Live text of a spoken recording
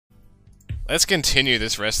Let's continue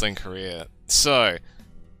this wrestling career. So,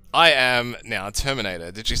 I am now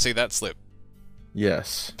Terminator. Did you see that slip?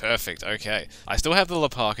 Yes. Perfect, okay. I still have the La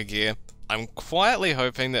Parka gear. I'm quietly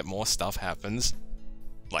hoping that more stuff happens.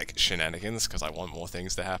 Like shenanigans, because I want more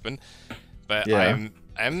things to happen. But Yeah.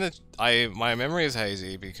 my memory is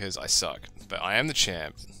hazy because I suck. But I am the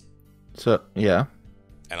champ. So, yeah.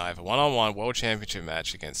 And I have a one-on-one World Championship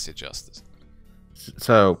match against Sid Justice.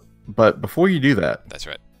 So, but before you do that, That's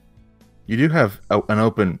right. you do have an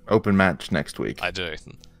open match next week. I do.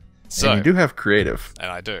 So, and you do have creative. And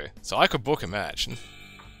I do. So I could book a match.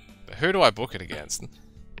 But who do I book it against?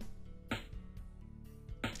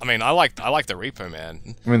 I mean, I like the Repo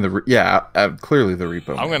Man. I mean, clearly the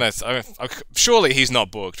Repo Man. Surely he's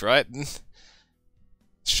not booked, right?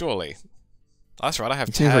 Surely. That's right, I have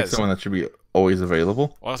He Taz. seems like someone that should be always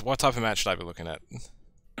available. What type of match should I be looking at?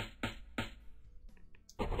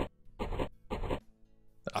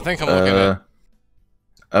 I think I'm looking at...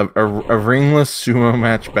 A ringless sumo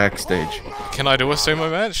match backstage. Can I do a sumo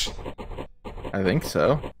match? I think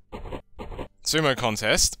so. Sumo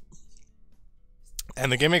contest. And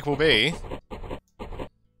the gimmick will be...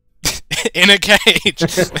 in a cage!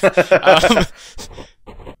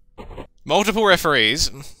 Multiple referees.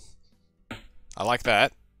 I like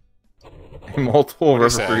that. Multiple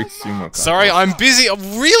referee sumo contest. Sorry, I'm busy.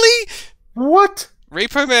 Really? What?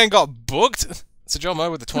 Repo Man got booked? So John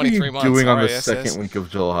Mo with the 23 months. What are you doing on the RASS. second week of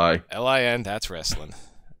July? LIN, that's wrestling.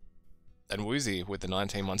 And Woozy with the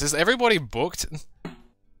 19 months. Is everybody booked? I'm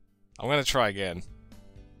gonna try again.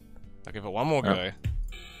 I'll give it one more go.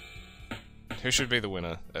 Who should be the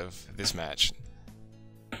winner of this match?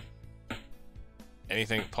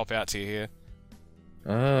 Anything pop out to you here?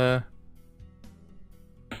 A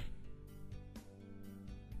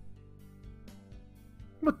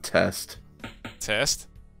test. Test?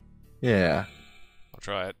 Yeah. I'll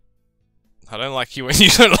try it. I don't like you and you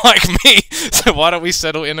don't like me, so why don't we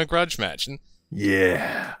settle in a grudge match?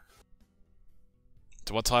 Yeah.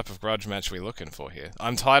 So what type of grudge match are we looking for here?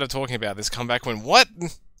 I'm tired of talking about this comeback when... What?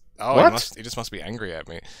 Oh, What? He just must be angry at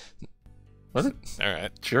me. What?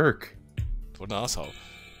 Alright. Jerk. What an asshole.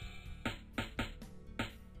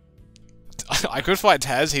 I could fight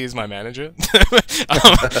Taz, he is my manager.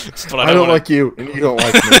 But I don't like you, and you don't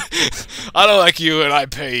like me. I don't like you, and I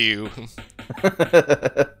pay you.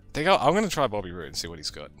 I'm gonna try Bobby Roode and see what he's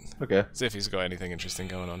got. Okay. See if he's got anything interesting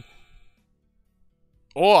going on.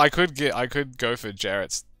 Or I could go for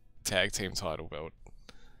Jarrett's tag team title belt.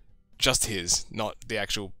 Just his, not the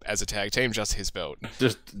actual as a tag team, just his belt.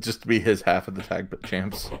 Just to be his half of the tag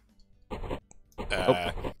champs.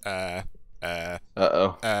 I'm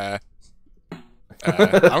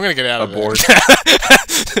gonna get out of Abort.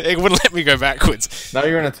 It wouldn't let me go backwards. Now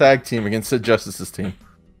you're in a tag team against Sid Justice's team.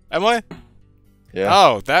 Am I? Yeah.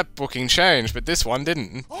 Oh, that booking changed, but this one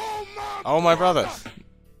didn't. Oh, my brother.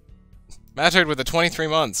 Mattered with the 23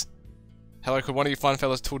 months. Hello, could one of you fine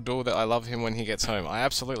fellas do that I love him when he gets home? I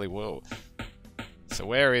absolutely will. So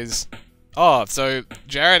where is... Oh, so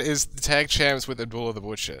Jarrett is the tag champs with Abdullah the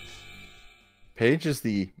Butcher. Paige is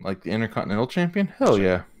the Intercontinental Champion? Hell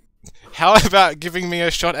yeah. How about giving me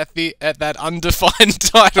a shot at that undefined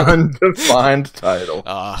title? Undefined title.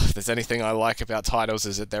 If there's anything I like about titles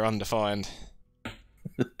is that they're undefined.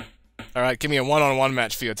 Alright, give me a one-on-one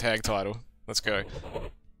match for your tag title. Let's go.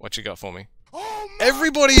 What you got for me?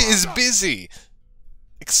 Everybody is busy!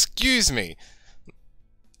 Excuse me.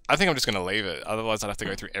 I think I'm just gonna leave it, otherwise I'd have to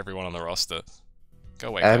go through everyone on the roster. Go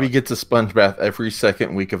away, Abby God. gets a sponge bath every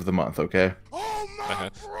second week of the month, okay?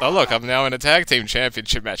 Oh look, I'm now in a tag team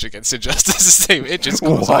championship match against Sid Justice's team. It just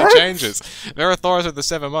constantly changes. Verathoris with the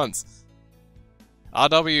 7 months.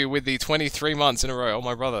 RW with the 23 months in a row. Oh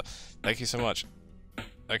my brother. Thank you so much.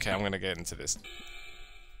 Okay, I'm gonna get into this.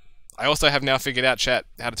 I also have now figured out, chat,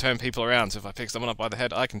 how to turn people around. So if I pick someone up by the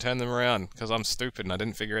head, I can turn them around. Because I'm stupid and I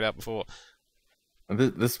didn't figure it out before.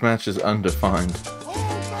 This match is undefined.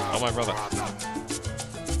 Oh my brother.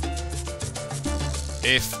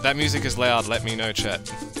 If that music is loud, let me know, chat.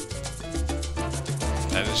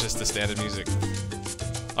 That is just the standard music.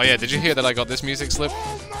 Oh yeah, did you hear that I got this music slip?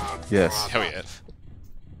 Yes. Hell yeah.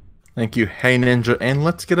 Thank you, Hey Ninja, and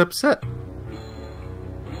Let's Get Upset.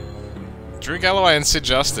 Drew Galloway and Sid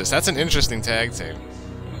Justice. That's an interesting tag team.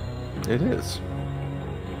 It is.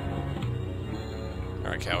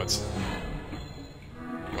 Alright, cowards.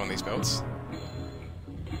 You want these belts?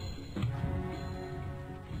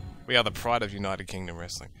 We are the pride of United Kingdom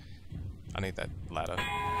Wrestling. I need that ladder.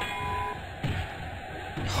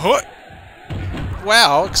 What?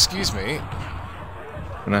 Wow, excuse me.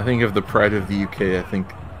 When I think of the pride of the UK, I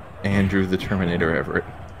think Andrew the Terminator Everett.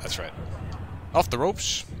 That's right. Off the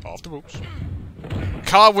ropes. Off the ropes.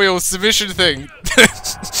 Cartwheel submission thing.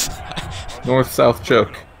 North-south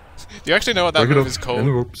choke. Do you actually know what that move is called? In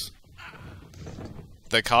the ropes.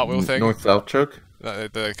 The cartwheel thing? North-south choke?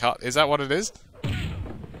 Is that what it is?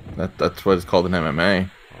 That's what it's called in MMA.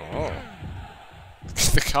 Oh.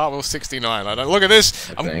 The cartwheel 69. I don't look at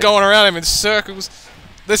this. I'm going around him in circles.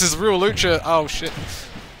 This is real lucha. Oh shit.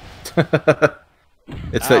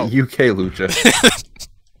 It's that UK lucha.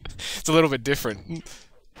 It's a little bit different.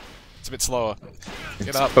 It's a bit slower.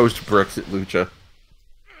 Get up. Post-Brexit lucha.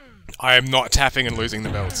 I am not tapping and losing the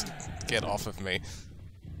belts. Get off of me.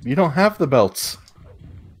 You don't have the belts.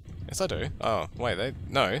 Yes, I do. Oh, wait,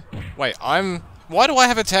 no. Wait, why do I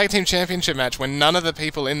have a tag team championship match when none of the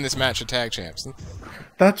people in this match are tag champs?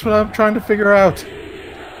 That's what I'm trying to figure out.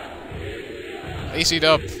 EC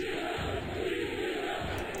dub. Give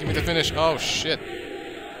me the finish. Oh, shit.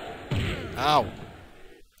 Ow.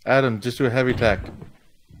 Adam, just do a heavy attack.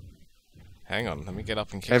 Hang on, let me get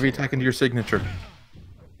up and kick Heavy him. attack into your signature.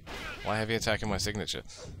 Why heavy attack in my signature?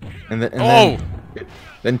 And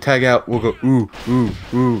then tag out. We'll go ooh, ooh,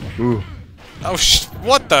 ooh, ooh. Oh,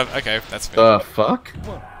 what the? Okay, that's fair. The fuck?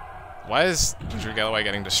 Why is Drew Galloway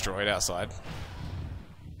getting destroyed outside?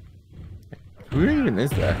 Who even is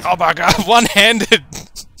that? Oh my god, one-handed!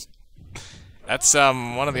 That's,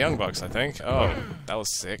 one of the Young Bucks, I think. Oh, that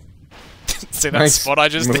was sick. See that spot I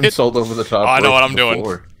just did? Sold over the top. Oh, I know what I'm doing.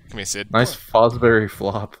 Come here, Sid. Nice Fosbury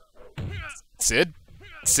flop. Sid?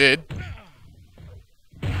 Sid?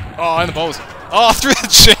 Oh, in the balls. Oh, through the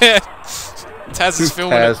chair! Taz is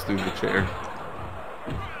filming Taz through the chair.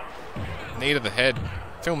 Knee to the head.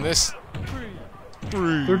 Film this.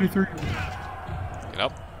 33. Get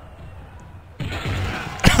up.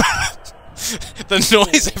 The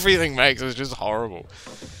noise everything makes is just horrible.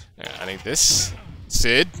 Yeah, I need this.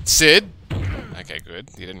 Sid? Sid? Okay, good.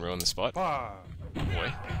 You didn't ruin the spot. Boy.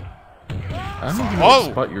 I don't know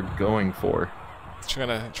what spot you're going for. I'm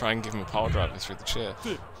gonna try and give him a pile driver through the chair.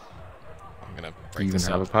 I'm gonna break this up. Do you even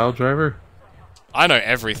have a pile driver? I know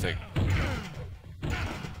everything.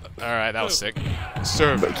 Alright, that was sick.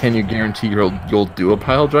 Serve. But can you guarantee you'll do a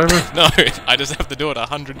pile driver? No, I just have to do it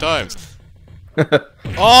 100 times.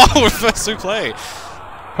 Oh, reverse suplex!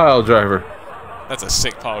 Pile driver. That's a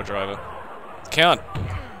sick pile driver. Count.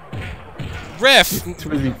 Ref! He's too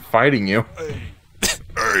busy fighting you.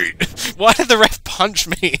 Why did the ref punch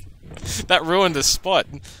me? That ruined the spot.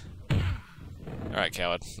 Alright,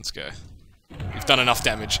 coward. Let's go. You've done enough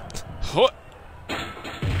damage.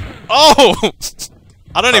 Oh!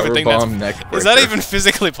 I don't even think that's... Is that even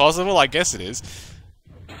physically possible? I guess it is.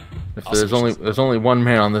 If there's only one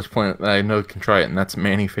man on this planet that I know can try it, and that's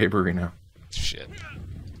Manny Faberino. Shit.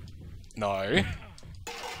 No.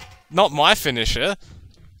 Not my finisher.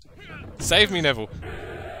 Save me, Neville.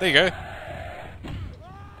 There you go.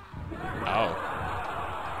 Oh.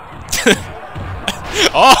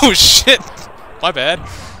 Oh, shit! My bad.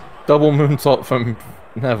 Double moonsault from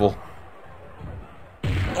Neville.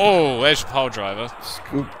 Oh, there's pile driver.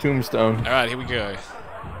 Scoop tombstone. Alright, here we go.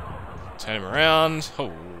 Turn him around.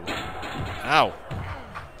 Oh. Ow.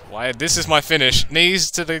 Why? This is my finish. Knees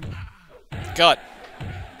to the gut.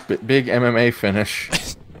 Big MMA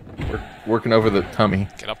finish. Working over the tummy.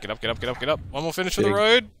 Get up, get up, get up, get up, get up. One more finish for the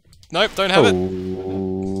road. Nope, don't have it.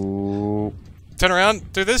 Turn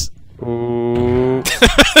around, do this. Ooh.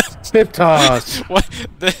 Pip toss. What?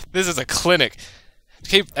 This is a clinic.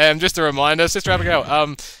 Just a reminder, Sister Abigail,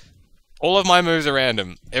 all of my moves are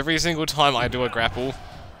random. Every single time I do a grapple,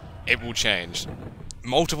 it will change.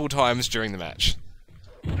 Multiple times during the match.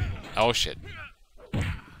 Oh shit.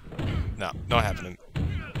 No, not happening.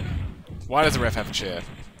 Why does the ref have a chair?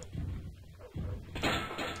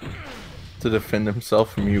 To defend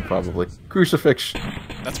himself from you, probably. Crucifix.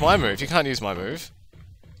 That's my move. You can't use my move.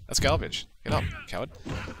 That's garbage. Get up, coward.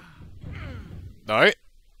 No.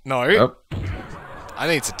 No. Yep. I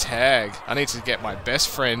need to tag. I need to get my best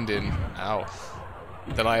friend in. Ow.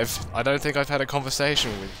 That I don't think I've had a conversation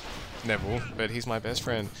with Neville, but he's my best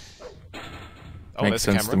friend. Oh, Makes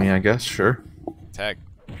sense to me, I guess. Sure. Tag.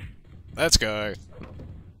 Let's go.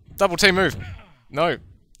 Double team move. No.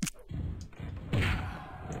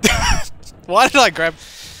 Why did I grab...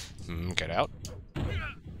 get out.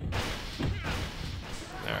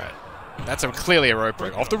 Alright. That's clearly a rope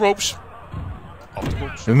break. Off the ropes. Off the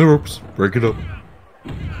ropes. In the ropes. Break it up.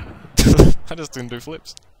 I just didn't do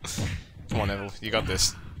flips. Come on, Neville. You got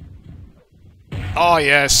this. Oh,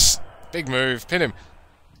 yes. Big move. Pin him.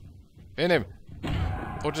 Pin him.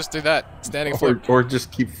 Or just do that. Standing flip. Or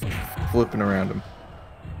just keep flipping around him.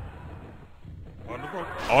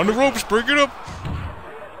 On the ropes. Bring it up.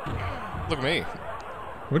 Look at me.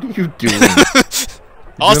 What are you doing?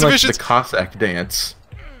 All doing, like, submissions. the Cossack dance.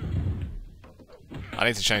 I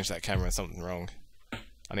need to change that camera. Something wrong.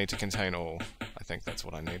 I need to contain all. I think that's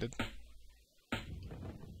what I needed.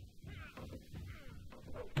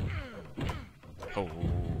 Oh.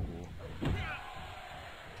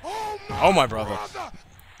 Oh, my brother.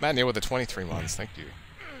 Matt Neal with the 23 months. Thank you.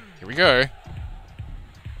 Here we go.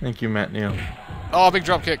 Thank you, Matt Neal. Oh, big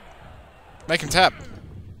drop kick. Make him tap.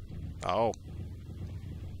 Oh.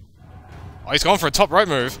 Oh, he's gone for a top rope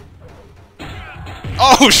move.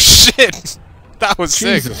 Oh, shit! That was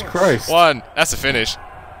sick. Jesus Christ. One. That's a finish.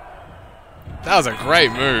 That was a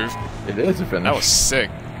great move. It is a finish. That was sick.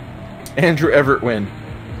 Andrew Everett win.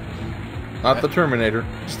 Not the Terminator,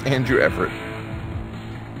 just Andrew Everett.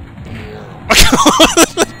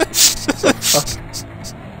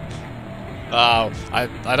 Oh,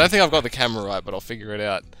 I don't think I've got the camera right, but I'll figure it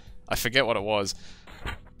out. I forget what it was.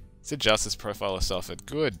 Sid Justice profile has suffered.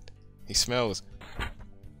 Good. He smells.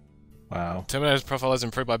 Wow. Terminator's profile has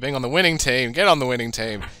improved by being on the winning team. Get on the winning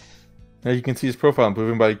team. Now you can see his profile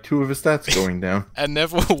improving by 2 of his stats going down. And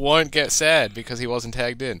Neville won't get sad because he wasn't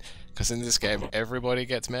tagged in. Because in this game, everybody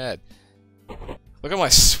gets mad. Look at my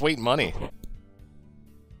sweet money.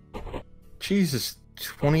 Jesus,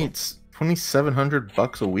 2,700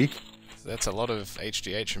 bucks a week. That's a lot of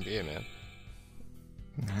HGH and beer, man.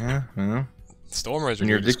 Yeah, well. Stormer has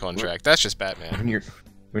renewed his contract. That's just Batman.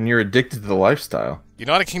 When you're addicted to the lifestyle.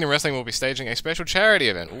 United Kingdom Wrestling will be staging a special charity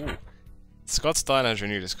event. Ooh. Scott Steiner has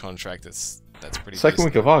renewed his contract. That's pretty Second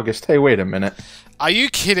week of August. Hey, wait a minute. Are you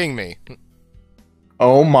kidding me?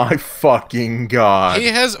 Oh my fucking god. He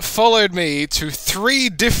has followed me to 3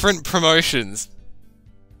 different promotions.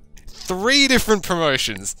 3 different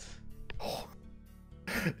promotions.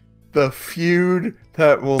 The feud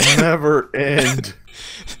that will never end.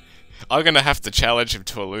 I'm gonna have to challenge him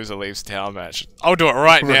to a loser leaves town match. I'll do it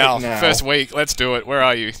right now. First week, let's do it. Where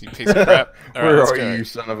are you piece of crap? Where are you, you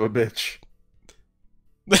son of a bitch?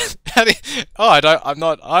 How do you... Oh, I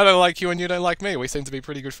don't like you and you don't like me. We seem to be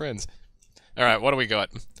pretty good friends. Alright, what do we got?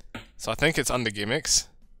 So I think it's under gimmicks.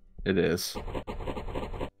 It is.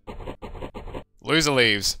 Loser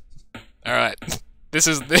leaves. Alright. This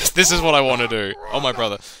is what I want to do. Oh my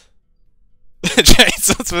brother.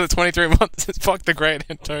 Jason's for the 23 months. Fuck the great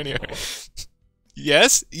Antonio.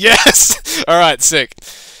 Yes? Yes! Alright, sick.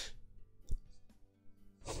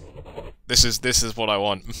 This is what I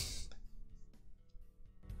want.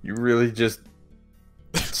 You really just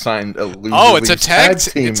signed a loser it's a tag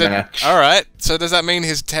team match. Alright, so does that mean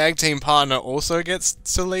his tag team partner also gets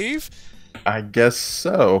to leave? I guess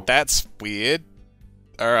so. That's weird.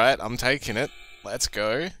 Alright, I'm taking it. Let's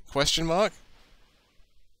go. Question mark?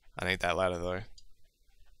 I need that ladder though.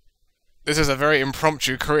 This is a very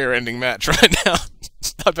impromptu career-ending match right now.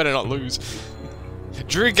 I better not lose.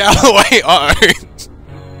 Drew Galloway,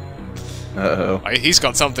 Uh-oh. He's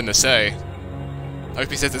got something to say. I hope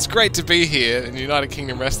he says it's great to be here in United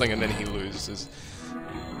Kingdom Wrestling and then he loses.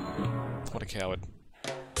 What a coward.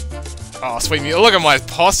 Oh, sweet me. Look at my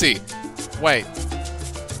posse! Wait.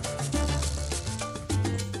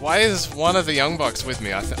 Why is one of the Young Bucks with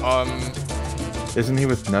me? Isn't he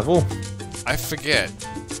with Neville? I forget.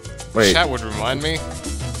 Wait. Chat would remind me.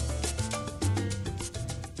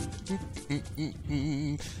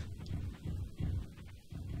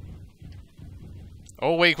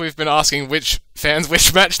 All week we've been asking which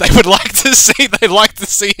match they would like to see. They'd like to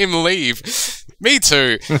see him leave. Me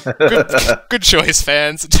too. Good choice,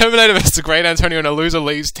 fans. Terminator vs. the Great Antonio and a loser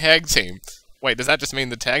leaves tag team. Wait, does that just mean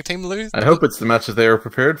the tag team lose? I hope it's the match that they were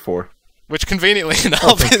prepared for. Which conveniently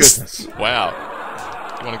enough is... Goodness. Wow.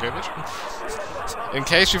 You wanna go, bitch? In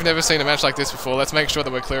case you've never seen a match like this before, let's make sure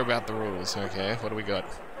that we're clear about the rules. Okay, what do we got?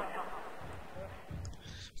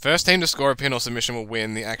 First team to score a pin or submission will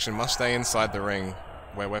win. The action must stay inside the ring,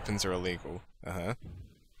 where weapons are illegal.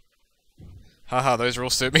 Haha, those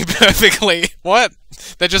rules suit me perfectly. What?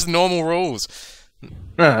 They're just normal rules.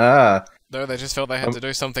 Though they just felt they had to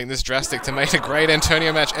do something this drastic to make a great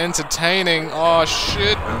Antonio match entertaining. Oh,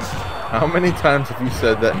 shit. How many times have you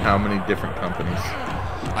said that in how many different companies?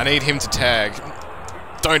 I need him to tag.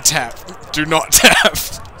 Don't tap. Do not tap.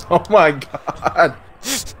 Oh my god.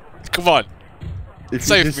 Come on. If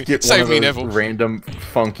you just get one of those Neville. random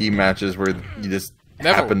funky matches where you just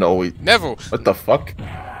Neville. happen to always... Neville. What the fuck?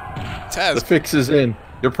 Taz. The fix is in.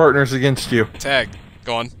 Your partner's against you. Tag.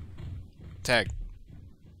 Go on. Tag.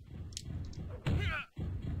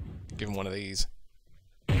 Give him one of these.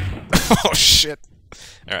 Oh shit.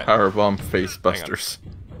 Alright. Powerbomb face busters.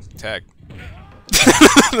 Tag.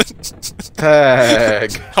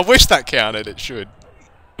 Tag. I wish that counted, it should.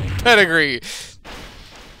 Pedigree.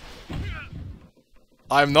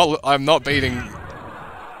 I'm not beating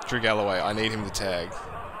Drew Galloway. I need him to tag.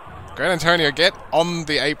 Great Antonio, get on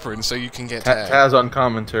the apron so you can get tagged. Taz on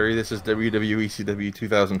commentary. This is WWE ECW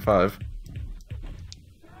 2005.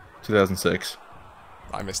 2006.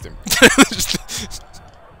 I missed him.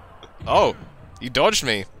 Oh, you dodged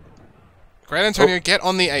me. Great Antonio, get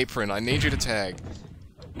on the apron. I need you to tag.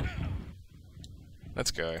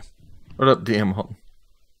 Let's go. What up, DM Hall?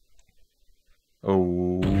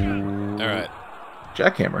 Oh. Alright.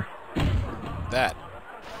 Jackhammer. That.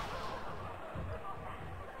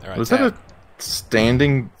 Alright, was that a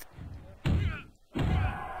standing...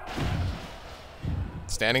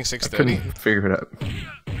 Standing I 630? couldn't figure it out.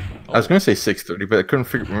 I was going to say 630, but I couldn't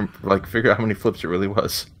figure out how many flips it really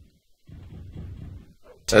was.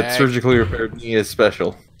 Tag. That surgically repaired knee is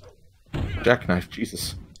special. Jackknife,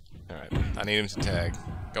 Jesus. Alright, I need him to tag.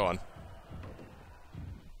 Go on.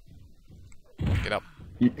 Get up.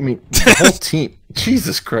 You mean the whole team?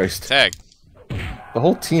 Jesus Christ! Tag. The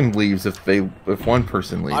whole team leaves if one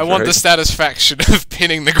person leaves. I want the satisfaction of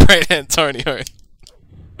pinning the Great Antonio.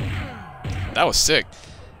 That was sick.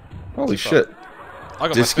 Holy shit! I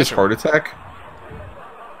got Discus heart attack.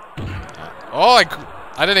 Oh,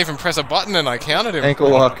 I didn't even press a button and I counted him. Ankle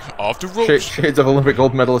lock. After ropes. Shades of Olympic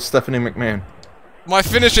gold medalist Stephanie McMahon. My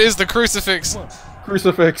finish is the crucifix.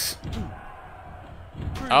 Crucifix.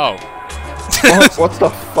 Oh. What the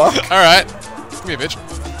fuck? Alright. Come here, bitch.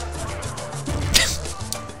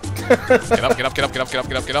 Get up, get up, get up, get up, get up,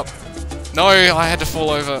 get up, get up. No, I had to fall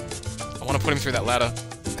over. I want to put him through that ladder.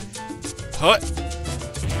 Hut.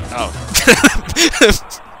 Oh.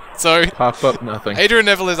 So, pop up nothing. Adrian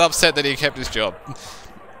Neville is upset that he kept his job.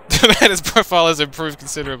 The man's profile has improved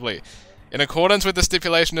considerably. In accordance with the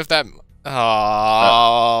stipulation of that...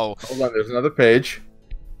 Oh. Hold on, there's another page.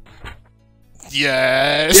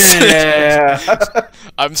 Yes! Yeah!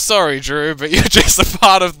 I'm sorry, Drew, but you're just a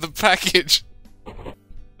part of the package.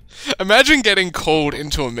 Imagine getting called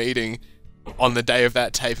into a meeting on the day of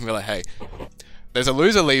that tape and be like, hey, there's a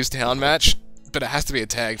loser leaves town match, but it has to be a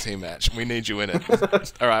tag team match. We need you in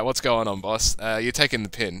it. Alright, what's going on, boss? You're taking the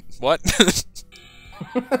pin. What?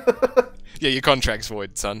 Yeah, your contract's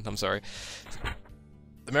void, son. I'm sorry.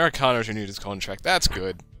 Americano's renewed his contract. That's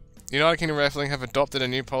good. United Kingdom Wrestling have adopted a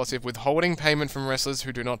new policy of withholding payment from wrestlers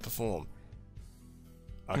who do not perform.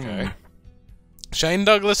 Okay. Shane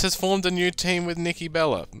Douglas has formed a new team with Nikki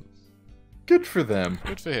Bella. Good for them.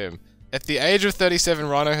 Good for him. At the age of 37,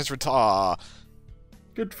 Rhino has retired.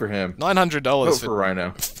 Good for him. $900 Vote for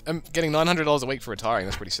Rhino. Getting $900 a week for retiring,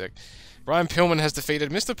 that's pretty sick. Ryan Pillman has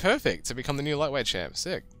defeated Mr. Perfect to become the new lightweight champ.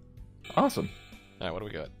 Sick. Awesome. Alright, what do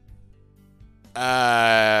we got?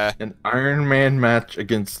 An Iron Man match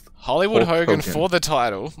against Hollywood Hogan for the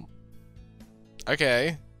title.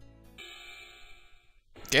 Okay.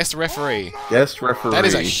 Guest referee. Guest referee. That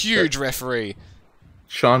is a huge referee.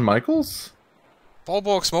 Shawn Michaels?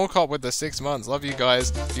 Paul Small Cop with the 6 months. Love you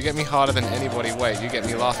guys. You get me harder than anybody. Wait, you get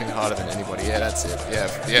me laughing harder than anybody. Yeah, that's it.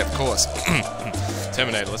 Yeah, of course.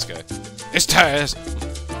 Terminator, let's go. It's Taz.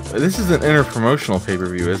 This is an inter-promotional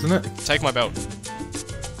pay-per-view, isn't it? Take my belt.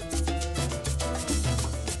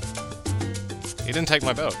 He didn't take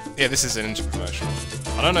my belt. Yeah, this is an inter-promotional.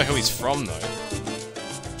 I don't know who he's from, though.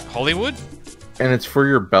 Hollywood? And it's for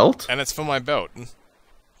your belt? And it's for my belt.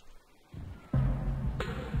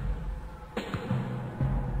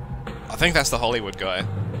 I think that's the Hollywood guy.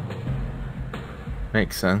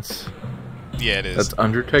 Makes sense. Yeah, it is. That's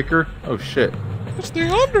Undertaker? Oh, shit. It's the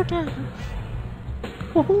Undertaker!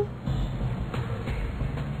 Woohoo!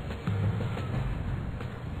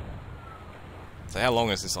 So how long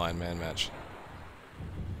is this Iron Man match?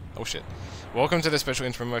 Oh shit. Welcome to the special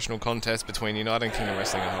inter-promotional contest between United Kingdom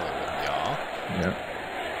Wrestling and Hollywood. Yeah.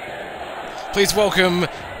 Please welcome...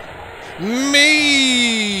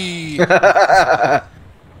 me!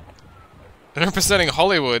 Representing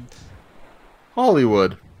Hollywood.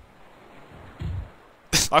 Hollywood.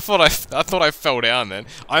 I thought I fell down then.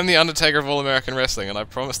 I'm the Undertaker of All American Wrestling, and I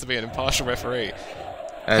promise to be an impartial referee.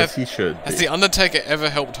 As he should be. Has the Undertaker ever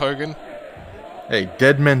helped Hogan? Hey,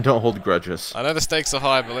 dead men don't hold grudges. I know the stakes are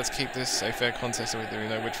high, but let's keep this a fair contest so we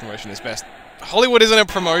know which promotion is best. Hollywood isn't a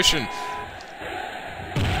promotion.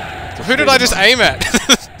 Who did I just aim at?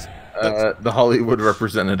 The Hollywood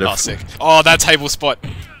representative. Oh, sick. Oh, that table spot.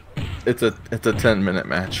 It's a 10-minute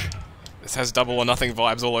match. This has double or nothing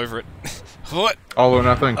vibes all over it. What? All or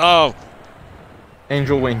nothing. Oh.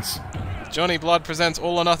 Angel Wings. Johnny Blood presents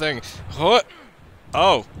All or Nothing. What?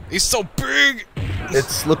 Oh, he's so big.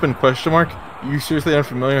 It's slipping question mark. You seriously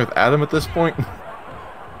unfamiliar with Adam at this point?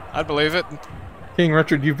 I'd believe it. King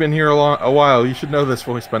Richard, you've been here a while. You should know this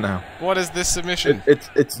voice by now. What is this submission?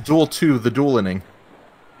 It's Duel 2, the duel inning.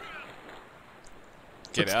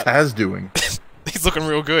 Get What's out. Taz doing? He's looking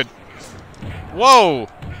real good. Whoa!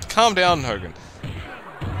 Calm down, Hogan.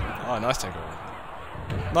 Oh, nice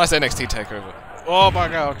takeover. Nice NXT takeover. Oh my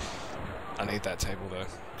god. I need that table though.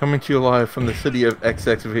 Coming to you live from the city of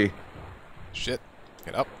XXV. Shit.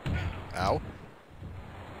 Get up. Ow.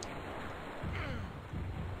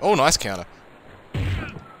 Oh, nice counter.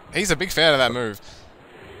 He's a big fan of that move.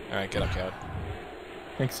 Alright, get up, coward.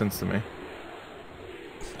 Makes sense to me.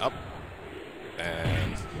 Up.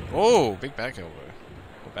 And... oh, big back elbow.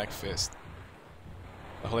 Or back fist.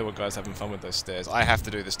 The Hollywood guy's having fun with those stairs. I have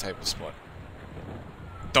to do this table spot.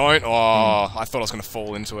 Don't! Oh, I thought I was going to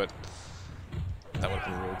fall into it. That would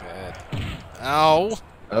have been real bad. Ow!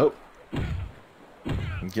 Oh.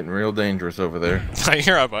 I'm getting real dangerous over there.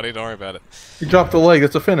 You're right, buddy. Don't worry about it. You dropped the leg.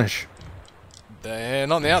 That's a finish.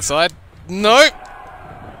 Then on the outside. Nope!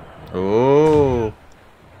 Oh.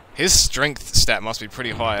 His strength stat must be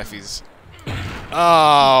pretty high if he's...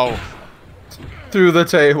 oh! Through the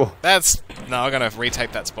table. That's... no, I'm gonna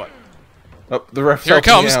retake that spot. Oh, the ref Here it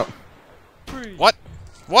comes! out. What?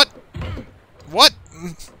 What? What?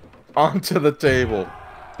 Onto the table.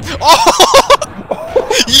 Oh!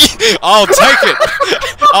 I'll take it!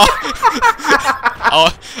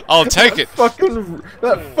 I'll take it.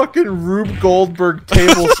 That fucking Rube Goldberg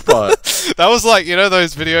table spot. That was like, you know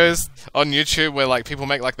those videos on YouTube where like people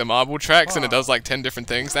make like the marble tracks and it does like 10 different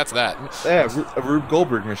things? That's that. Yeah, a Rube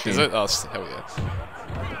Goldberg machine. Is it? Oh, hell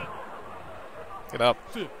yeah. Get up.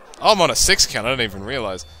 Oh, I'm on a 6 count, I didn't even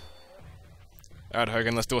realize. Alright,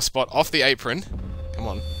 Hogan, let's do a spot off the apron. Come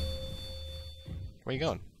on. Where you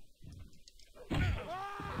going?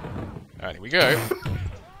 Alright, here we go.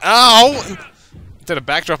 Ow! Did a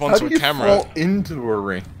backdrop onto a camera. How do you fall into a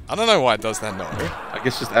ring? I don't know why it does that, no. I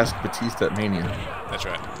guess just ask Batista at Mania. That's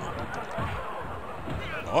right.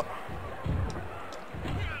 Oh.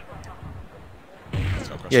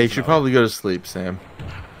 Yeah, you should probably go to sleep, Sam.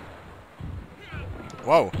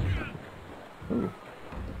 Whoa. Ooh.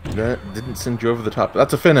 That didn't send you over the top.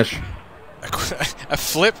 That's a finish. A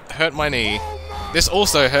flip hurt my knee. This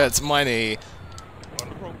also hurts my knee.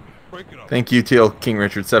 Thank you, TL King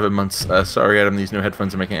Richard. 7 months. Sorry, Adam. These new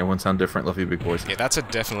headphones are making everyone sound different. Love you, big boys. Yeah, that's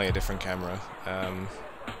definitely a different camera. I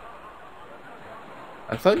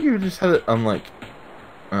thought you just had it on like.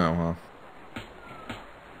 Oh well.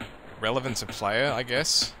 Relevant to player, I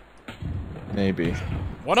guess. Maybe.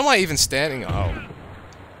 What am I even standing? Oh.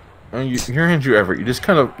 You're Andrew Everett. You just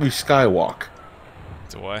kind of skywalk.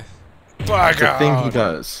 Do I? That's the thing he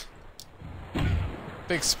does.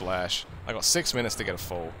 Big splash. I got 6 minutes to get a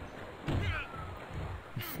fall.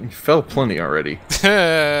 You fell plenty already.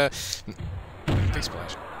 Big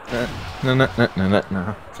splash. No.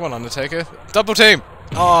 Come on, Undertaker. Double team!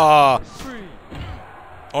 Ah!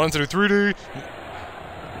 I wanted to do 3D.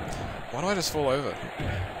 Why do I just fall over?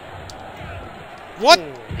 What?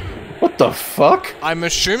 What the fuck? I'm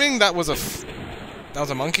assuming that was a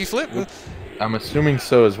monkey flip? I'm assuming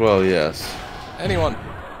so as well, yes. Anyone.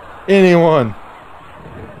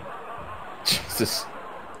 Jesus.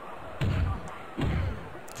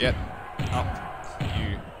 Get up,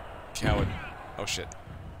 you coward. Oh shit.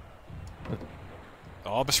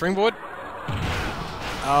 Oh, the springboard?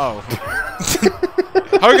 Oh.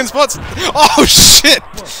 Hogan spots! Oh shit!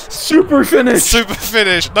 Super finish! Super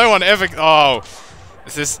finish! No one ever... oh.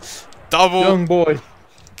 This is double... young boy.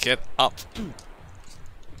 Get up.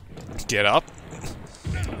 Get up.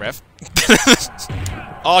 Ref.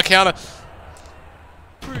 Oh, counter!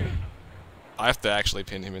 I have to actually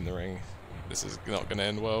pin him in the ring. This is not going to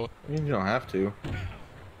end well. I mean, you don't have to.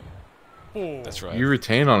 That's right. You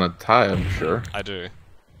retain on a tie, I'm sure. I do.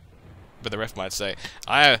 But the ref might say,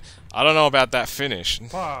 I don't know about that finish.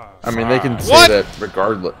 I mean, they can say What? that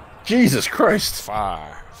regardless. Jesus Christ!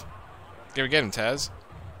 5. Get him, Taz.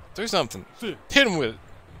 Do something. Hit him with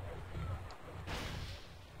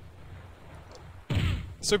it.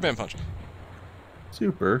 Superman punch.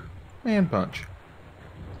 Super man punch.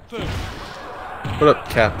 What up,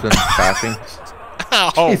 Captain Fapping?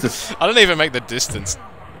 Ow! Jesus. I didn't even make the distance.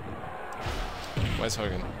 Where's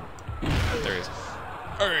Hogan? There he is.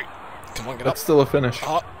 Alright. Come on, get That's up. still a finish.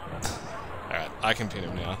 Oh. Alright, I can pin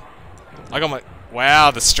him now. I got my...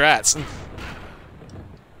 wow, the strats.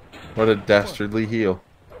 What a dastardly heel.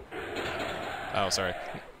 Oh, sorry.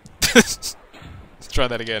 Let's try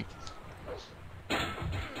that again.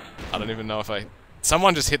 I don't even know if I...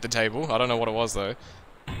 someone just hit the table. I don't know what it was, though.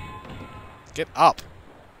 Get up.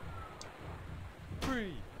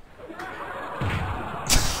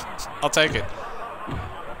 I'll take it.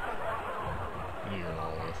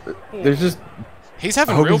 There's just... He's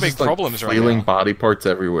having Hogan's real big just, like, problems right flailing now. body parts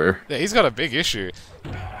everywhere. Yeah, he's got a big issue.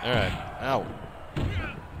 Alright. Ow.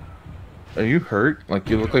 Are you hurt? Like,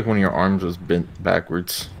 you look like one of your arms was bent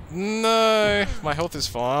backwards. No, my health is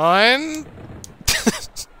fine.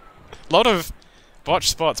 Lot of botched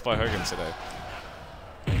spots by Hogan today.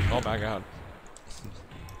 Oh, back out.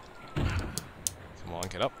 Come on,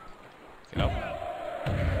 get up. Get up.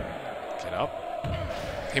 Get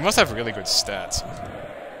up. He must have really good stats.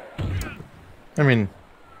 I mean...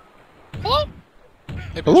 Hello?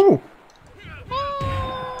 Hey, hello!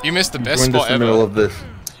 You missed the best spot ever. In the middle of this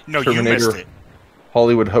no, Terminator, you missed it.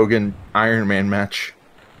 Hollywood Hogan Iron Man match.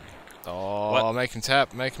 Oh, what? Make him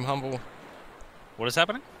tap, make him humble. What is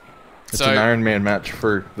happening? It's an Iron Man match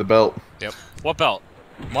for the belt. Yep. What belt?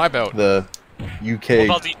 My belt. The UK. What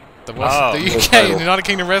belt do you... The UK United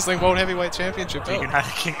Kingdom Wrestling World Heavyweight Championship belt. The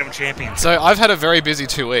United Kingdom Champion. So I've had a very busy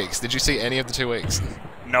 2 weeks. Did you see any of the 2 weeks?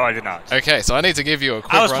 No, I did not. Okay, so I need to give you a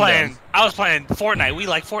quick rundown. I was playing Fortnite. We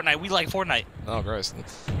like Fortnite. We like Fortnite. Oh, gross.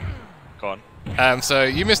 Go on. So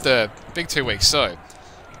you missed a big 2 weeks. So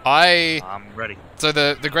I'm ready. So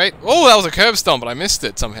the great... Oh, that was a curb stomp, but I missed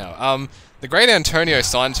it somehow. The great Antonio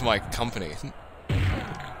signed to my company.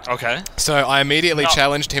 Okay. So I immediately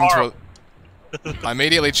challenged him to I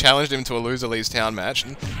immediately challenged him to a loser leaves town match.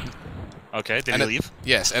 Okay, did he leave?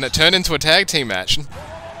 Yes, and it turned into a tag team match.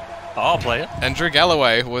 Oh, I'll play it. And Drew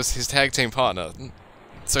Galloway was his tag team partner.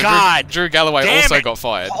 So Drew Galloway also got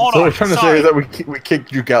fired. So what we're trying to say is that we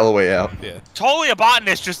kicked Drew Galloway out. Yeah. Totally a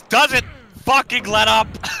botanist just doesn't fucking let up.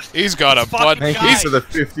 He's got a butt. Thank you for the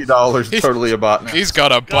 $50. Totally a botanist. He's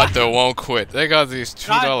got a butt that won't quit. They got these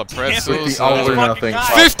 $2 pretzels. $50 or nothing.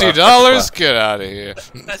 $50? Get out of here.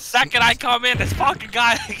 The second I come in, this fucking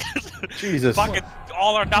guy. Jesus. Fucking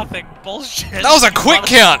all or nothing bullshit. That was a quick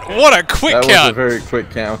count. What a quick count. That was a very quick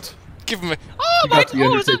count. Give him a... Oh, you got the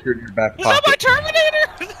Undertaker in your back pocket. Was that my Terminator?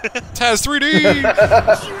 Taz 3D.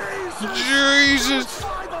 Jesus.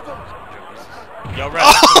 Yo, Red,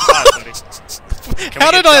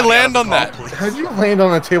 how did I land on that? How did you land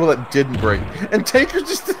on a table that didn't break? And Taker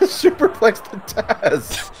just superplexed the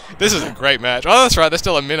Taz. This is a great match. Oh, that's right. There's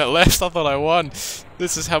still a minute left. I thought I won.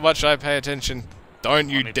 This is how much I pay attention. Don't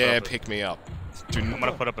you dare pick me up. I'm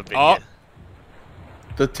gonna put up a video.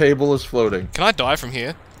 The table is floating. Can I die from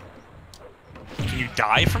here? Can you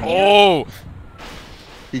die from here? Oh!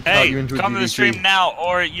 He caught you into a come to the stream now,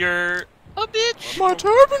 or you're a bitch. My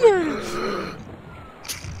Terminator.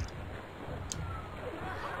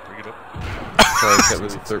 Bring it up. Sorry, I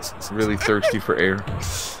got really thirsty for air.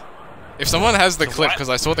 If someone has the clip, because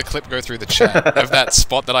I saw the clip go through the chat of that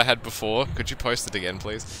spot that I had before, could you post it again,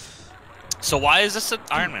 please? So why is this an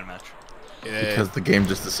Iron Man match? Yeah, because the game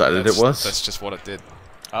just decided it was. That's just what it did.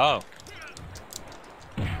 Oh.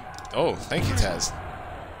 Oh, thank you, Taz.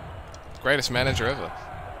 Greatest manager ever.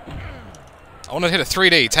 I want to hit a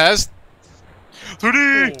 3D, Taz.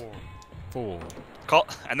 3D. Oh. Call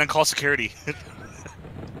and then call security.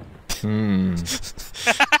 You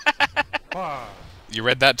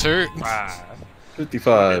read that too?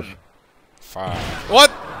 55. 5. What?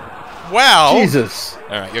 Wow. Jesus.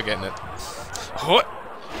 All right, you're getting it. What?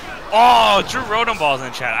 Oh, Drew Rodenball's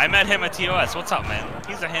in chat. I met him at TOS. What's up, man?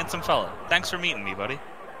 He's a handsome fella. Thanks for meeting me, buddy.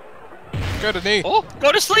 Go to knee. Oh,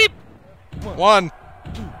 go to sleep. 1.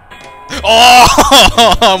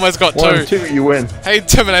 Oh! Almost got 2. 1, 2, you win. Hey,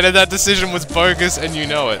 Terminator, that decision was bogus, and you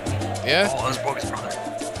know it. Yeah? Oh, that's bogus, brother.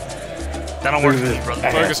 That don't work for me, brother.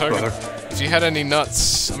 Bogus Hogan. If you had any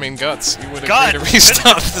guts, you would agree to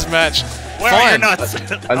restart this match. Where are your nuts?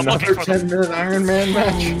 Another 10-minute Iron Man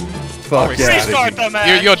match? Fuck yeah. Restart the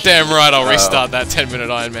match. You're damn right I'll restart that 10-minute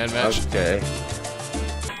Iron Man match. Okay.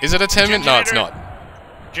 Is it a 10-minute? No, it's not.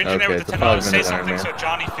 Ginger with the $10 say something so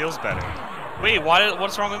Johnny feels better. Wait,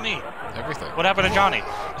 what's wrong with me? Everything. What happened to Johnny?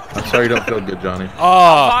 I'm sorry you don't feel good, Johnny.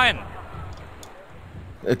 Oh. I'm fine.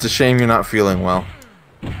 It's a shame you're not feeling well.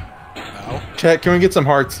 No. Chat, can we get some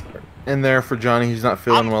hearts in there for Johnny? He's not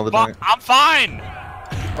feeling well today. I'm fine.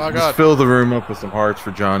 Oh, God. Just fill the room up with some hearts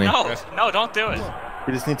for Johnny. No, don't do it.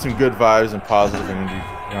 We just need some good vibes and positive energy.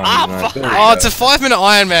 Oh, it's a 5-minute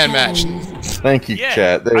Iron Man match. Thank you,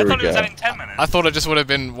 chat. There we go. I thought it was ending 10 minutes. I thought it just would have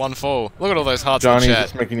been one fall. Look at all those hearts Johnny's in chat.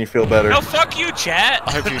 just making you feel better. No, fuck you, chat.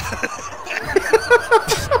 I hope you...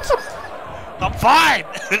 I'm fine.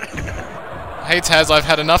 Hey, Taz, I've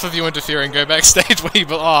had enough of you interfering. Go backstage where you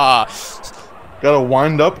Gotta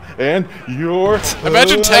wind up, and you're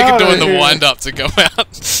Imagine Taker doing the wind up to go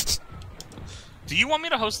out. Do you want me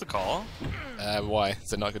to host the call? Why?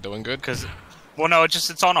 Is it not doing good? Because, well, no,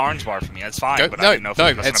 it's on orange bar for me. It's fine. But I didn't know if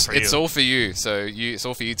it was for you. It's all for you. So it's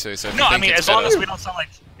all for you too. So no, I mean as long as we don't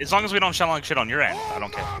sound like shit on your end, I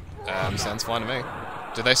don't care. Sounds fine to me.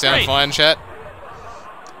 Do they sound fine, chat?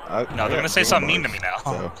 No, they're gonna say something mean to me now.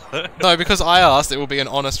 So. No, because I asked, it will be an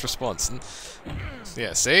honest response.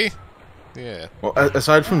 Yeah, see? Yeah. Well,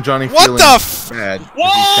 aside from Johnny What feeling the bad, Whoa!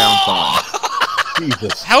 he sounds fine.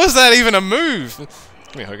 Jesus. How is that even a move?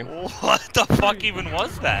 Give me Hogan. What the fuck even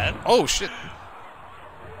was that? Oh, shit.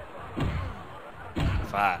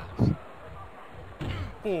 5.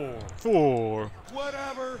 4.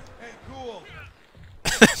 Whatever, and cool.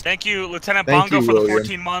 Thank you, Lieutenant Thank Bongo, you, for the William.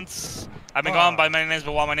 14 months. I've been gone by many names,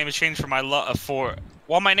 but while my name has changed my love for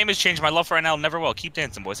NL never will. Keep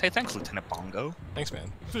dancing, boys. Hey, thanks, Lieutenant Bongo. Thanks,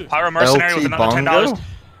 man. Pyro Mercenary LT with another Bongo? $10.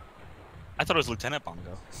 I thought it was Lieutenant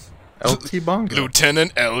Bongo. LT Bongo.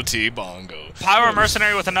 Lieutenant LT Bongo. Pyro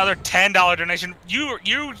Mercenary with another $10 donation. You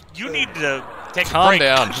need to take a Calm break.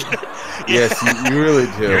 down. Yes, you really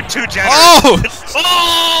do. You're too generous. Oh!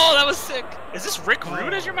 Oh, that was sick. Is this Rick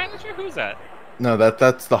Rude as your manager? Who's that? No,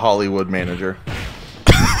 that's the Hollywood manager.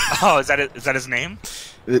 Oh, is that it? Is that his name?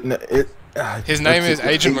 His name is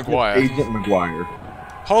Agent McGuire. Agent McGuire.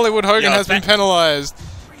 Hollywood Hogan Yo, has been penalized.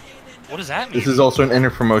 What does that mean? This is also an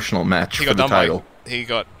interpromotional match He for got the done by. title. He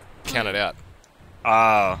got counted out.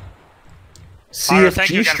 Pyro, thank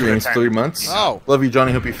you CFG again for the streams 10. 3 months. Oh. Love you,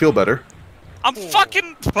 Johnny. Hope you feel better. I'm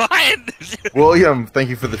fucking fine. William, thank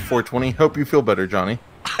you for the 420. Hope you feel better, Johnny.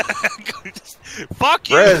 Fuck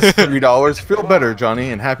you. Rez, $3. Feel better,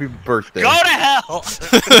 Johnny, and happy birthday. Go to hell.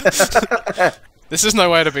 This is no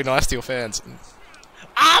way to be nice to your fans.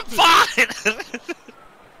 I'm fine.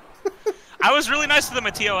 I was really nice to them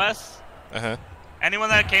at TOS. Uh-huh. Anyone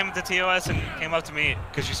that came to TOS and came up to me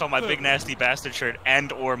because you saw my big nasty bastard shirt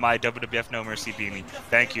and or my WWF No Mercy beanie,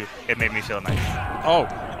 thank you. It made me feel nice. Oh.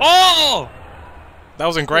 Oh! That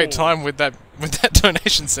was in great time with that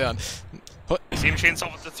donation sound. What? Team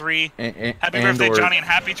Chainsaw with the 3. And Happy birthday, Johnny, and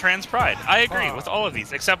happy trans pride. I agree with all of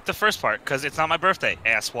these, except the first part, because it's not my birthday,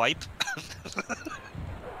 asswipe.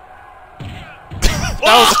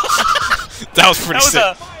 That was pretty sick.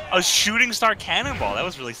 That was a shooting star cannonball. That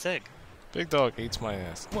was really sick. Big dog eats my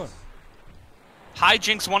ass. Hi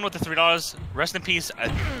Jinx won with the $3. Rest in peace at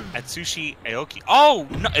Sushi Aoki. Oh,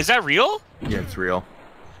 no, is that real? Yeah, it's real.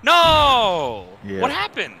 No! Yeah. What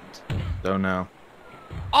happened? Don't know.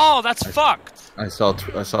 Oh, that's fucked. I saw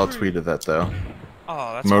a tweet of that though.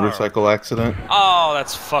 Oh, that's Motorcycle accident. horrible. Oh,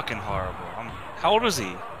 that's fucking horrible. How old was he?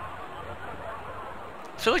 I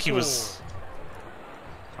feel like he was.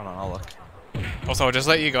 Hold on, I'll look. Also, I'll just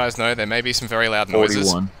let you guys know there may be some very loud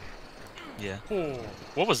noises. 41. Yeah.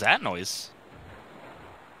 What was that noise?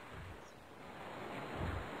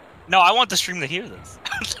 No, I want the stream to hear this.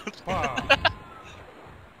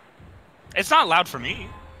 It's not loud for me.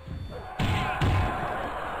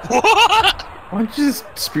 What? Why don't you just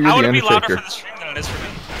spear How would the it be louder Undertaker? for the stream than it is for me?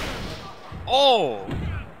 Oh.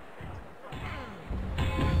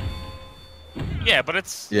 Yeah, but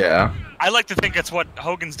it's. Yeah. I like to think it's what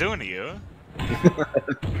Hogan's doing to you.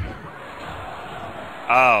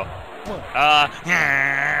 Oh.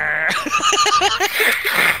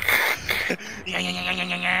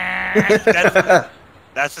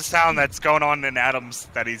 That's the sound that's going on in Adams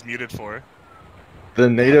that he's muted for. The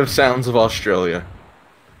native sounds of Australia.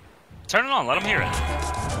 Turn it on, let him hear it.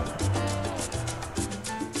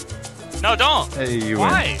 No, don't. Hey, you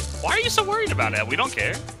Why? Why are you so worried about it? We don't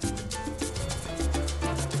care.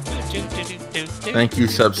 Thank you,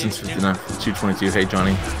 Substance 59 for 222. Hey,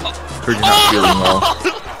 Johnny. Heard you're not feeling well.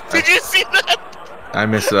 Did you see that? I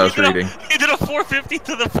missed it. I was reading. He did a 450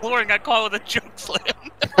 to the floor and got caught with a choke slam.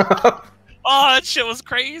 Oh, that shit was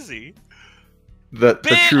crazy. The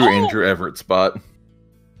true Andrew Everett spot.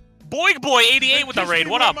 Boy 88 with the raid.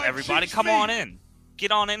 What up, everybody? Come on in.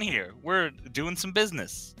 Get on in here. We're doing some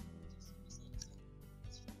business.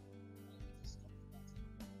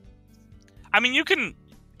 I mean, you can.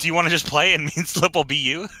 Do you want to just play and me and Slip will be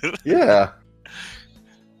you? Yeah.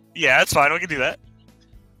 Yeah, that's fine. We can do that.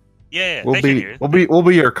 Yeah, We'll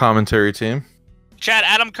be your commentary team. Chad,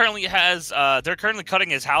 Adam currently has. They're currently cutting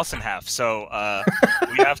his house in half, so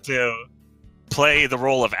we have to play the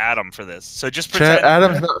role of Adam for this. So just pretend. Chat,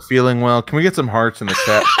 Adam's not feeling well. Can we get some hearts in the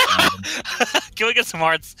chat? Can we get some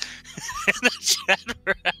hearts in the chat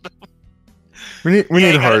for Adam? We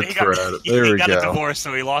need hearts he for Adam. There we He got a go. divorce,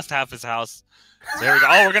 so he lost half his house. So there we go.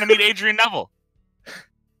 Oh, we're gonna meet Adrian Neville.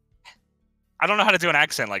 I don't know how to do an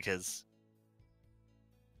accent like his.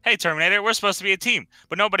 Hey, Terminator, we're supposed to be a team,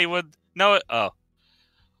 but nobody would know it. Oh.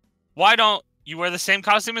 Why don't you wear the same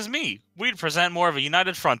costume as me? We'd present more of a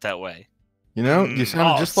united front that way. You know, you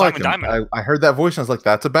sounded just like Simon him. Diamond. I heard that voice and I was like,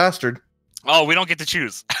 that's a bastard. Oh, we don't get to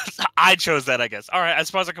choose. I chose that, I guess. All right, I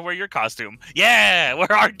suppose I can wear your costume. Yeah,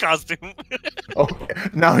 wear our costume. Oh,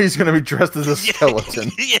 now he's going to be dressed as a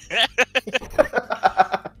skeleton. Yeah.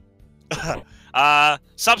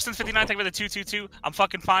 Substance 59, take away the 222. I'm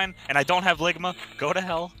fucking fine, and I don't have Ligma. Go to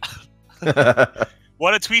hell.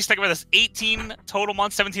 What a tweet, take away this 18 total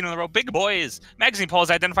months, 17 in a row. Big boys. Magazine poll has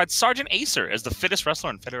identified Sergeant Acer as the fittest wrestler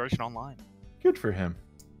in Federation Online. Good for him.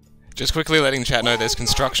 Just quickly letting chat know there's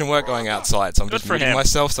construction work going outside, so I'm just muting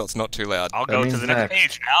myself so it's not too loud. I'll go to the next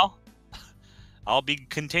page now. I'll be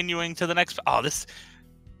continuing to the next... Oh, this...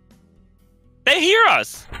 They hear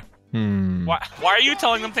us! Why are you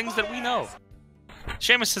telling them things that we know?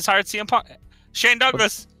 Sheamus has hired CM Punk. Shane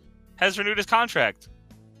Douglas has renewed his contract.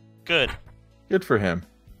 Good. Good for him.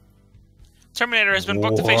 Terminator has been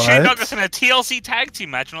booked to face Shane Douglas in a TLC tag team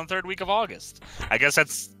match on the 3rd week of August. I guess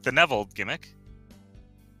that's the Neville gimmick.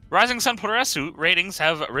 Rising Sun Puroresu ratings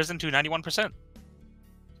have risen to 91%.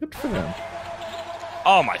 Good for them.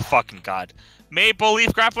 Oh my fucking god. Maple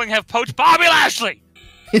Leaf Grappling have poached Bobby Lashley!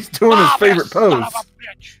 He's doing his favorite pose. Son of a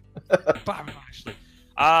bitch. Bobby Lashley.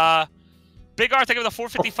 Big R, thank you for the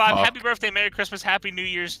 455. Happy birthday, Merry Christmas, Happy New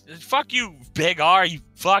Year's. Fuck you, Big R, you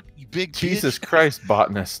big Jesus bitch. Christ,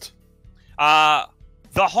 botanist. The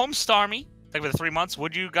Home Starmy, thank you for the 3 months.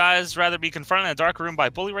 Would you guys rather be confronted in a dark room by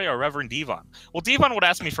Bully Ray or Reverend Devon? Well, Devon would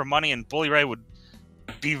ask me for money, and Bully Ray would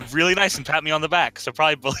be really nice and pat me on the back, so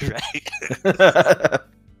probably Bully Ray.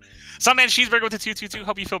 Sunday Cheeseburger with the 222.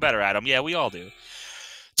 Hope you feel better, Adam. Yeah, we all do.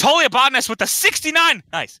 Tolia Botanist with the 69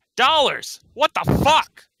 dollars. What the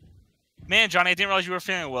fuck? Man, Johnny, I didn't realize you were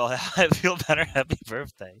feeling well. I feel better. Happy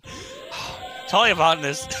birthday. Talia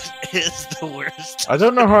Botanist is the worst. I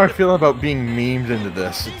don't know how I feel about being memed into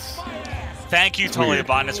this. Thank you, Talia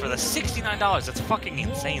Botanist, for the $69. That's fucking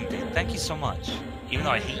insane, dude. Thank you so much. Even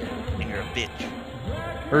though I hate you, and you're a bitch.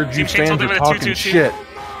 Heard you fans are talking shit.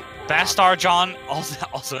 Bastar John,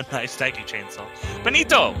 also nice. Thank you, Chainsaw.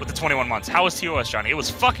 Benito with the 21 months. How was TOS, Johnny? It was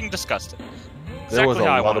fucking disgusting. There was Exactly a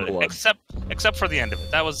how I lot of wanted it. blood. Except for the end of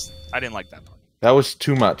it. I didn't like that part. That was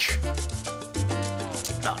too much.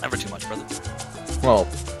 No, never too much, brother. Well,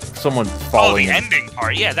 someone falling. Oh, the ending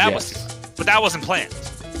part. Yeah, that was. But that wasn't planned.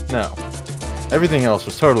 No. Everything else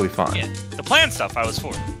was totally fine. Yeah, the planned stuff I was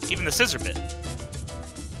for. Even the scissor bit.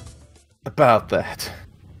 About that.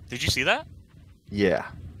 Did you see that? Yeah.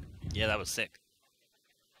 Yeah, that was sick.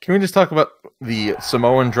 Can we just talk about the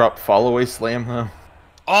Samoan drop follow-away slam, though?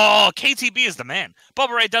 Oh, KTB is the man.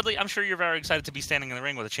 Bubba Ray Dudley, I'm sure you're very excited to be standing in the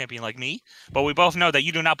ring with a champion like me, but we both know that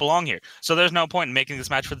you do not belong here, so there's no point in making this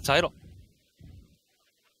match for the title.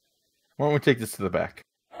 Why don't we take this to the back?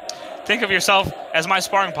 Think of yourself as my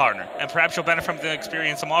sparring partner, and perhaps you'll benefit from the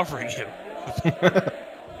experience I'm offering you.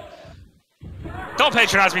 Don't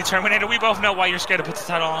patronize me, Terminator. We both know why you're scared to put the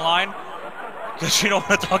title on the line. Because you don't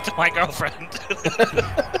want to talk to my girlfriend.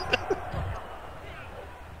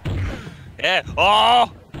 Yeah.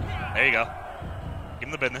 Oh! There you go. Give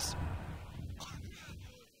him the business.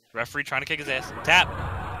 Referee trying to kick his ass. Tap.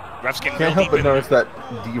 Ref's getting Can't real help but deep notice that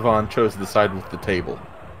Devon chose the side with the table.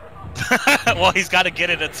 Well, he's got to get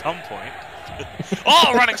it at some point.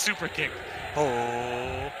 Oh, running super kick.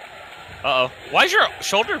 Oh. Uh-oh. Why is your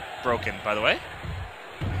shoulder broken, by the way?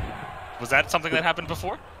 Was that something that happened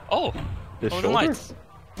before? Oh. His the shoulder? lights.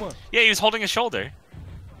 Yeah, he was holding his shoulder.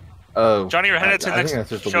 Oh. Johnny, you're headed to the next I think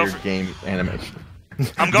that's just a show weird game animation.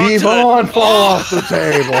 I'm going Devon, to fall off the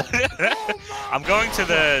table. I'm going to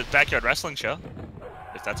the backyard wrestling show,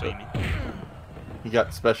 if that's what you mean. You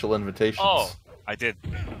got special invitations. Oh, I did.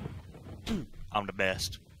 I'm the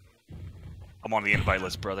best. I'm on the invite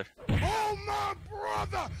list, brother. Oh, my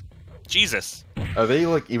brother! Jesus. Are they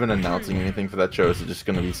like even announcing anything for that show? Or is it just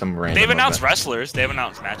going to be some random? They've announced event? wrestlers. They've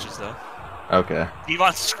announced matches, though. Okay.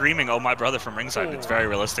 Devon's screaming, "Oh, my brother!" from ringside. It's very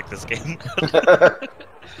realistic, this game.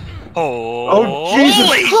 Oh, Jesus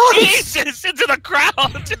holy Christ! Jesus! Into the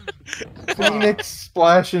crowd! Phoenix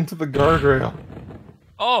splash into the guardrail.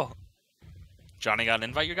 Oh. Johnny got an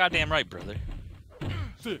invite. You're goddamn right, brother.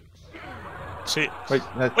 See.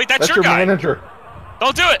 Wait, that's your guy. manager.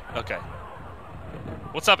 Don't do it! Okay.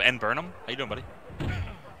 What's up, N. Burnham? How you doing, buddy?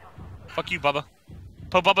 Fuck you, Bubba.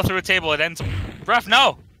 Put Bubba through a table, it ends. Ref,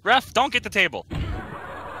 no! Ref, don't get the table.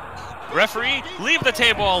 Referee, leave the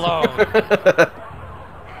table alone.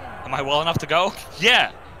 Am I well enough to go?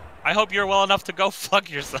 Yeah. I hope you're well enough to go fuck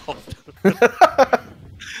yourself.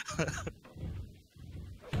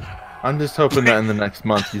 I'm just hoping that in the next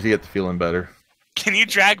month you get feeling better. Can you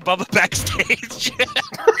drag Bubba backstage?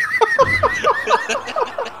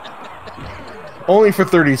 Only for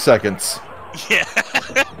 30 seconds. Yeah.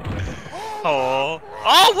 Oh.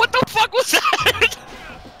 Oh, what the fuck was that?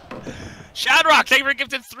 Shadrock, thank you for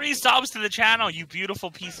gifting 3 subs to the channel, you beautiful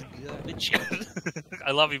piece of garbage.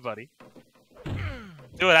 I love you, buddy.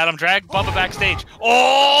 Do it, Adam. Drag Bubba backstage.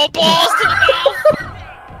 Oh, balls to the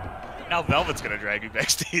mouth! Now Velvet's gonna drag you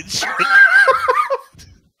backstage.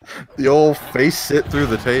 The old face sit through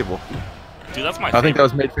the table. Dude, that's my I think that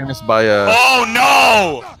was made famous by Oh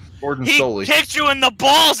no! Gordon He Soley. kicked you in the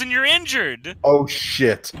balls and you're injured! Oh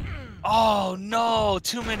shit. Oh no,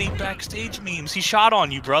 too many backstage memes. He shot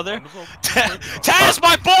on you, brother. Taz,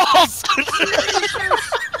 my balls!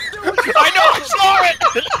 I know, I saw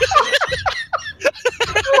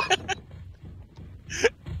it!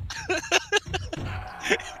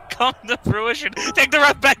 Come to fruition. Take the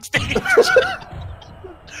ref backstage!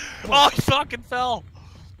 Oh, he fucking fell.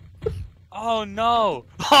 Oh no.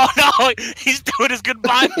 Oh no, he's doing his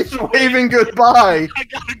goodbye. He's waving goodbye. I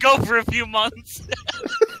gotta go for a few months.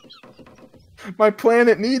 My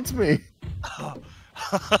planet needs me.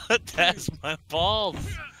 That's my balls.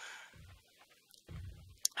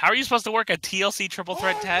 How are you supposed to work a TLC triple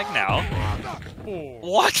threat tag now?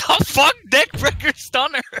 What the fuck? Neckbreaker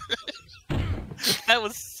stunner. That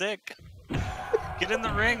was sick. Get in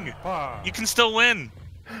the ring. You can still win.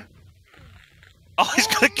 Oh, he's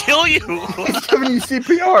gonna kill you. He's giving you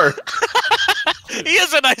CPR. He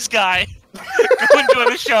is a nice guy. Go enjoy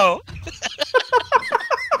the show.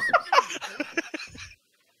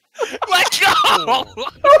 Let go!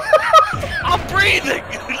 I'm breathing!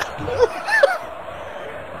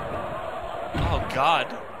 Oh,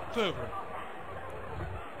 God.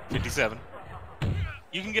 57.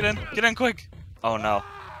 You can get in. Get in quick. Oh, no.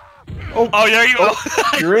 Oh, there you go.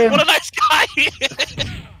 You're in. What a nice guy!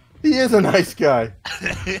 He is a nice guy.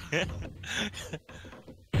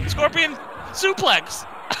 Scorpion suplex.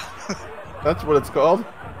 That's what it's called.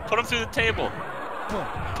 Put him through the table.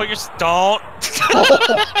 Put your don't.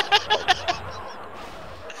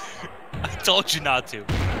 I told you not to.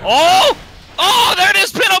 Oh! Oh, there it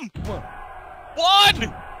is. Pin him.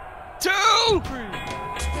 1, 2.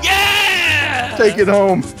 Yeah! Take it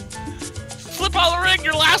home. Flip out of the ring.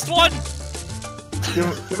 Your last one. Give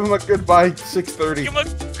him a goodbye. 6:30. Give him a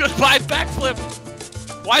goodbye backflip.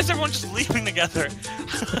 Why is everyone just leaving together?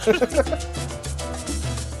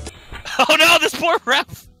 Oh no, this poor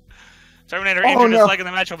ref. Terminator injured his leg in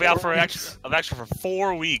the match. Will be out for action for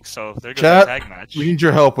 4 weeks. So there goes the tag match. We need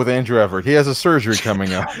your help with Andrew Everett. He has a surgery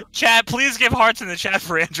coming up. Chat, please give hearts in the chat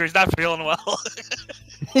for Andrew. He's not feeling well.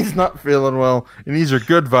 He's not feeling well, and these are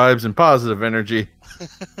good vibes and positive energy.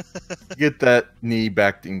 Get that knee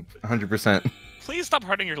back to 100%. Please stop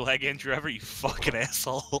hurting your leg, Andrew Everett, you fucking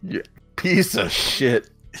asshole. Yeah, piece of shit.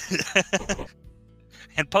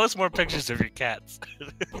 And post more pictures of your cats.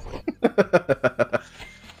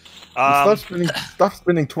 Stop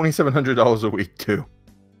spending $2,700 a week too.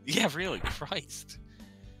 Yeah, really, Christ.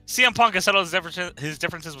 CM Punk has settled his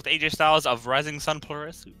differences with AJ Styles of Rising Sun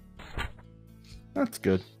Plurisu. That's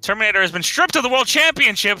good. Terminator has been stripped of the World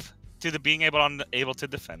Championship due to being able to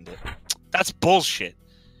defend it. That's bullshit.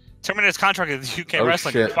 Terminator's contract with UK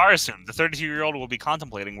Wrestling expires soon. The 32-year-old will be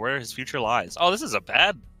contemplating where his future lies. Oh, this is a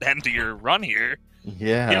bad end to your run here.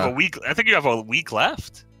 Yeah. You have a week. I think you have a week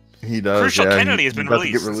left. He does. Crucial Kennedy has been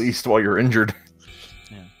released. Get released while you're injured.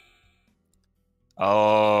 Yeah.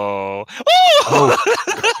 Oh.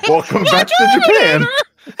 Welcome back to Japan.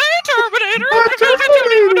 Hey, Terminator.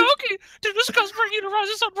 Inoki to discuss bringing you to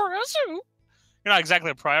Rising Sun Plurisu. You're not exactly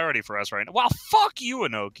a priority for us right now. Wow, fuck you,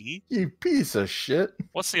 Inoki. You piece of shit.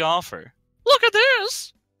 What's the offer? Look at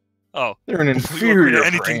this. Oh. They're an inferior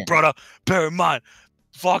anything, brother. Bear in mind.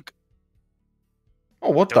 Fuck. Oh,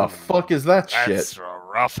 what the fuck is that shit? That's a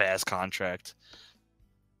rough-ass contract.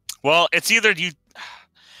 Well, it's either you...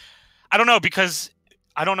 I don't know, because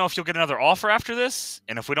I don't know if you'll get another offer after this,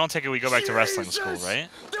 and if we don't take it, we go back to wrestling school, right?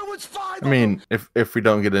 I mean, if we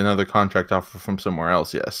don't get another contract offer from somewhere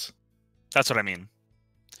else, yes. That's what I mean.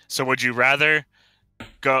 So would you rather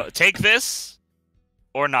go take this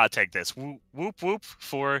or not take this? Whoop whoop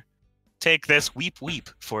for take this, weep weep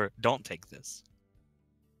for don't take this.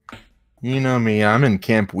 You know me, I'm in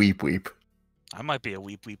camp weep weep. I might be a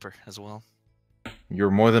weep weeper as well. You're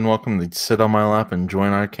more than welcome to sit on my lap and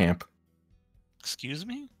join our camp. Excuse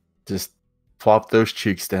me? Just plop those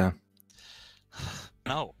cheeks down.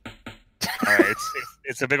 No. Alright,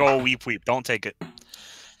 it's a big old weep weep. Don't take it.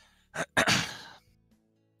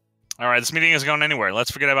 Alright, this meeting isn't going anywhere. Let's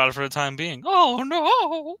forget about it for the time being. Oh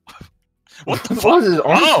no! What the fuck? What does his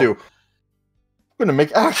arms do? I'm gonna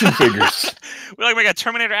make action figures. We like make a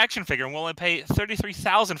Terminator action figure, and we'll only pay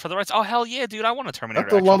 $33,000 for the rights. Oh hell yeah, dude! I want a Terminator.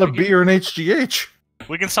 That's a lot of beer and HGH.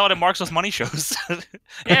 We can sell it at Marks with Money shows.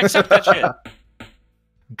 Yeah, accept that shit.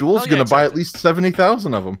 Duel's gonna buy at least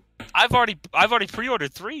 70,000 of them. I've already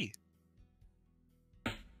pre-ordered 3.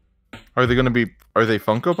 Are they gonna be? Are they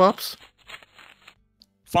Funko Pops?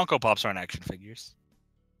 Funko Pops aren't action figures.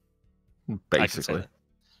 Basically.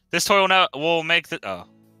 This toy will make the. Oh,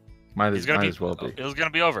 Might he's as, gonna might be. as well be. It was gonna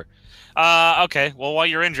be over. Okay. Well, while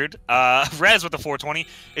you're injured, Rez with the 420.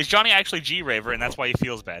 Is Johnny actually G-Raver, and that's why he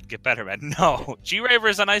feels bad? Get better, man. No, G-Raver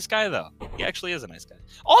is a nice guy, though. He actually is a nice guy.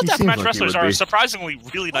 All He seems deathmatch like he wrestlers would are be. surprisingly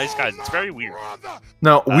really nice guys. It's very weird.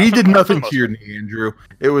 No, we for did the nothing most to your knee, Andrew.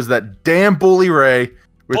 It was that damn Bully Ray.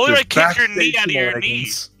 With Bully his Ray kicked your knee backstage out of your knee.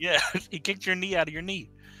 shenanigans. Yeah, he kicked your knee out of your knee.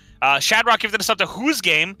 Shadrock gifted us up to Who's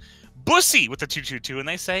Game. Bussy with the 222, and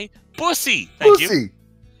they say Bussy. Thank you. Pussy.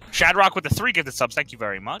 Shadrock with the 3 gifted subs. Thank you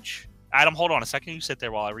very much. Adam, hold on a second. You sit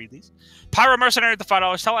there while I read these. Pyro Mercenary with the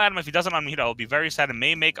 $5. Tell Adam if he doesn't unmute, I will be very sad and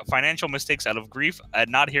may make financial mistakes out of grief at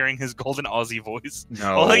not hearing his golden Aussie voice.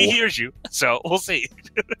 No. Well, he hears you, so we'll see.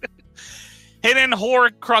 Hidden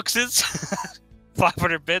Horcruxes,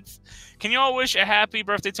 500 bits. Can you all wish a happy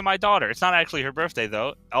birthday to my daughter? It's not actually her birthday,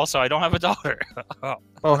 though. Also, I don't have a daughter.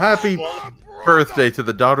 Oh, happy birthday to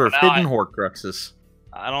the daughter of Now Hidden Horcruxes.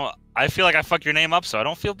 I feel like I fucked your name up, so I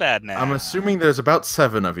don't feel bad now. I'm assuming there's about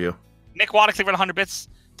 7 of you. Nick Waddick, for 100 bits.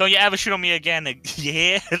 Don't you ever shoot on me again.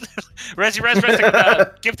 Yeah.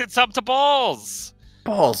 Resi gifted sub to Balls.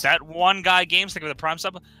 Balls. That one guy games, think of the prime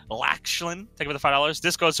sub. Laxlin, think of the $5.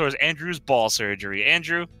 This goes towards Andrew's ball surgery.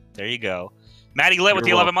 Andrew, there you go. Maddie Lit with the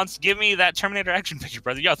You're 11 months. Give me that Terminator action figure,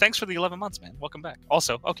 brother. Yo, thanks for the 11 months, man. Welcome back.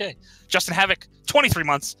 Also, okay. Justin Havoc, 23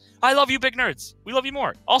 months. I love you, big nerds. We love you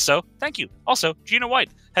more. Also, thank you. Also, Gina White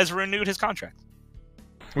has renewed his contract.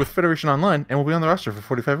 With Federation Online and will be on the roster for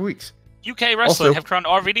 45 weeks. UK Wrestling Also- have crowned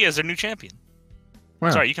RVD as their new champion.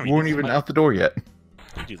 Wow. Sorry, you can read We weren't this. even out the door yet.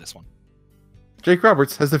 You do this one. Jake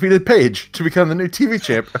Roberts has defeated Paige to become the new TV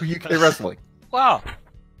champ of UK Wrestling. Wow.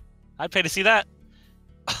 I'd pay to see that.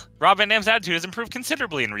 Rob Van Dam's attitude has improved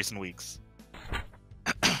considerably in recent weeks.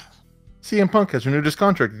 CM Punk has renewed his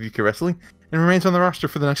contract with UK Wrestling and remains on the roster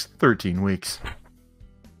for the next 13 weeks.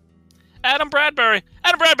 Adam Bradbury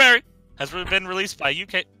has been released by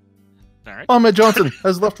UK. All right. Ahmed Johnson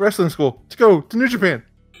has left wrestling school to go to New Japan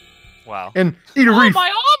Wow. and eat a reef.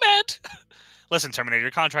 my Ahmed! Listen, Terminator,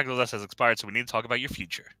 your contract with us has expired, so we need to talk about your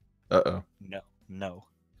future. Uh-oh. No.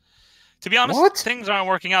 To be honest, What? things aren't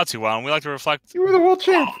working out too well, and we like to reflect. You were the world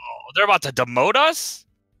champ. Oh, they're about to demote us?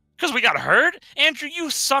 Because we got hurt? Andrew,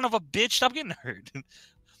 you son of a bitch, stop getting hurt.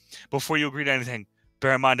 Before you agree to anything,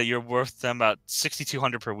 bear in mind that you're worth them about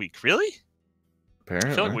 $6,200 per week. Really? I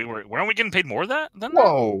Apparently. feel like weren't we getting paid more than that?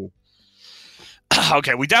 Whoa.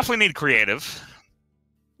 Okay, we definitely need creative.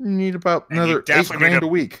 You need about And you another definitely need $8,000 a- a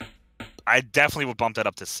week. I definitely would bump that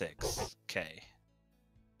up to 6. Okay.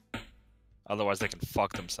 Otherwise, they can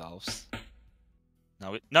fuck themselves.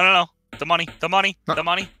 No. The money. Not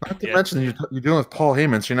to mention, you're dealing with Paul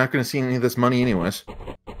Heyman, so you're not going to see any of this money anyways.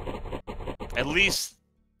 At least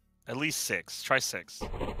 6. Try 6.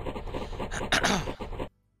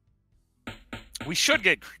 We should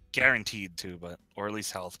get guaranteed too, or at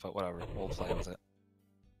least health, but whatever. We'll play with it.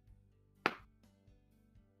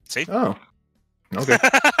 See? Oh. Okay.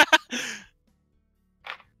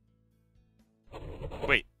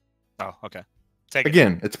 Wait. Oh, okay. Take it.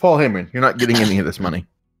 Again, it's Paul Heyman. You're not getting any of this money.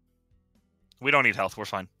 We don't need health. We're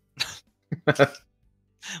fine.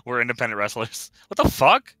 We're independent wrestlers. What the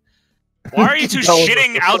fuck? Why are you two Tell us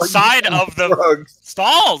shitting before you outside do of the drugs.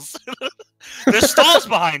 stalls? There's stalls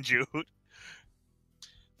behind you.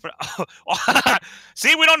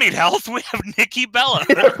 See, we don't need health. We have Nikki Bella.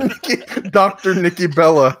 Dr. Nikki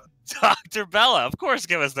Bella. Dr. Bella. Of course,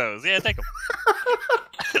 give us those. Yeah, take them.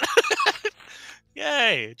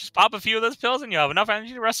 Yay. Just pop a few of those pills and you have enough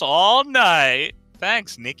energy to wrestle all night.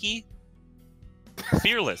 Thanks, Nikki.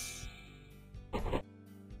 Fearless.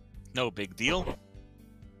 No big deal.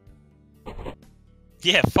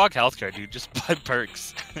 Yeah, fuck healthcare, dude. Just buy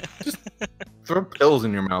perks. Throw pills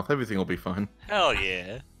in your mouth. Everything will be fine. Hell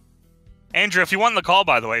yeah. Andrew, if you won the call,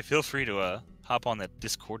 by the way, feel free to hop on that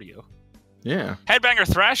Discordio. Yeah. Headbanger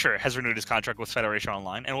Thrasher has renewed his contract with Federation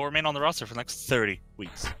Online and will remain on the roster for the next 30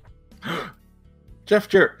 weeks. Jeff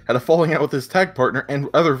Jarrett had a falling out with his tag partner and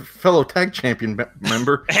other fellow tag champion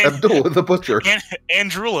member, Abdullah the Butcher.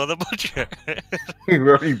 Andrula the Butcher. We've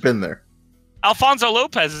already been there. Alfonso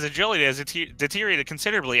Lopez's agility has deteriorated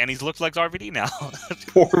considerably, and he's looked like RVD now.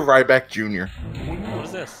 Poor Ryback Jr. What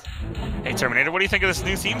is this? Hey, Terminator, what do you think of this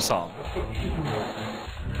new theme song?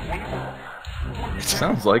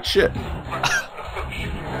 Sounds like shit.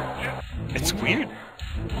 It's weird.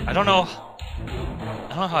 I don't know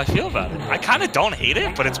how I feel about it. I kind of don't hate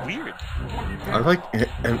it, but it's weird. I like.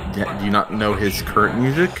 Do you not know his current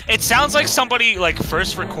music? It sounds like somebody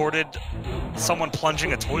first recorded someone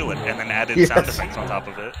plunging a toilet and then added Yes. sound effects on top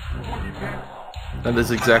of it. That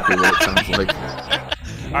is exactly what it sounds like.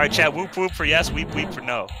 All right, chat. Whoop whoop for yes, weep weep for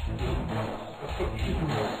no.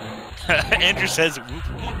 Andrew says, whoop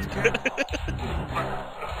whoop.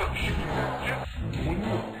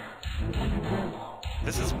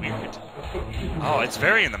 This is weird. Oh, it's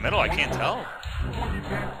very in the middle, I can't tell.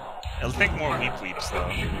 I think more weep weeps, though.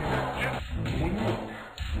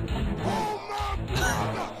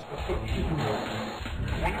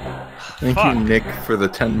 Thank you, Nick, for the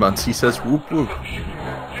 10 months. He says whoop whoop.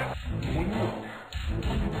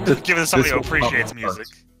 Give it to somebody who appreciates music.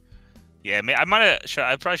 Yeah, I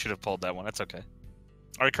probably should have pulled that one. That's okay.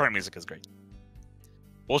 Our current music is great.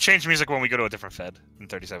 We'll change music when we go to a different Fed in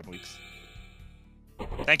 37 weeks.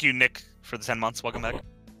 Thank you, Nick, for the 10 months. Welcome back.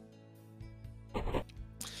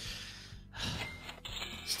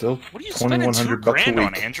 Still, what are you spending $2,000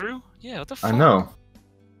 on, Andrew? Yeah, what the fuck? I know.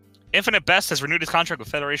 Infinite Best has renewed his contract with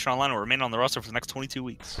Federation Online and will remain on the roster for the next 22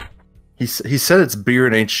 weeks. He said it's beer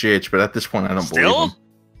and HGH, but at this point, I don't believe him.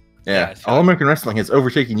 Yeah, All American Wrestling has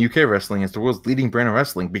overtaken UK Wrestling as the world's leading brand of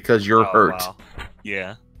wrestling because you're hurt. Wow.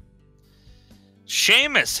 Yeah.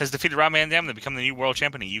 Sheamus has defeated Rob Van Dam to become the new world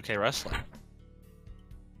champion of UK Wrestling.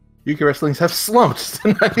 UK Wrestlings have slumped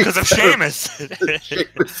because of Sheamus.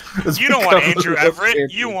 You don't want Andrew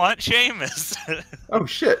Everett. You want Sheamus. Oh,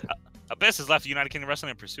 shit. Abyss has left United Kingdom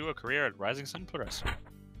Wrestling to pursue a career at Rising Sun Pro Wrestling.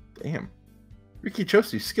 Damn. Ricky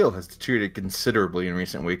Chosu's skill has deteriorated considerably in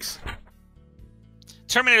recent weeks.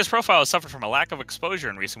 Terminator's profile has suffered from a lack of exposure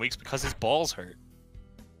in recent weeks because his balls hurt.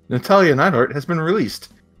 Natalya Neidhart has been released.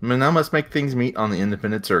 And now must make things meet on the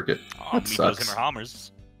independent circuit. Oh, that sucks. Her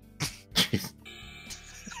hammers. Jeez.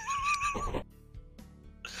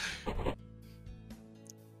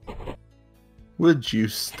 Would you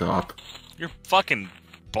stop? Your fucking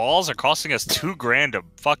balls are costing us $2,000 a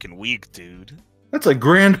fucking week, dude. That's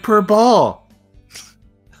 $1,000 per ball.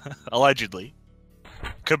 Allegedly.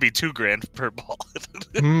 Could be $2,000 per ball.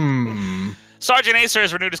 Sergeant Acer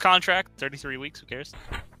has renewed his contract. 33 weeks, who cares?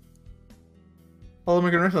 All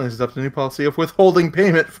American Wrestling has adopted a new policy of withholding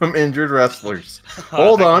payment from injured wrestlers.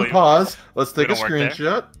 Hold on, pause. Let's take a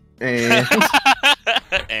screenshot. And...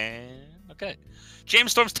 and... Okay.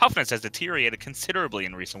 James Storm's toughness has deteriorated considerably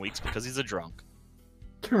in recent weeks because he's a drunk.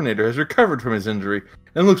 Terminator has recovered from his injury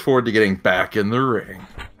and looks forward to getting back in the ring.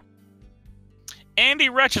 Andy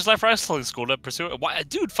Retch has left wrestling school to pursue it. Why,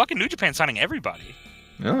 dude, fucking New Japan signing everybody.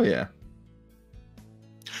 Oh, yeah.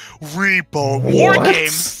 Repo War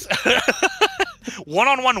Games.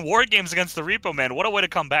 One-on-one War Games against the Repo Man. What a way to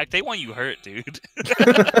come back. They want you hurt, dude.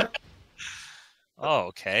 Oh,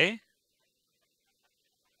 okay.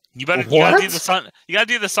 You gotta do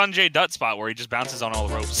the Sanjay Dutt spot where he just bounces on all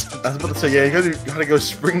the ropes. I was about to say, yeah, you gotta go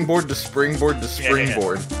springboard to springboard to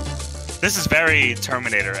springboard. Yeah. This is very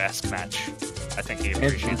Terminator-esque match. I think he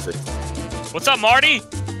appreciates it. What's up, Marty?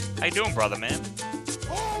 How you doing, brother, man?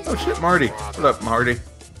 Oh shit, Marty. What up, Marty?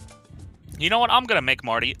 You know what? I'm gonna make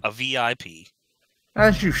Marty a VIP.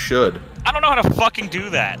 As you should. I don't know how to fucking do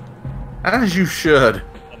that. As you should.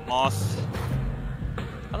 A moth.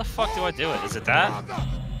 How the fuck do I do it? Is it that?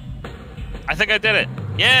 I think I did it.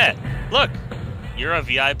 Yeah. Look. You're a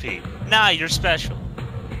VIP. Nah, you're special.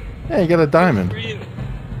 Yeah, you got a diamond.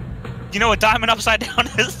 You know what diamond upside down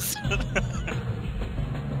is?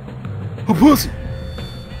 Oh, pussy!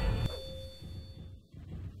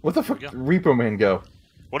 What the fuck did Repo Man go?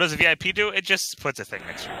 What does a VIP do? It just puts a thing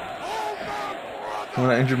next to you. When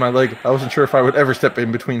I injured my leg, I wasn't sure if I would ever step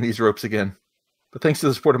in between these ropes again. But thanks to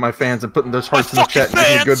the support of my fans and putting those hearts in the chat and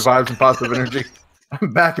giving me good vibes and positive energy,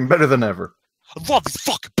 I'm back and better than ever. I love these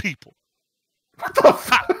fucking people. What the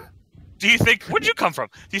fuck? Do you think... Where'd you come from?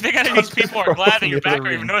 Do you think any of these people are glad that you're back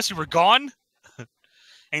or even noticed you were gone?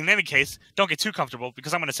 And in any case, don't get too comfortable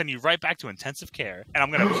because I'm going to send you right back to intensive care and I'm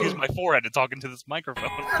going to use my forehead to talk into this microphone.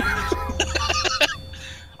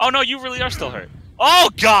 Oh no, you really are still hurt. Oh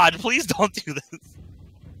god, please don't do this.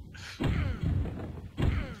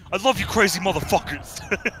 I love you crazy motherfuckers.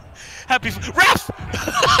 Happy... Ref!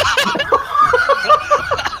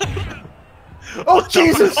 Oh,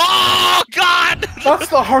 Jesus! Oh, God! That's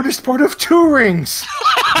the hardest part of 2 rings!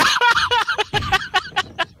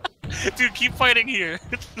 Dude, keep fighting here.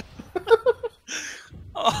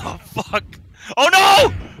 Oh, fuck. Oh,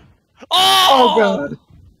 no! Oh! God.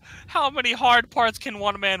 How many hard parts can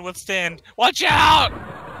one man withstand? Watch out!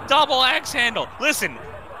 Double axe handle. Listen,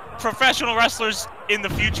 professional wrestlers in the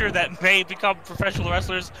future that may become professional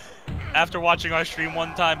wrestlers after watching our stream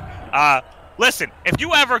one time, listen, if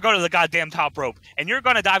you ever go to the goddamn top rope and you're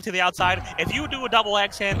gonna dive to the outside, if you do a double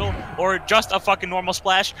axe handle or just a fucking normal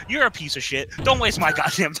splash, you're a piece of shit. Don't waste my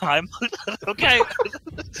goddamn time. Okay?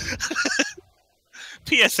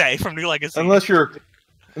 PSA from New Legacy. Unless you're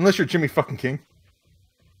Jimmy fucking King.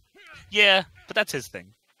 Yeah, but that's his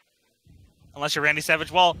thing. Unless you're Randy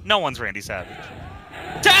Savage. Well, no one's Randy Savage.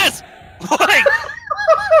 Taz! Like,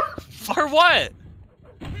 for what?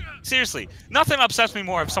 Seriously, nothing upsets me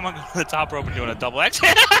more if someone goes to the top rope and doing a double X.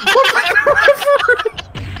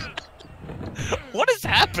 What is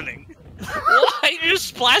happening? Why you just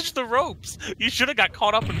splashed the ropes? You should have got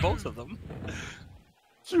caught up in both of them.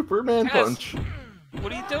 Superman Taz, punch.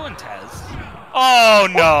 What are you doing, Taz? Oh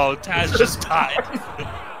no, Taz just died.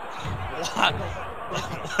 What?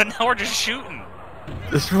 Now we're just shooting.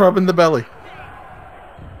 Just rubbing the belly.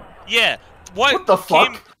 Yeah. What the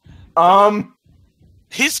fuck?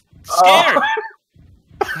 He's scared.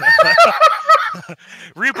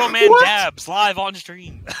 Repo Man What? dabs live on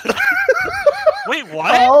stream. Wait,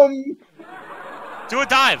 what? Do a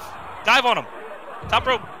dive. Dive on him. Top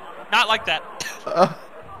rope. Not like that.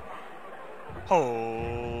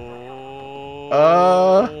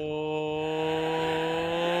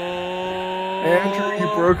 Andrew,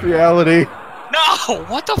 you broke reality. No!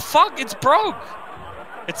 What the fuck? It's broke.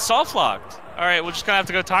 It's soft locked. All right, we're just gonna have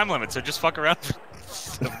to go time limit. So just fuck around for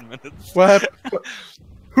 7 minutes. What happened?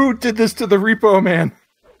 Who did this to the Repo Man?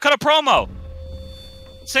 Cut a promo.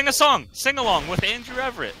 Sing a song. Sing along with Andrew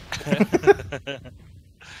Everett.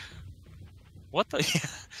 What the?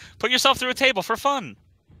 Put yourself through a table for fun.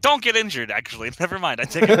 Don't get injured, actually. Never mind. I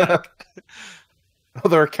take it back. Oh,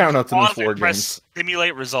 there are countouts in this war Press games.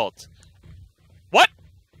 simulate result. What?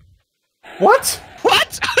 What?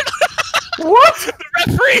 What? What? The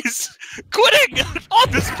referee's quitting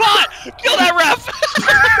on the spot. Kill that ref.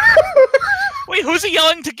 Wait, who's he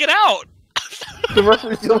yelling to get out? The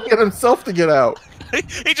referee's yelling at himself to get out.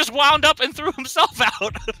 He just wound up and threw himself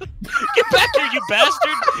out. Get back here, you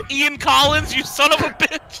bastard! Ian Collins, you son of a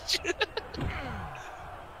bitch!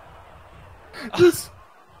 This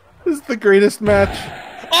is the greatest match.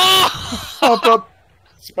 Oh! Pop up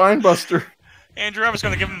spine buster. Andrew Everett's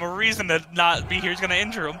gonna give him a reason to not be here. He's gonna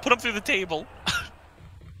injure him. Put him through the table.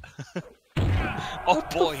 Oh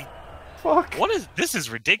boy. Fuck. What is this? Is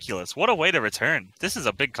ridiculous. What a way to return. This is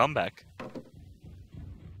a big comeback.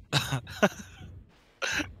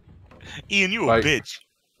 Ian, you a bitch.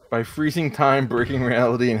 By freezing time, breaking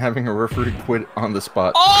reality, and having a referee quit on the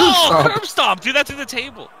spot. Oh, curb stomp! Do that to the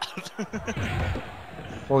table.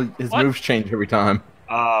 Well, his What? moves change every time.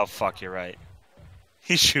 Oh, fuck, you're right.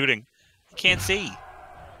 He's shooting. He can't see.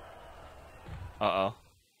 Uh-oh.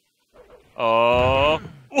 Oh.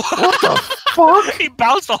 What the fuck? He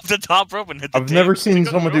bounced off the top rope and hit the I've never table. seen Did he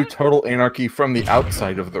go someone do through it? total anarchy from the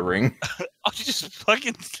outside of the ring. Oh, you just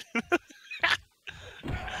fucking...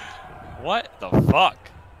 What the fuck?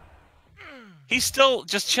 He's still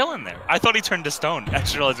just chilling there. I thought he turned to stone. I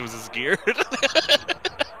just realized it was his gear.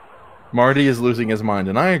 Marty is losing his mind,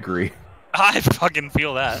 and I agree. I fucking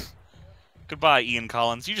feel that. Goodbye, Ian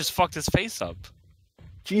Collins. You just fucked his face up.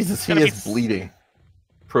 Jesus, he Gonna is be- bleeding You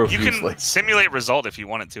profusely. can simulate result if you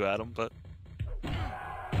wanted to, Adam, but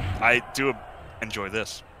I do enjoy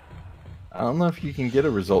this. I don't know if you can get a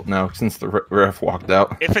result now since the ref walked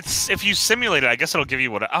out. If you simulate it, I guess it'll give you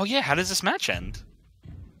what. Oh yeah, how does this match end?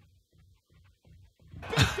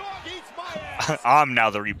 I'm now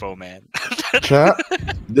the Repo Man. Chat,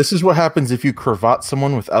 this is what happens if you cravat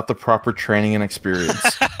someone without the proper training and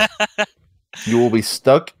experience. You will be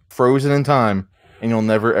stuck, frozen in time, and you'll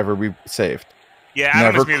never ever be saved. Yeah,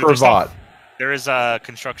 Adam Never is muted. cravat. There is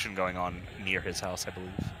construction going on near his house, I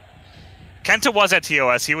believe. Kenta was at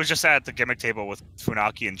TOS. He was just at the gimmick table with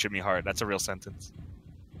Funaki and Jimmy Hart. That's a real sentence.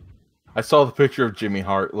 I saw the picture of Jimmy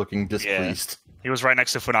Hart looking displeased. He was right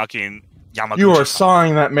next to Funaki and Yamaguchi. You are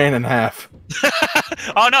sawing that man in half.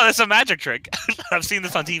 Oh no, that's a magic trick. I've seen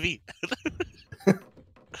this on TV.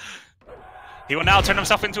 He will now turn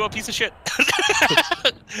himself into a piece of shit. He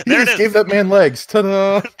There it just is. gave that man legs.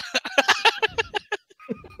 Ta-da!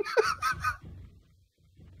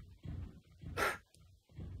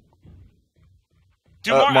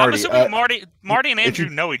 I'm Marty, assuming Marty and if Andrew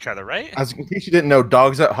you- know each other, right? As in case you didn't know,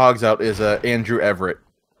 Dogs Out, Hogs Out is Andrew Everett.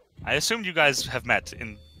 I assumed you guys have met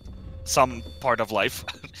in some part of life.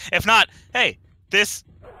 If not, hey,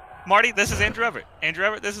 Marty, this is Andrew Everett. Andrew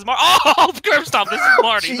Everett, this is Marty. Oh, curb stomp, this is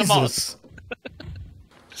Marty, the boss.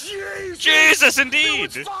 Jesus. Jesus, indeed.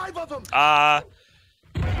 There was 5 of them.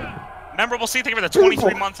 Memorable C, thank you for the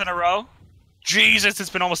 23 months in a row. Jesus, it's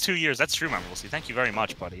been almost 2 years. That's true, Memorable C. Thank you very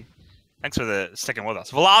much, buddy. Thanks for the sticking with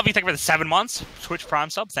us. Valavi, thank you for the 7 months. Twitch Prime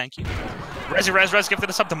sub, thank you. Rez gifted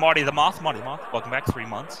us up to Marty the Moth. Marty Moth, welcome back, 3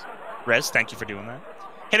 months. Rez, thank you for doing that.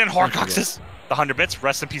 Hidden Horcruxes, the 100 bits.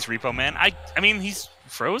 Rest in peace, Repo Man. I mean, he's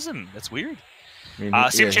frozen. That's weird. Steam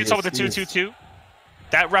Chainsaw with the 222.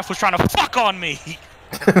 That ref was trying to fuck on me.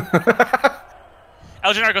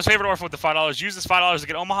 El Generico's favorite orphan with the $5. Use this $5 to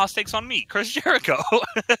get Omaha steaks on me. Chris Jericho.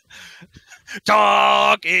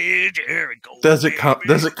 Talking Jericho. Does it come?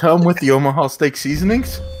 Does it come with the Omaha steak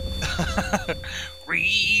seasonings?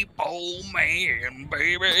 Repo man,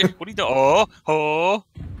 baby. What are you doing?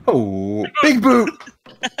 Oh, big boot.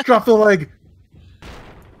 Drop the leg.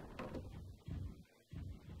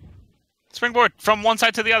 Springboard from one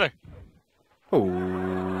side to the other. Oh.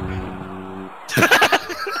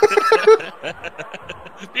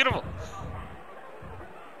 Beautiful.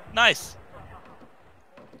 Nice.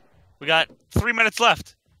 We got 3 minutes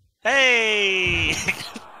left. Hey!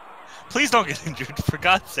 Please don't get injured, for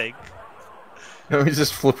God's sake. No, he's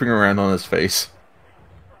just flipping around on his face.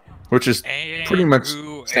 Which is pretty much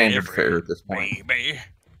standard fare at this point. Baby.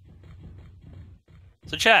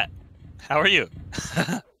 So chat, how are you?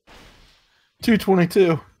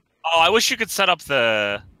 222. Oh, I wish you could set up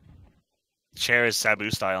the chairs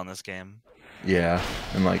Sabu style in this game. Yeah,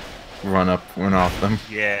 and like run off them.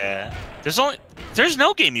 Yeah. There's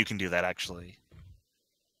no game you can do that actually.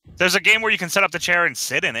 There's a game where you can set up the chair and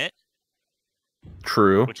sit in it.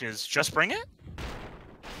 True. Which is Just Bring It?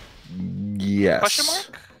 Yes. Question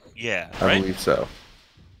mark? Yeah, I right? believe so.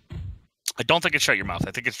 I don't think it's Shut Your Mouth.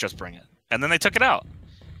 I think it's Just Bring It. And then they took it out.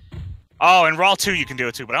 Oh, in Raw 2 you can do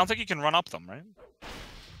it too, but I don't think you can run up them, right?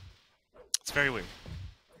 It's very weird.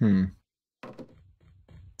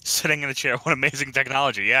 Sitting in a chair, what amazing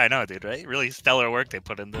technology. Yeah, I know, dude, right? Really stellar work they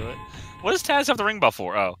put into it. What does Taz have the ring bell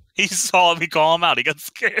for? Oh, he saw me call him out. He got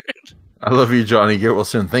scared. I love you, Johnny. Get well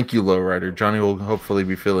soon. Thank you, Lowrider. Johnny will hopefully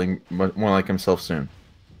be feeling more like himself soon.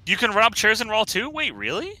 You can run up chairs in Raw 2? Wait,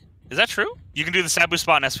 really? Is that true? You can do the Sabu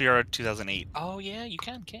spot in SVR 2008. Oh, yeah, you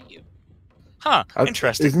can, can't you? Huh,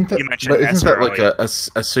 interesting. Isn't that, you mentioned isn't that like a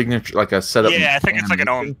signature, like a setup? Yeah, I think it's like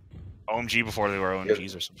an OMG before they were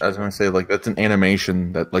OMGs or something. I was gonna say, like, that's an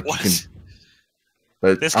animation that, like, what? you can.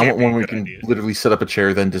 But This I can't want be a one where you good can idea. literally set up a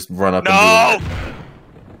chair, then just run up. No! And do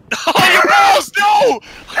Oh, your balls! No!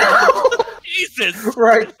 Jesus!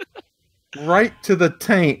 right to the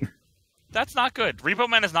taint. That's not good. Repo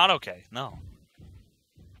Man is not okay. No.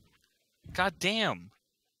 God damn.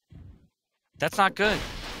 That's not good.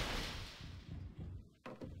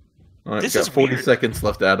 All right, This got is 40 weird. seconds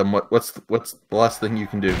left, Adam. What's the last thing you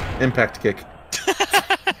can do? Impact kick.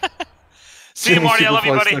 See you, Marty. I love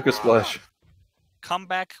you, Superfly buddy. Snicker Splash. Come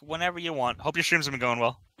back whenever you want. Hope your streams have been going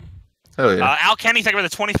well. Hell yeah. Al Kenny, thank you for the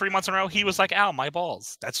 23 months in a row. He was like, ow, my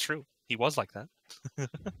balls. That's true. He was like that.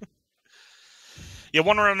 Yeah,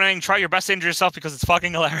 one remaining. Try your best to injure yourself because it's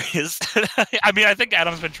fucking hilarious. I mean, I think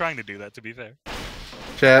Adam's been trying to do that, to be fair.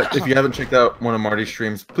 Chat, if you haven't checked out one of Marty's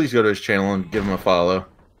streams, please go to his channel and give him a follow.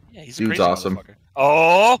 Yeah, he's a Dude's crazy awesome.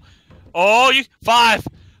 motherfucker. Oh, you 5,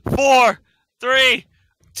 4, 3,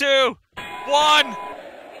 2, 1.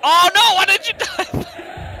 Oh no! Why did you die?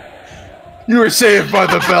 You were saved by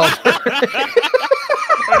the belt. I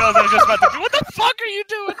know, I was just about to do. What the fuck are you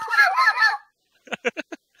doing?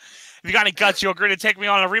 If you got any guts, you'll agree to take me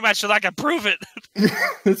on a rematch so that I can prove it.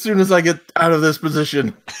 As soon as I get out of this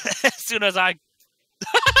position. As soon as I.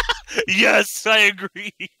 Yes, I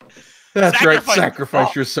agree. That's right.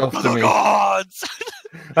 Sacrifice yourself to to the me. gods.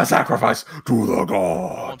 A sacrifice to the It won't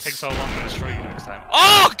gods. take so long to destroy you next time.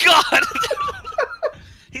 Oh god!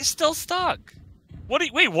 He's still stuck.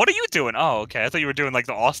 Wait, what are you doing? Oh, okay. I thought you were doing like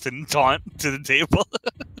the Austin taunt to the table.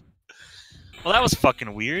 Well, that was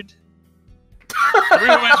fucking weird.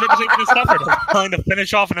 Everyone man's representing the suffered, trying to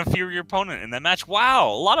finish off an inferior opponent in that match. Wow,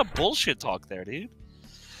 a lot of bullshit talk there, dude.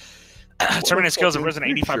 Terminator skills have risen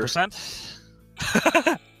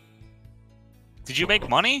 85%. Did you make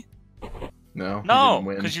money? No. No,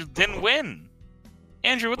 because you didn't win.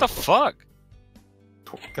 Andrew, what the fuck?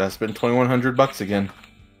 Gotta spend $2,100 again.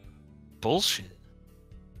 Bullshit.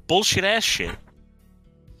 Bullshit ass shit.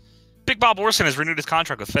 Big Bob Orson has renewed his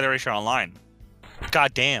contract with Federation Online.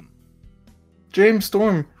 God damn. James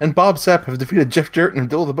Storm and Bob Sapp have defeated Jeff Jarrett and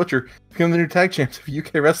Abdullah the Butcher, becoming the new tag champs of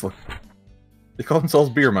UK wrestling. They call themselves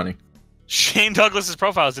Beer Money. Shane Douglas's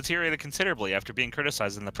profile has deteriorated considerably after being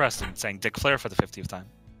criticized in the press and saying Dick Flair for the 50th time.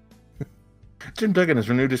 Jim Duggan has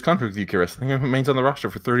renewed his contract with UK wrestling and remains on the roster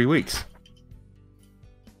for 30 weeks.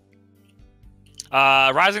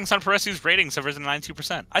 Rising Sun Peresi's ratings have risen to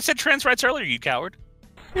 92%. I said trans rights earlier, you coward.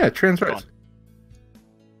 Yeah, trans rights.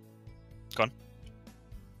 Go on.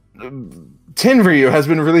 Tenryu has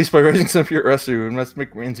been released by Rising Sun Puroresu and must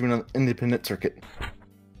make reigns on the independent circuit.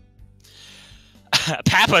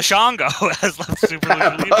 Papa Shango has left Super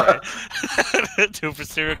Lucha Libre to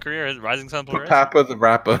pursue a career as Rising Sun Puroresu. Papa the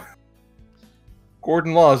Rappa.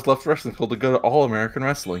 Gordon Law has left Wrestling School to go to All American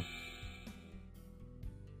Wrestling.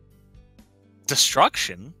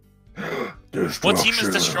 Destruction? What team is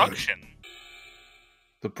Destruction?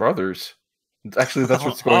 The brothers. Actually, that's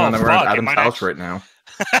what's going on around Adam's house right now.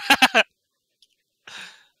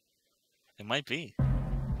 It might be.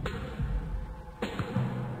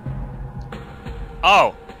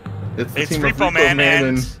 Oh! It's the It's team of Repo Man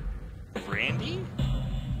and... and... Randy?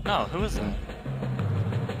 No, who is that?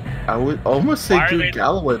 I would almost say Why are Drew they-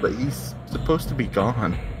 Galloway, but he's supposed to be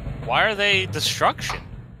gone. Why are they Destruction?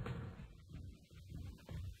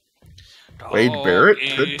 Wade Barrett?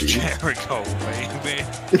 Could be. Jericho, baby.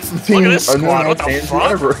 It's the team Look at this of squad, what the Andrew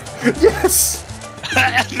fuck? Everett. Yes!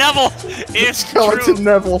 Neville! It's Skeleton true!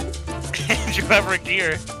 Neville. Andrew Everett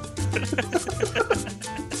gear.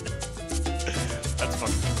 That's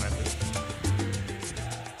fucking tremendous.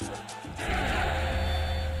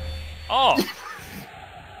 Oh!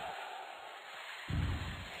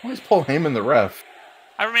 Why is Paul Heyman the ref?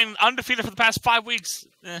 I remain undefeated for the past 5 weeks.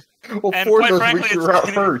 Well, And 4 quite of those frankly, weeks you it's were out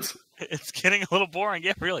getting- hurt. It's getting a little boring.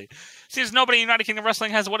 Yeah, really. Seems nobody in United Kingdom Wrestling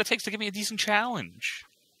has what it takes to give me a decent challenge.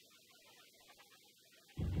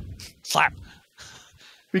 Slap.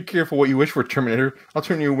 Be careful what you wish for, Terminator. I'll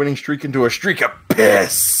turn your winning streak into a streak of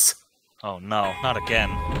piss. Oh no, not again.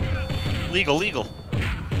 Legal. Legal.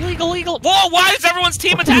 Whoa, why is everyone's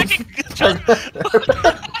team attacking?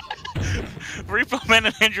 Repo Man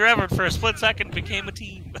and Andrew Everett for a split second became a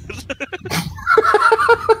team.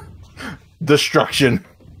 Destruction.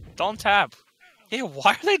 Don't tap. Yeah,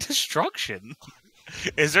 why are they Destruction?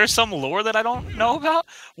 Is there some lore that I don't know about?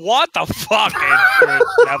 What the fuck, Andrew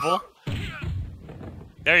Neville?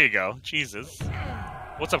 There you go. Jesus.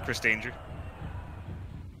 What's up, Chris Danger?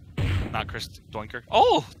 Not Chris Doinker.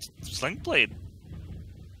 Oh! Sling Blade.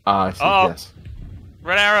 I see, Uh-oh. yes.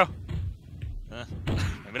 Red Arrow.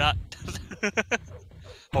 Maybe not.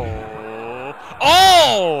 Oh!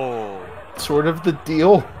 Oh! Sort of the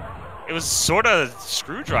deal. It was sort of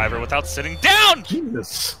Screwdriver without sitting down!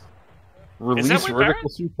 Jesus. Wade Release vertical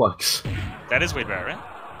suplex. That is Wade Barrett, right?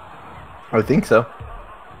 I think so.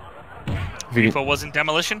 If you- Repo wasn't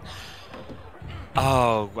Demolition?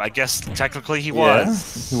 Oh, I guess technically he Yeah,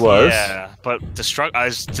 was. he was. Yeah, but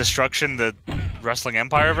is Destruction the Wrestling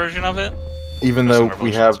Empire version of it? Even There's though some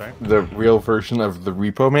we revolutions, have right? the real version of the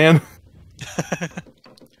Repo Man.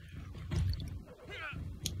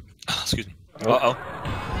 Excuse me. Uh-oh.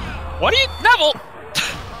 What are you... Neville!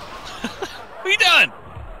 What are you doing?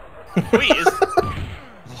 Wait, is...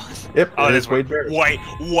 Yep, Oh, it is Wade Barrett. Barrett.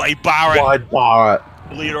 White Barrett, Wade Barrett.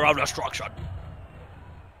 leader of destruction.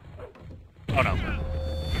 Oh no.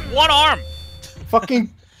 One arm! Fucking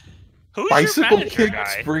Who's bicycle your manager kick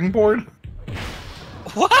guy? springboard.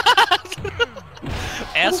 What?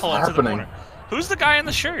 Asshole into the happening? corner. Who's the guy in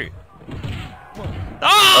the shirt? Oh,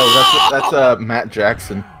 Oh, that's Matt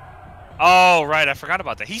Jackson. Oh, right, I forgot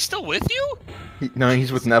about that. He's still with you? No,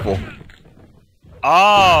 he's with Neville.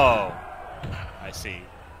 Oh. I see.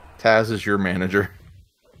 Taz is your manager.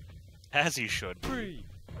 As he should.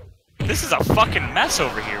 This is a fucking mess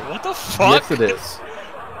over here. What the fuck? Yes, it is.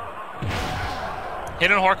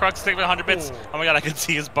 Hidden Horcrux, take 100 bits. Oh my god, I can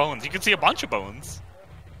see his bones. You can see a bunch of bones.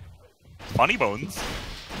 Funny bones.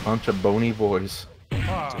 Bunch of bony boys. Dude,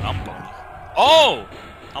 I'm bony. Oh!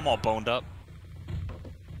 I'm all boned up.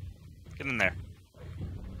 Get in there.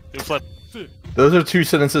 Do a flip. Those are two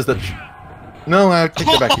sentences that... No, I take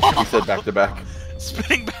it back. It should be said back to back.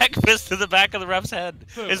 Spinning back fist to the back of the ref's head.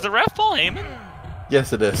 Is the ref Paul Heyman?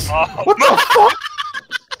 Yes, it is. Oh, What the fuck?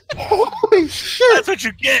 Holy shit! that's what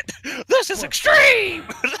you get! This is extreme!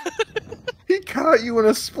 He caught you in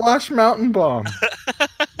a splash mountain bomb.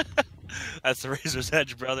 That's the Razor's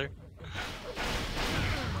Edge, brother.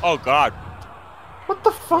 Oh god. What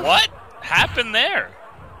the fuck? What happened there?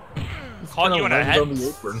 Caught you in a On the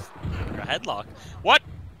apron. headlock. What?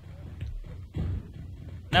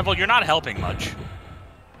 Neville, you're not helping much.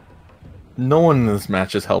 No one in this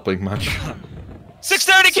match is helping much.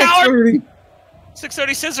 630 coward! 6:30.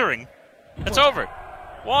 630 scissoring. It's over.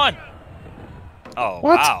 One. Oh,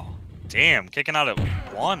 What? wow. Damn, kicking out at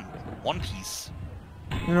one piece.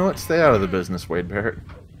 You know what? Stay out of the business, Wade Barrett.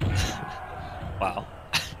 Wow.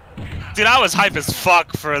 Dude, I was hype as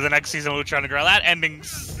fuck for the next season of Lucha Underground. That ending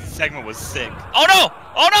segment was sick. Oh no!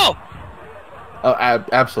 Oh no! Oh,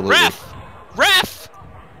 absolutely. Ref!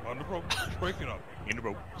 On the rope. Breaking up. In the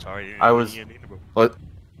rope. Sorry. I was- in the rope. What?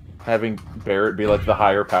 Having Barrett be like the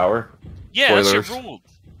higher power. Yeah, that shit Spoilers. ruled.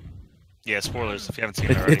 Yeah, spoilers if you haven't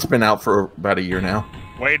seen it already. It's been out for about a year now.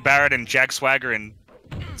 Wade Barrett and Jack Swagger and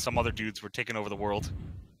some other dudes were taking over the world.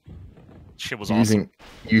 Shit was awesome.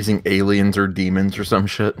 Using aliens or demons or some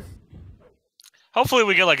shit. Hopefully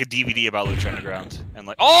we get like a DVD about Lucha Underground and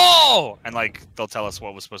like, oh! And like they'll tell us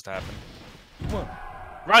what was supposed to happen.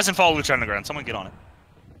 Rise and fall, Lucha Underground. Someone get on it.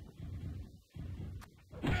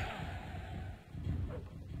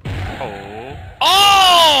 Oh.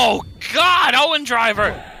 Oh, God! Owen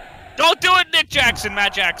Driver! Don't do it, Nick Jackson,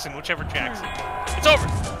 Matt Jackson, whichever Jackson. It's over.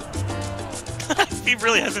 Steve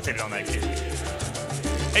really hesitated on that kid.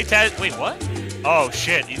 Hey, Taz. Wait, what? Oh,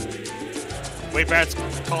 shit. Wade Barrett's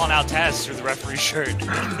calling out Taz through the referee's shirt.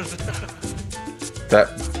 That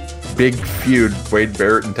big feud, Wade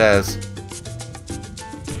Barrett and Taz.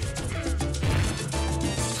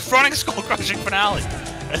 Fronting skull-crushing finale.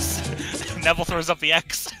 Neville throws up the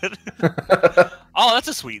X. Oh, that's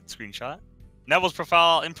a sweet screenshot. Neville's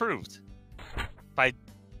profile improved by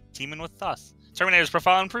teaming with us. Terminator's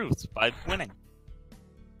profile improved by winning.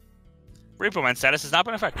 Repo Man status has not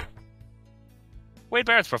been affected. Wade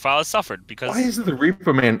Barrett's profile has suffered because... Why is the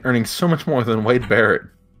Repo Man earning so much more than Wade Barrett?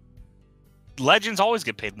 Legends always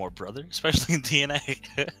get paid more, brother. Especially in TNA.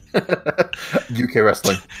 UK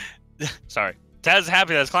wrestling. Sorry. Taz is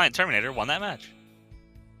happy that his client Terminator won that match.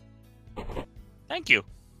 Thank you.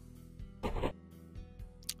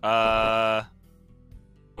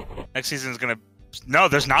 Next season is gonna... No,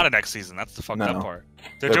 there's not a next season. That's the fucked up part.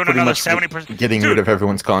 They're doing another 70%. Getting rid of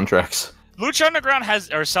everyone's contracts. Lucha Underground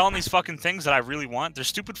are selling these fucking things that I really want. They're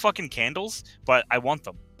stupid fucking candles, but I want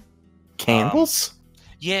them. Candles?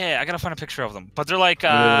 Yeah, I gotta find a picture of them. But they're like,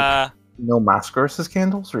 No Mascaras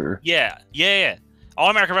candles, or? Yeah. All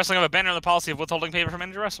American Wrestling have abandoned the policy of withholding payment from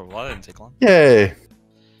indie wrestlers. Well, that didn't take long. Yay!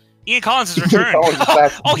 Ian Collins has returned.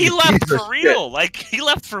 Oh, he left for real. Like, he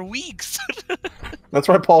left for weeks. That's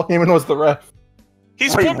why Paul Heyman was the ref.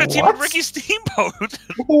 He's formed a team with Ricky Steamboat.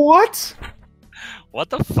 What? What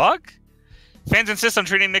the fuck? Fans insist on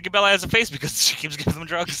treating Nikki Bella as a face because she keeps giving them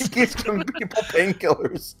drugs. He gives them people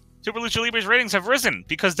painkillers. Super Lucha Libre's ratings have risen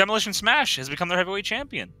because Demolition Smash has become their heavyweight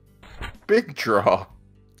champion. Big draw.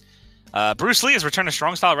 Bruce Lee has returned to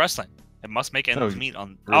strong style wrestling. It must make ends meet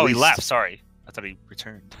on... Oh, he left. Sorry. I thought he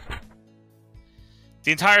returned.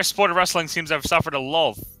 The entire sport of wrestling seems to have suffered a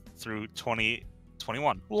lull through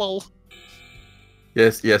 2021. Lull.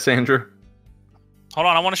 Yes, Andrew? Hold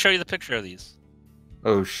on, I want to show you the picture of these.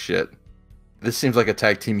 Oh, shit. This seems like a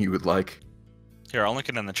tag team you would like. Here, I'll link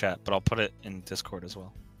it in the chat, but I'll put it in Discord as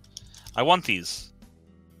well. I want these.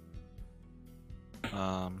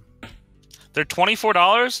 They're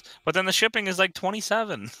 $24, but then the shipping is like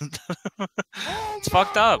 $27. It's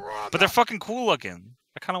fucked up. But they're fucking cool looking.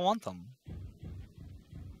 I kind of want them.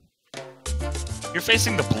 You're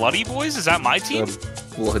facing the Bloody Boys? Is that my team? The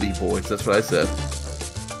Bloody Boys, that's what I said.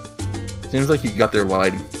 Seems like you got their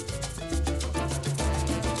lighting.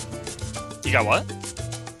 You got what?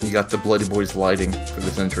 You got the Bloody Boys lighting for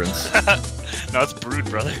this entrance. No, it's Brood,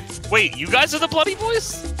 brother. Wait, you guys are the Bloody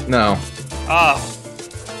Boys? No. Oh.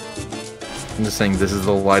 I'm just saying this is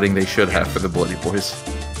the lighting they should have for the Bloody Boys.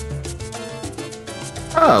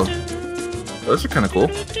 Oh. Those are kind of cool.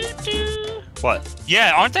 What?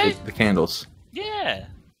 Yeah, aren't they? The candles. Yeah.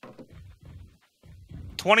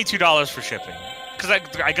 $22 for shipping. Because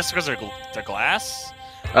I guess because they're glass?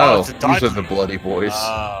 Oh, these are the Bloody Boys.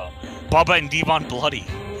 Bubba and Devon Bloody.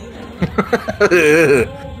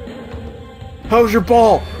 How's your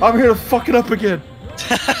ball? I'm here to fuck it up again.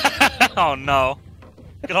 Oh no.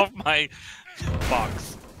 Get off my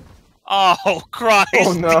box. Oh Christ,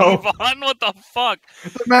 oh, no. Devon, what the fuck?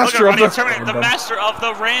 The master of the master of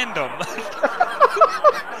the random.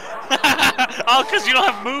 Oh, because you don't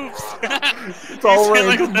have moves. It's all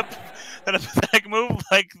random. Like a pathetic move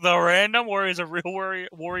like the random, or is a real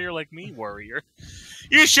warrior like me, warrior?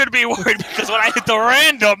 You should be worried because when I hit the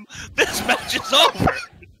random, this match is over.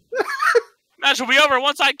 Match will be over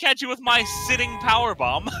once I catch you with my sitting power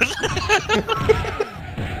bomb.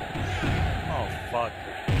 Oh fuck!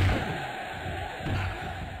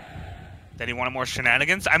 Did he want more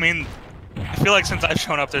shenanigans? I mean, I feel like since I've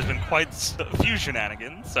shown up, there's been quite a few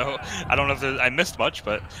shenanigans. So I don't know if I missed much,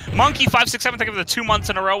 but Monkey567, thank you for the 2 months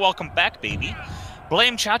in a row. Welcome back, baby.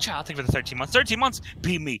 Blame Cha Cha, thank you for the 13 months. 13 months.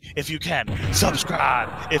 Beat me if you can.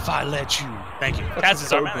 Subscribe if I let you. Thank you. Kaz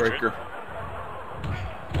is our manager.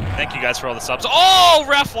 Thank you guys for all the subs. Oh,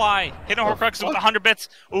 ref Y! Hitting a Horcrux with 100 bits.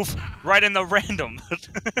 Oof, right in the random.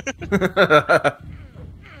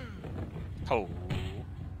 Oh.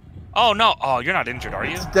 Oh, no. Oh, you're not injured, are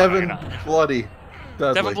you? It's Devin Bloody.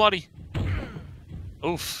 Devin Bloody.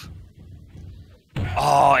 Oof.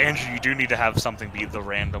 Oh, Andrew, you do need to have something be the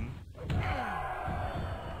random.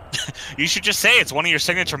 You should just say it's one of your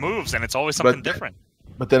signature moves, and it's always something different.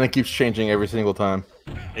 But then it keeps changing every single time.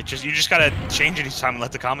 You just gotta change it each time and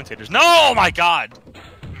let the commentators know. Oh my god!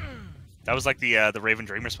 That was like the Raven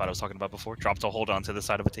Dreamer spot I was talking about before. Dropped a hold on to the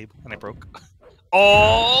side of a table, and it broke.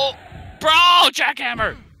 Oh! Bro,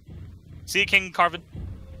 jackhammer! See you, King Carvin.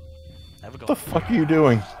 Have a go. What the fuck are you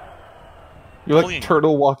doing? You're Bullying. like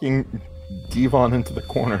turtle walking Devon into the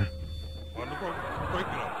corner.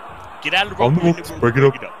 Get out of the On rope. the ropes. Break it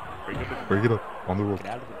up. Break it up. Break it up. On the rope.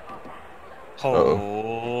 Get out of the rope.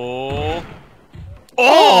 Uh-oh. Oh.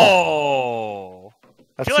 Oh!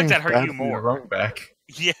 I feel like seems that hurt bad you for your more. Running back.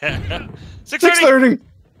 Yeah. 6:30. 6:30.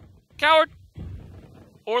 Coward.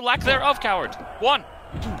 Or lack thereof, coward. 1.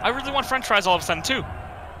 I really want French fries all of a sudden, too.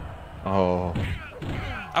 Oh.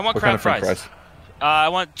 I want What crab kind of French fries. I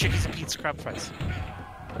want Chickies and Pete's crab fries.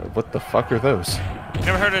 What the fuck are those? You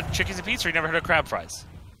never heard of Chickies and Pete's, or you never heard of crab fries?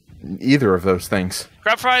 Either of those things.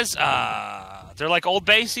 Crab fries, they're like Old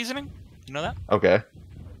Bay seasoning. You know that? Okay.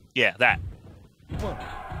 Yeah, that.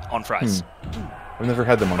 On fries. I've never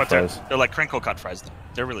had them on But fries. they're like crinkle cut fries.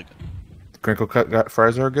 They're really good. Crinkle cut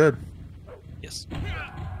fries are good. Yes.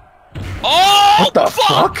 Oh! What the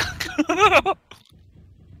fuck?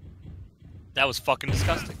 That was fucking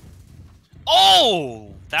disgusting.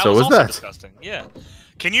 Oh! That So was was also that. disgusting. Yeah.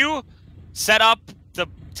 Can you set up the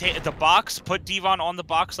box, put Devon on the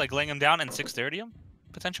box, like laying him down, and 6:30 him?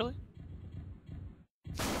 Potentially?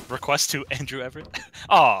 Request to Andrew Everett?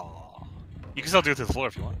 Oh. You can still do it to the floor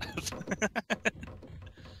if you want.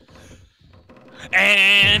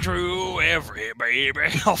 Andrew Everett, baby.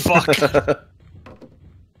 Oh, fuck.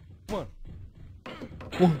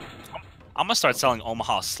 I'm gonna start selling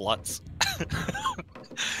Omaha sluts.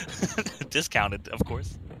 Discounted, of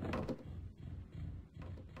course.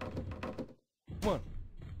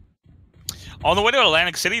 On the way to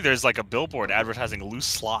Atlantic City, there's like a billboard advertising loose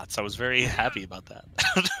slots. I was very happy about that.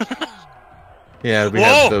 Yeah, we Whoa!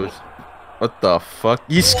 have those. What the fuck?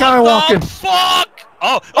 You skywalking! What the fuck?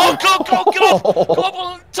 Oh, go, get off! Go up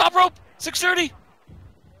on the top rope! 6:30!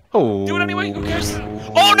 Oh. Do it anyway, who cares?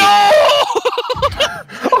 Oh no!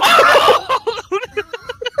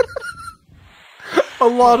 A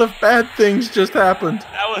lot of bad things just happened.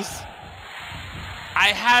 That was... I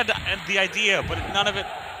had the idea, but none of it...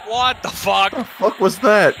 What the fuck? What the fuck was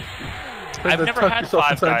that? I've To never tuck had yourself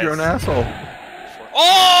Five inside your own Guys. asshole.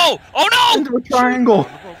 Oh! Oh no! Into a triangle.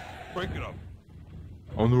 Break it up.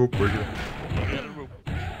 On the rope, break it up.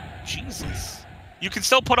 Jesus. You can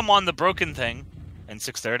still put them on the broken thing and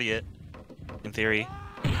 6:30 it, in theory.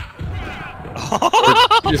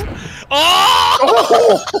 Just-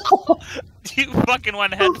 Oh! Oh! You fucking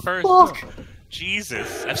went head first. Fuck.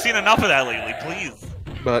 Jesus. I've seen enough of that lately, please.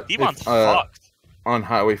 But Devon's it's, fucked. on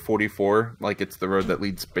Highway 44, like it's the road that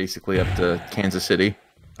leads basically up to Kansas City.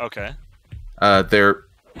 Okay.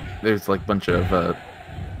 There's like a bunch of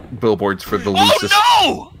billboards for the loosest,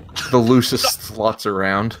 Oh the loosest slots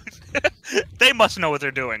around. no! They must know what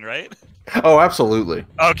they're doing, right? Oh, absolutely.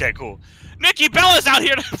 Okay, cool. Nikki Bella's out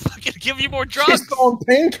here to fucking give you more drugs. She's throwing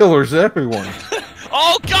painkillers at everyone.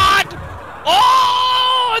 Oh God!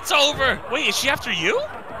 Oh, it's over. Wait, is she after you?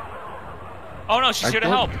 Oh no, she's here to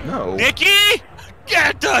help. No. Nikki,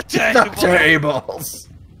 get the The table. tables.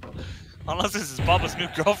 Unless this is Bubba's new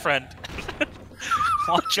girlfriend.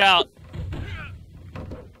 Watch out.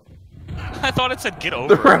 I thought it said get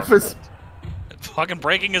over. The ref is Fucking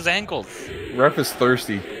breaking his ankles.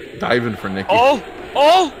 thirsty, diving for Nikki. Oh!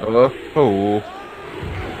 Oh! Oh.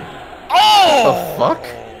 Oh! The fuck?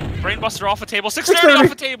 Brainbuster off a table. 6:30 6:30.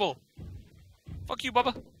 off a table. Fuck you,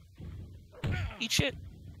 Bubba. Eat shit.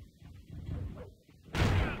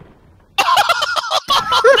 That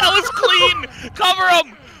was clean. Cover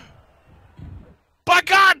him. By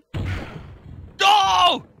God.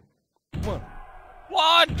 No.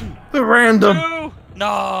 One. The random. 2.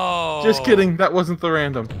 No. Just kidding. That wasn't the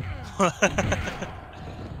random.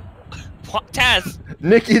 What? Taz.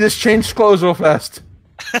 Nikki just changed clothes real fast.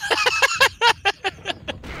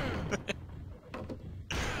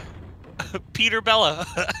 Peter Bella.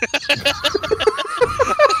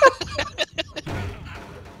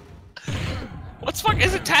 What's fuck?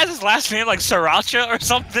 Isn't Taz's last name like Sriracha or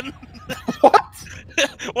something? What?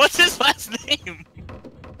 What's his last name?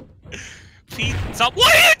 Pete. What are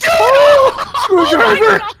you doing? Oh,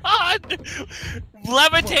 screwdriver! Oh my God!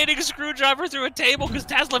 Levitating screwdriver through a table because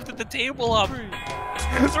Taz lifted the table up. 3.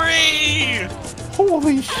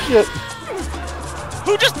 Holy shit!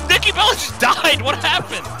 Who just? Nikki Bella just died. What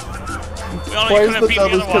happened? We only Why is couldn't the beat me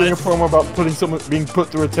Dudley's cutting a otherwise. promo about putting someone being put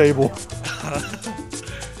through a table?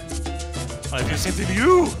 I do the same thing to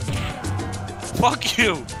you. Fuck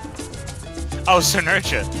you. Oh,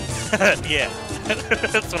 Synertia. Yeah,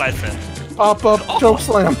 that's what I said. Pop up, choke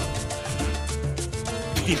slam.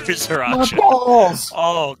 Peter My Sriracha. balls!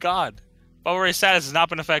 Oh God. Bubba status has not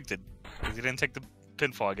been affected because he didn't take the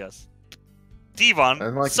pinfall, I guess. Devon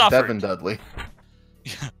And like suffered. Devin Dudley.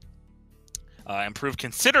 improved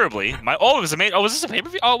considerably. Oh, it was amazing. Oh, was this a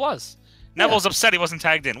pay-per-view? Oh, it was. Neville's upset he wasn't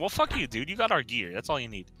tagged in. Well, fuck you, dude. You got our gear. That's all you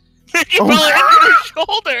need. Nikki Bella hit her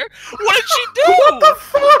shoulder. What did she do? What the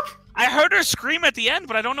fuck? I heard her scream at the end,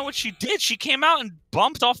 but I don't know what she did. She came out and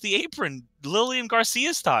bumped off the apron, Lillian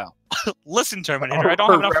Garcia style. Listen, Terminator, I don't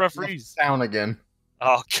have enough referees. Down again.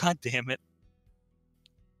 Oh, god damn it.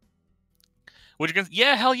 Would you?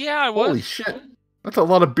 Yeah, hell yeah, I would. Holy shit. That's a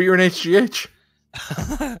lot of beer and HGH.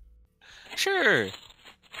 Sure.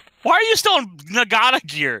 Why are you still in Nagata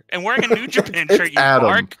gear and wearing a New Japan shirt, you Adam.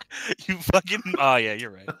 mark? You fucking... Oh, yeah,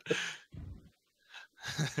 you're right.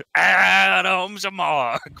 Adam's a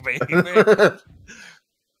mark, baby.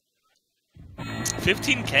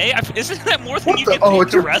 15K? Isn't that more than you get paid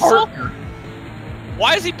to wrestle? Partner.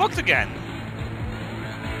 Why is he booked again?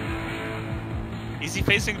 Is he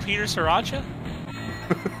facing Peter Sriracha?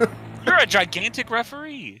 You're a gigantic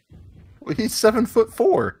referee. Well, he's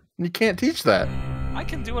 7'4". You can't teach that. I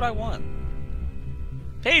can do what I want.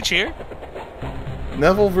 Paige here.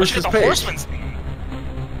 Neville versus a Paige. horseman's name.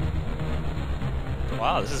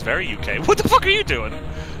 Wow, this is very UK. What the fuck are you doing?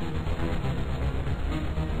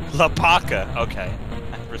 La Paca. Okay.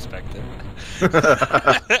 I respect it.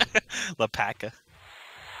 La Paca.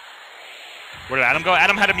 Where did Adam go?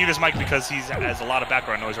 Adam had to mute his mic because he has a lot of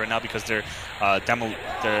background noise right now because they're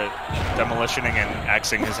demolitioning and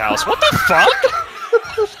axing his house. What the fuck?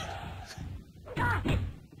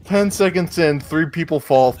 10 seconds in, 3 people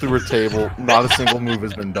fall through a table. Not a single move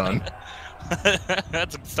has been done.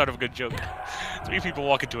 That's the start of a good joke. 3 people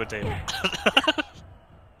walk into a table.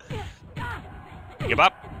 Give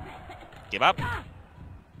up. Give up.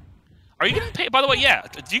 Are you getting paid? By the way, yeah.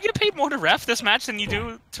 Do you get paid more to ref this match than you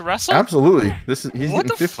do to wrestle? Absolutely. He's What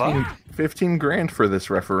getting the 15 grand for this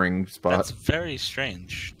refereeing spot. That's a very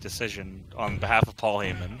strange decision on behalf of Paul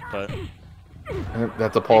Heyman, but...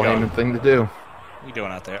 That's a Paul Heyman thing to do. What are you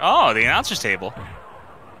doing out there? Oh, the announcer's table. What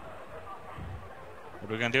are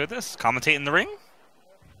we going to do with this? Commentate in the ring?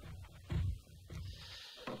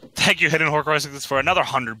 Thank you, Hidden Horcruxes, for another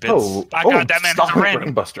 100 bits. God, that man stop has a it,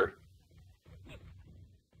 ring. Brainbuster.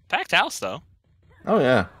 Packed house, though. Oh,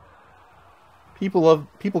 yeah. People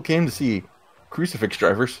came to see crucifix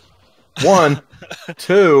drivers. 1,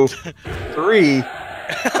 2, 3.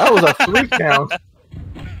 That was a 3 count.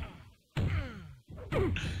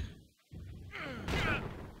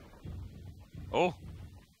 Oh.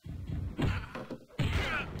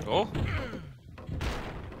 Oh.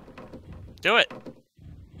 Do it.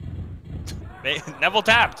 Neville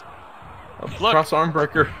tapped. Look. Cross arm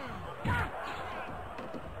breaker.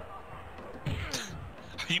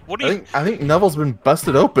 What do you... I think Neville's been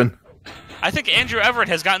busted open. I think Andrew Everett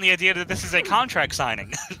has gotten the idea that this is a contract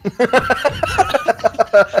signing.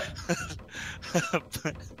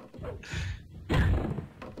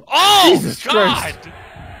 Oh, Jesus God! Christ.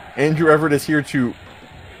 Andrew Everett is here to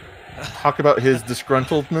talk about his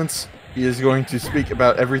disgruntledness. He is going to speak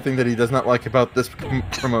about everything that he does not like about this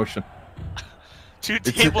promotion. 2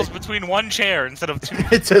 tables between 1 chair instead of 2.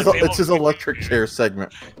 It's his electric chair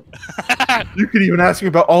segment. You could even ask him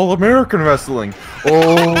about All American Wrestling.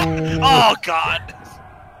 Oh. Oh, God!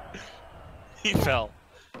 He fell.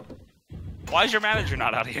 Why is your manager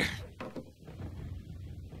not out here?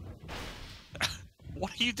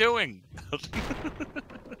 What are you doing?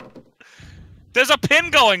 There's a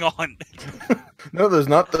pin going on! No, there's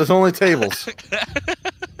not. There's only tables.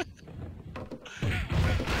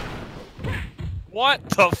 What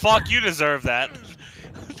the fuck? You deserve that.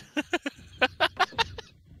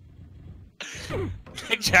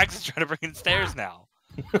 Nick Jackson's trying to bring in stairs now.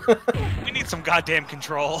 We need some goddamn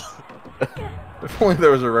control. If only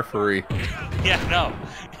there was a referee. Yeah, no.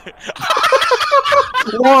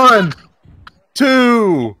 1,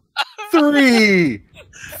 2, 3,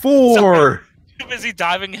 4. Too busy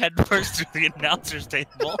diving headfirst through the announcer's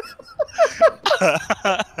table.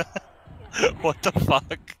 What the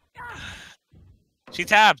fuck? She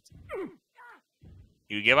tapped.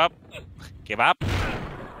 You give up? Give up?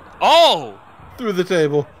 Oh! Through the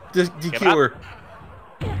table. Just DQ her.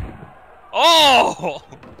 Oh!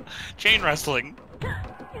 Chain wrestling.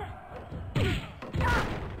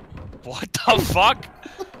 What the fuck?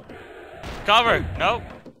 Cover. Nope.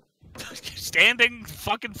 Standing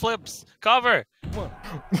fucking flips. Cover.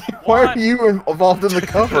 Why are you involved in the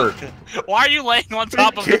cover? Why are you laying on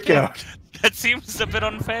top of Kick the out. That seems a bit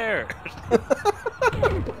unfair.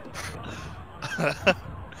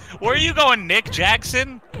 Where are you going, Nick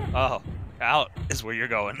Jackson? Oh, out is where you're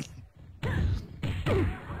going.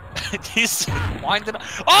 He's winding up.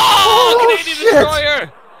 Oh, Canadian shit.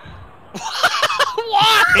 Destroyer!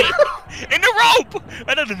 Why? In the rope!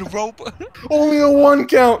 I don't know the rope. Only a 1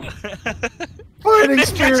 count. Fighting Nick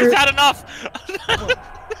spirit. Jackson's had enough.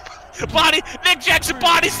 Nick Jackson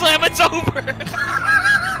body slam. It's over.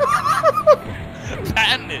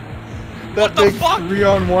 Patented. That big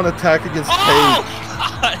 3-on-1 attack against Oh Paige.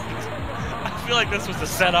 God! I feel like this was a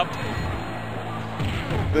setup.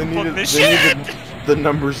 They needed the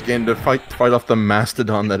numbers game to fight off the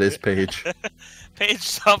mastodon that is Paige. Paige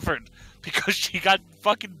suffered because she got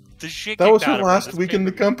fucking the shit That kicked was out her of her last this week in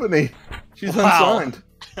the pay-per-view. company. She's Wow. unsigned.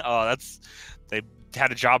 Oh, they had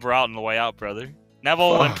to job her out on the way out, brother.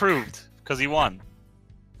 Neville Fuck. improved because he won.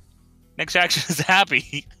 Nick Jackson is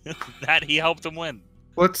happy that he helped him win.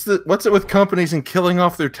 What's it with companies and killing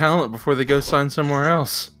off their talent before they go sign somewhere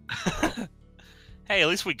else? Hey, at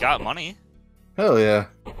least we got money. Hell yeah.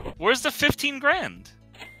 Where's the 15 grand?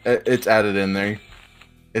 It's added in there.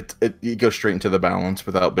 You go straight into the balance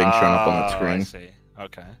without being shown up on that I screen. see.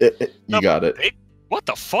 Okay. You got it. What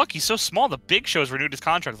the fuck? He's so small. The Big Show's renewed his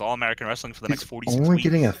contract with All American Wrestling for the next 46 Only weeks.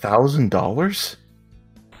 getting $1,000?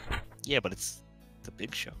 Yeah, but it's the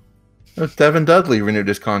Big Show. Devin Dudley renewed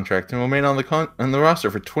his contract and will remain on the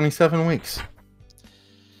roster for 27 weeks.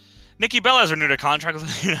 Nikki Bella has renewed a contract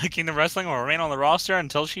with United Kingdom Wrestling and will remain on the roster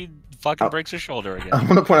until she fucking breaks her shoulder again. I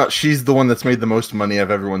want to point out she's the one that's made the most money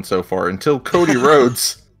of everyone so far until Cody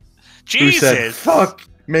Rhodes, who said, Jesus! "Fuck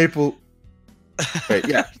Maple." Wait,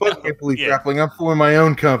 yeah, fuck Maple Leaf Grappling. I'm forming my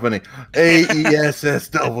own company,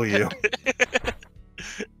 AESSW.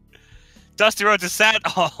 Dusty Rhodes is sad.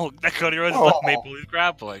 Oh, that Cody Rhodes left Maple Leaf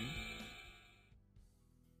Grappling.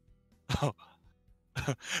 Oh.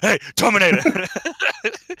 Hey, Terminator!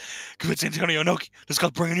 Convince Antonio Inoki. This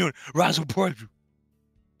guy's bringing you in. Rise will break you.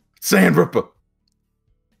 Sand Ripper.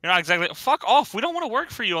 You're not exactly. Fuck off. We don't want to work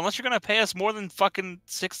for you unless you're going to pay us more than fucking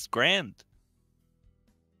 $6 grand.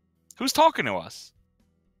 Who's talking to us?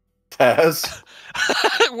 Taz.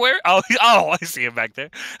 Where? Oh, I see him back there.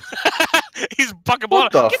 He's fucking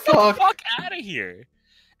What the Get fuck? the fuck out of here.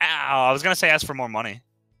 Ow, I was going to say ask for more money.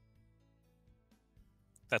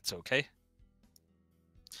 That's okay.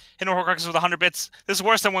 Hidden Horcruxes with 100 bits. This is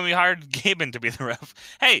worse than when we hired Gaben to be the ref.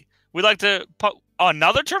 Hey, we'd like to put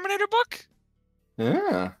another Terminator book?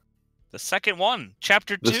 Yeah. The second one.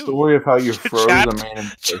 Chapter 2. The story of how you froze a man in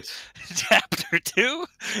place. Chapter 2?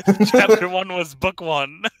 Chapter 1 was book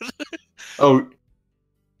 1. Oh, you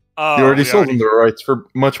already sold them the rights for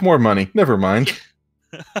much more money. Never mind.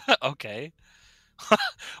 Okay.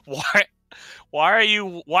 Why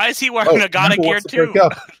is he wearing a God of Gear too?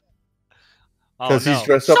 Because he's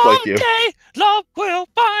dressed up like you. Someday love will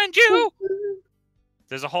find you.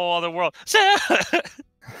 There's a whole other world.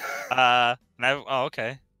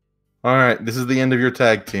 Okay. All right, this is the end of your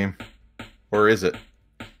tag team, or is it?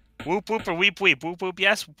 Whoop whoop or weep weep. Whoop whoop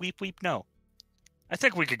yes. Weep weep no. I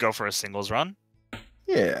think we could go for a singles run.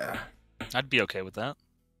 Yeah. I'd be okay with that.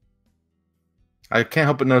 I can't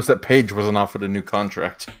help but notice that Paige wasn't offered a new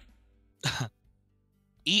contract.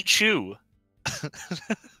 Eat shoe.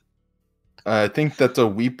 I think that's a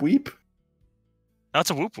weep weep. No, it's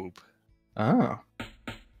a whoop whoop. Oh.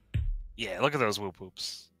 Yeah, look at those whoop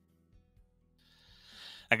whoops.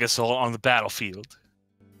 I guess all on the battlefield.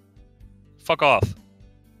 Fuck off.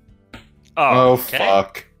 Oh, okay.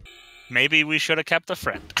 fuck. Maybe we should have kept a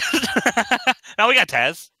friend. Now we got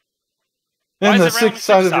Taz. And Why the is it randomly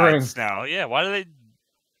six-sided ring. now? Yeah, why do they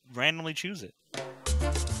randomly choose it?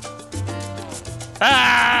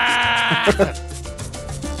 Ah!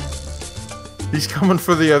 He's coming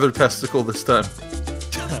for the other testicle this time.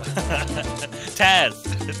 Taz.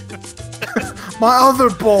 My other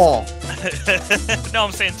ball. No,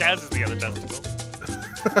 I'm saying Taz is the other testicle.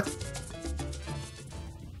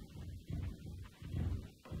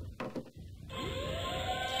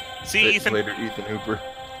 See, Ethan. Later, Ethan Hooper.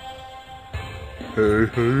 Hey,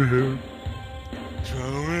 hey, hey.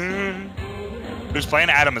 Who's playing?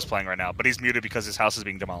 Adam is playing right now, but he's muted because his house is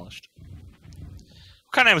being demolished.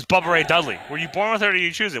 What kind of name is Bubba Ray Dudley? Were you born with it or did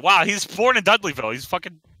you choose it? Wow, he's born in Dudleyville. He's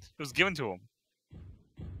fucking... It was given to him.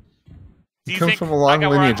 He comes from a long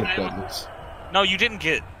lineage of Dudleys. No, you didn't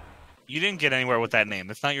get... You didn't get anywhere with that name.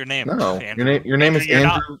 That's not your name. No, Andrew. your name is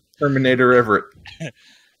Andrew Terminator Everett.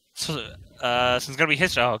 So it's gonna be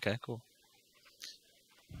history. Oh, okay, cool.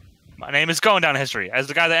 My name is going down in history as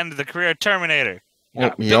the guy that ended the career of Terminator.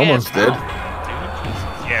 Well, he almost did. Dude,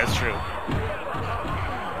 yeah, it's true.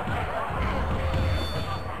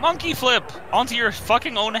 Monkey flip onto your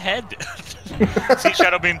fucking own head. See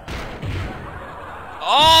Shadow Beam.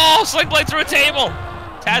 Oh, Sling Blade through a table.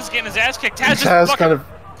 Taz getting his ass kicked. Taz just kind of.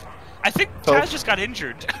 I think Taz just got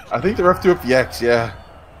injured. I think the ref threw up the X. Yeah.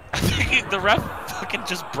 I think the ref fucking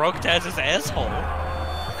just broke Taz's asshole.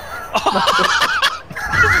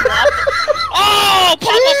 Oh,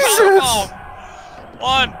 Jesus!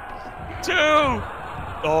 1, 2.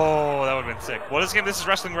 Oh, that would have been sick. What is this game? This is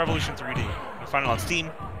Wrestling Revolution 3D. You can find it on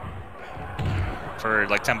Steam for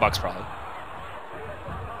like $10 probably.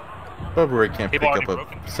 Bubba Ray can't pick People up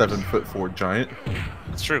already a 7'4" giant.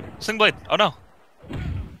 That's true. Sling Blade. Oh no.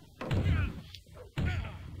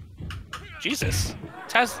 Jesus.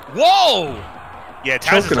 Taz. Whoa! Yeah,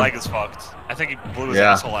 Taz's Choking leg him. is fucked. I think he blew his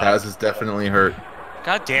Yeah, asshole out. Taz is definitely hurt.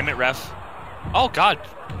 God damn it, ref. Oh god.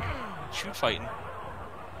 Shoot fighting.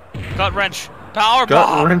 Gut wrench. Power Gut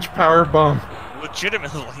bomb. wrench power bomb.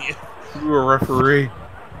 Legitimately. You a referee.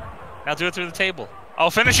 Now do it through the table. Oh,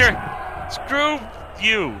 finisher. Screw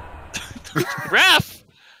you. Ref.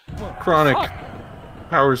 Chronic Fuck.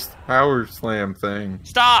 power slam thing.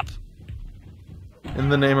 Stop. In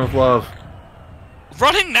the name of love.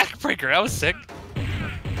 Running neck breaker. That was sick.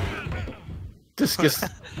 Discus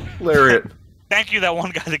lariat. Thank you, that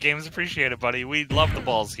one guy. The game's appreciated, buddy. We love the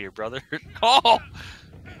balls here, brother. Oh!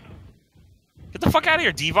 Get the fuck out of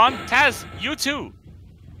here, Devon. Taz, you too.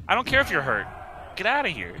 I don't care if you're hurt. Get out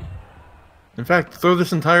of here. In fact, throw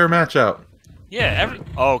this entire match out. Yeah,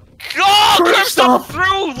 Oh, God! Curb Curb stomp stomp!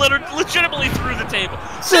 through! Legitimately through the table.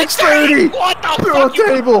 630! What the Through fuck? a You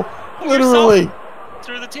table! put Literally! yourself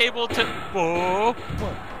through the table to... Whoa.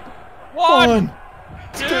 1,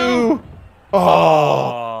 2. 2. Oh!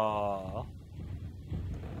 Oh.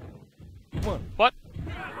 What?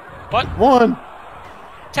 What? 1.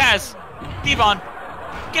 Taz! Devon!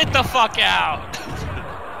 Get the fuck out!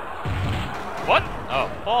 What? Oh,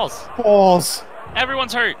 balls. Balls.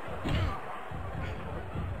 Everyone's hurt.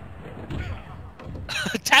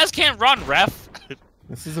 Taz can't run, ref.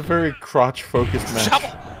 This is a very crotch-focused match. Stop.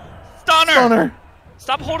 Stunner! Stunner!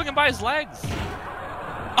 Stop holding him by his legs.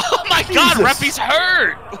 Oh my god, Jesus. ref, he's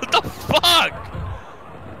hurt! What the fuck?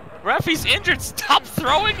 Ref, he's injured. Stop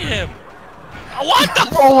throwing him. What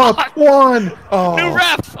the Roll fuck? up! 1! Oh. New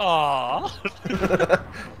ref! Aww.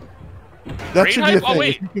 That Raid should be a hype? thing. Oh,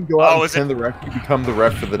 wait. If you can go out Oh, and is send the ref, you become the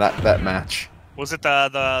ref for that match. Was it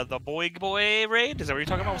the boy raid? Is that what you're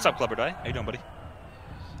talking about? What's up, Clubber Die? How you doing, buddy?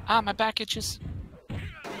 Ah, my back itches.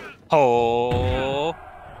 Oh.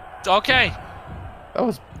 Okay. That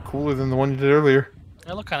was cooler than the one you did earlier.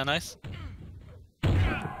 That looked kind of nice.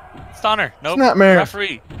 Stunner. Nope. Snapmare.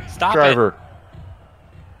 Referee. Stop Driver. it.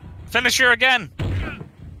 Finisher again.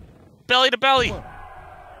 Belly to belly.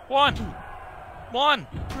 1. 1.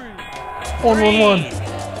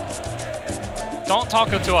 1-1-1. Don't talk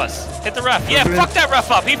to us. Hit the ref. Yeah, Revenge. fuck that ref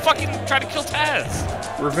up. He fucking tried to kill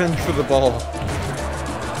Taz. Revenge for the ball.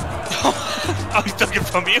 Oh, he's taking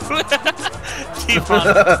from you.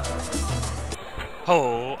 Devon.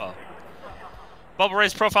 Oh. Bubba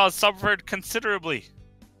Ray's profile has suffered considerably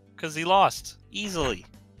because he lost easily.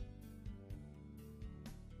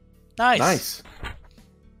 Nice. Nice.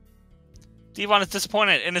 Devon is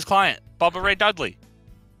disappointed in his client, Bubba Ray Dudley.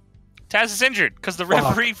 Taz is injured because the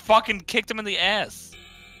referee fucking kicked him in the ass.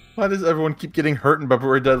 Why does everyone keep getting hurt in Bubba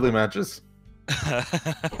Ray Dudley matches?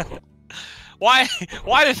 Why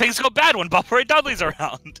do things go bad when Bubba Ray Dudley's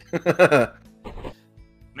around?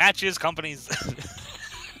 Matches, companies.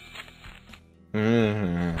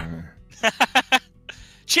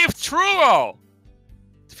 Chief Truo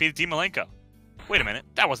defeated Dean Malenko. Wait a minute,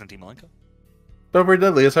 that wasn't Dean Malenko. Bubba Ray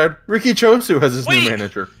Dudley has hired Ricky Chosu as his Wait. new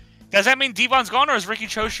manager. Does that mean Devon's gone, or is Ricky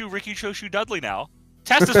Choshu Dudley now?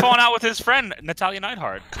 Test is falling out with his friend Natalia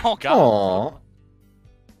Neidhart. Oh god. Aww.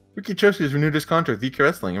 Ricky Chosu has renewed his contract with EQ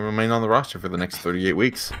Wrestling and remain on the roster for the next 38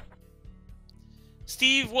 weeks.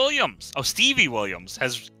 Stevie Williams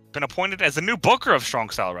has been appointed as the new booker of Strong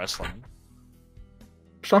Style Wrestling.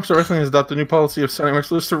 Strong Style Wrestling has adopted a new policy of signing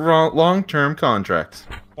wrestlers to long-term contracts.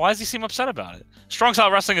 Why does he seem upset about it? Strong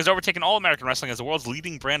Style Wrestling has overtaken All American Wrestling as the world's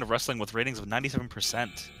leading brand of wrestling with ratings of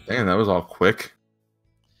 97%. Damn, that was all quick.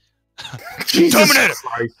 Jesus Terminator!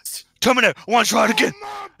 Christ. Terminator, I want to try it again,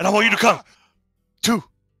 and I want you to come to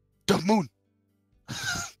the moon.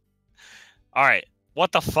 All right,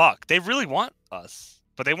 what the fuck? They really want us,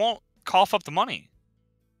 but they won't cough up the money.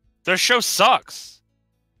 Their show sucks.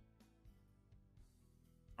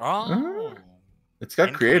 Oh. It's got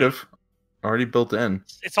And creative already built in.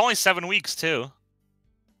 It's only 7 weeks, too.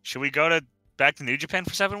 Should we go back to New Japan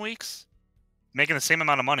for 7 weeks? Making the same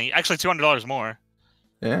amount of money. Actually, $200 more.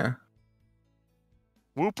 Yeah.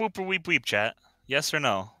 Whoop, whoop, or weep, weep, chat. Yes or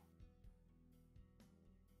no?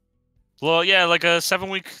 Well, yeah, like a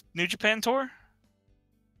 7-week New Japan tour?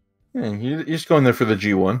 Yeah, you're just going there for the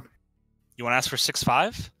G1. You want to ask for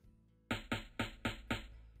 6.5?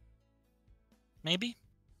 Maybe?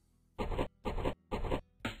 I'm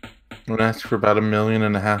gonna ask for about $1.5 million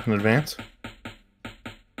in advance.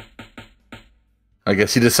 I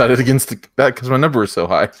guess he decided against that because my number is so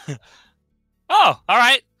high. Oh, all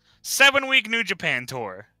right. 7-week New Japan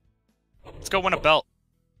tour. Let's go win a belt.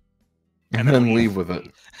 And then leave with it.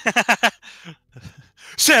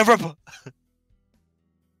 Sam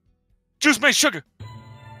Juice made sugar.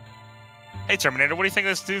 Hey Terminator, what do you think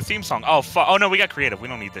of this new theme song? Oh, oh no, we got creative. We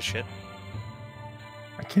don't need this shit.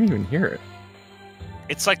 I can't even hear it.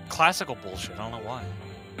 It's like classical bullshit. I don't know why.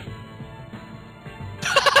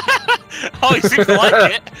 Oh, he seems to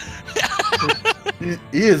like it.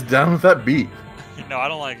 He is down with that beat. No, I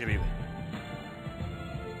don't like it either.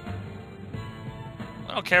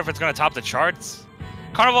 I don't care if it's going to top the charts.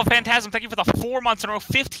 Carnival Phantasm, thank you for the 4 months in a row,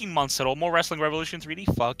 15 months total. More Wrestling Revolution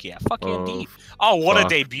 3D. Fuck yeah. Fuck yeah, indeed. Oh, what a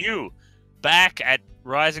debut. Back at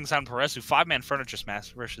Rising Sun Peresu, 5-man furniture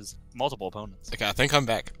smash versus multiple opponents. Okay, I think I'm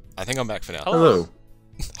back. I think I'm back for now. Hello.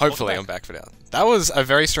 Hopefully I'm back for now. That was a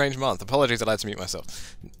very strange month. Apologies that I had to mute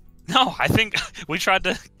myself. No, I think we tried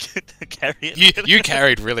to carry it. You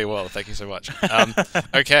carried really well. Thank you so much.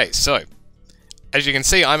 Okay, so as you can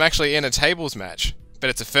see, I'm actually in a tables match, but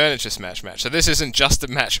it's a furniture smash match. So this isn't just a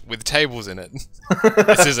match with tables in it.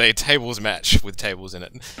 This is a tables match with tables in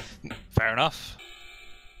it. Fair enough.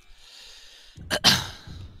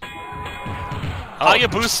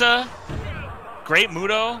 Hayabusa, Great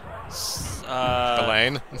Muto,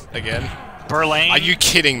 Elaine, again. Berlane. Are you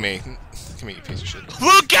kidding me? Come here, you piece of shit.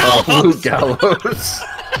 Luke Gallows! Oh, Luke Gallows.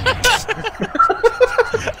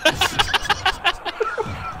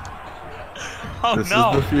 Oh This no.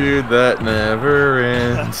 is the feud that never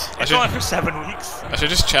ends. It's going for 7 weeks. I should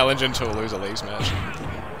just challenge into a loser leaves match.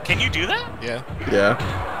 Can you do that? Yeah.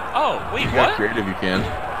 Yeah. Oh, wait, If you're what? creative, you can.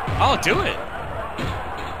 Oh, do it.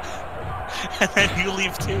 And then you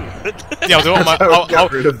leave too. Yeah, I'll do it. I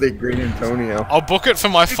got rid of the Green Antonio. I'll book it for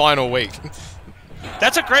my final week.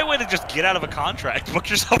 That's a great way to just get out of a contract. Book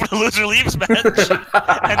yourself in a loser leaves match.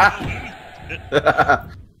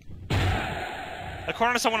 And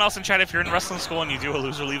according to someone else in chat, if you're in wrestling school and you do a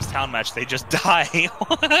loser leaves town match, they just die.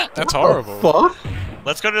 That's horrible. Fuck?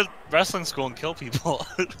 Let's go to wrestling school and kill people.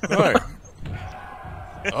 No.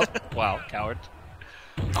 Oh. Wow, coward.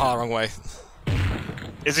 Oh, wrong way.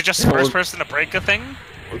 Is it just first person to break a thing?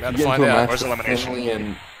 We're about You to get find into a out. match Where's with elimination? Finley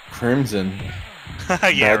and Crimson. Yeah,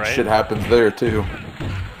 Bad right. shit happens there too.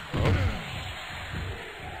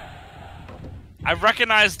 I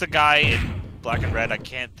recognize the guy in black and red. I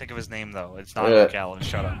can't think of his name though. It's not Yeah. Luke Gallows.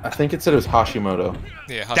 Shut up. I think it said it was Hashimoto.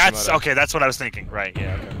 Yeah, Hashimoto. That's okay. That's what I was thinking. Right.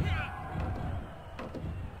 Yeah. Okay.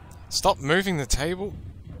 Stop moving the table.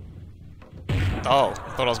 Oh,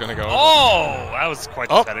 thought I was gonna go. Oh, that was quite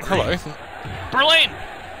the Oh, pedigree. hello. Berlin!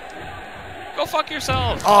 Go fuck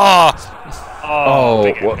yourself! Oh, Oh,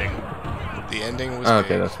 big what- ending. the ending was Okay,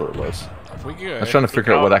 big. that's what it was. Up we go. I was trying to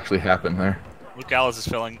figure out what actually happened there. Luke Gallows is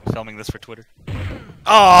filming this for Twitter.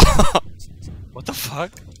 Oh, What the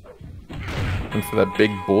fuck? And for that big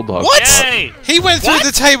bulldog. What? spot. Yay! he went through What?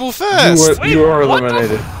 the table first. Wait, You are what the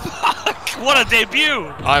eliminated. Fuck! What a debut!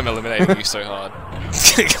 I'm eliminating you so hard.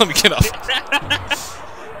 Let me get off.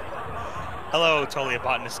 Hello, totally a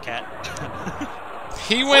botanist cat.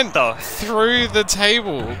 He went the- through the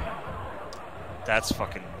table. That's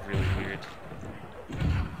fucking really weird.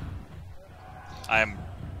 I'm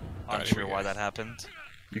Alright, unsure here we why go. that happened.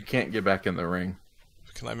 You can't get back in the ring.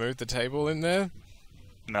 Can I move the table in there?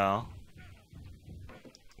 No.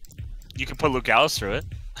 You can put Luke Gallows through it.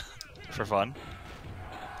 For fun.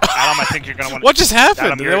 Adam, I think you're gonna want What just happened?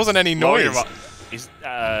 Adam, There you're- wasn't any lower your noise. He's,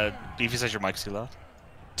 Beefy says your mic's too loud.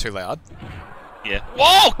 Too loud. Yeah.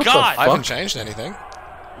 Whoa, the God! I haven't Fuck. changed anything.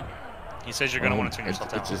 He says you're gonna want to turn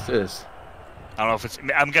yourself down. It just is. I don't know if it's.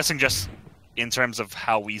 I'm guessing just in terms of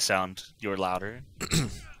how we sound, you're louder,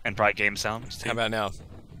 and probably game sound. Too. How about now?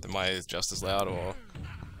 Am I just as loud, or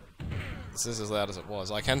is this as loud as it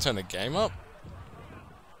was? I can turn the game up.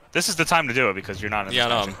 This is the time to do it because you're not in. Yeah,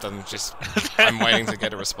 no, this I'm just. I'm waiting to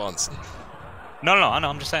get a response. No, I know.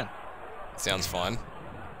 I'm just saying. Sounds fine.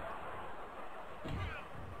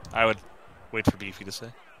 I would wait for Beefy to say.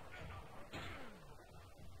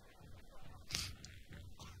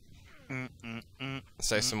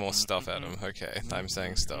 Say some more stuff, Adam. Okay, I'm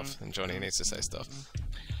saying stuff, and Johnny needs to say stuff.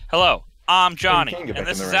 Hello, I'm Johnny, can get and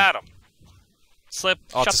back this in the is ring. Adam. Slip.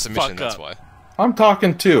 Oh, shut it's a the submission, fuck that's up. why. I'm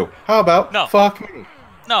talking too. How about No. fuck me?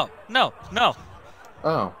 No.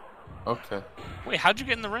 Oh, okay. Wait, how'd you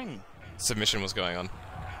get in the ring? Submission was going on.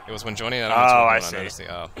 It was when Johnny and Oh, Adam were I talking, see. noticed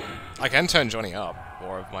the I can turn Johnny up,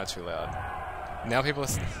 or am I too loud? Now people are...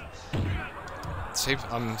 See,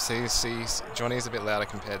 Johnny's a bit louder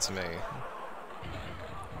compared to me.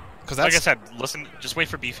 Because Like that's... I said, listen. Just wait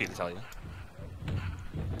for Beefy to tell you.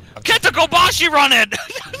 Get the Kobashi running!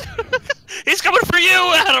 He's coming for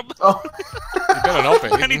you, Adam! Oh. You better not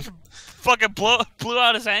be. And he fucking blew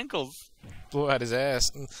out his ankles. Blew out his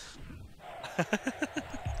ass.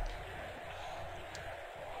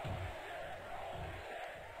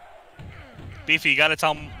 Beefy, you gotta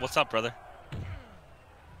tell him what's up, brother.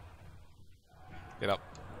 Get up.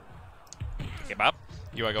 Get up.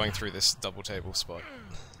 You are going through this double table spot.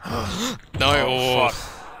 No. Oh,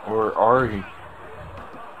 fuck. Or are you?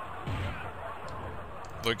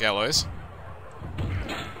 Luke Gallows.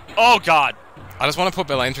 Oh, God. I just want to put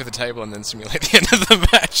Belaine through the table and then simulate the end of the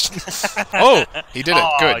match. Oh, he did it.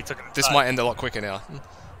 Oh, Good. he took it This inside. might end a lot quicker now. I'm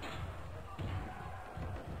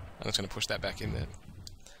just going to push that back in there.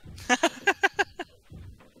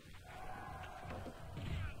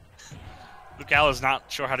 Luke Gallows not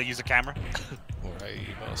sure how to use a camera. Alright,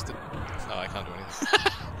 you bastard. No, I can't do anything.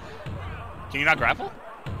 Can you not grapple?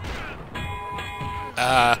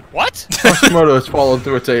 What? Hashimoto has fallen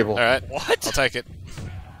through a table. Alright, What? I'll take it.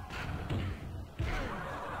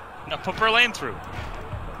 No, put Berlane through.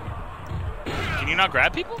 Can you not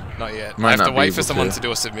grab people? Not yet. Might I have not to be wait for able someone to. to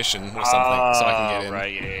do a submission or something so I can get in.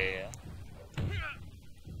 Right, yeah.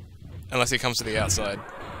 Unless he comes to the outside.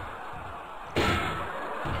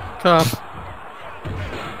 Tough.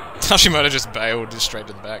 Hashimoto just bailed just straight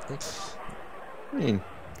to the back. I mean,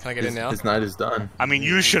 Can I get in now? his night is done. I mean,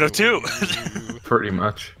 you should have too. Pretty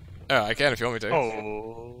much. Oh, I can if you want me to.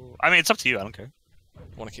 Oh. I mean, it's up to you. I don't care.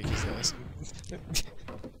 Want to kick his ass.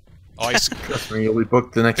 Oh, he's, Trust me, you'll be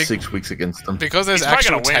booked the next Big- 6 weeks against them. because there's He's probably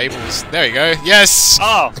actual gonna win. tables. There you go. Yes!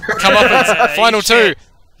 Oh. Come up and final Eat two. shit.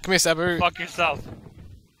 Come here, Sabu. Fuck yourself.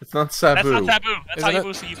 It's not Sabu. That's not taboo. That's Isn't how you it?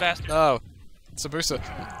 boost it, you bastard. Oh, Sabusa.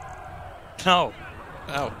 No.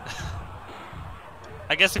 Oh.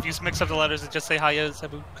 I guess if you mix up the letters and just say hiya,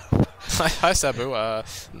 Sabu. Hi, Sabu.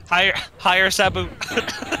 Higher Sabu.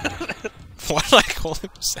 Why did I call him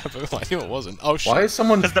Sabu? I knew it wasn't. Oh shit. Why is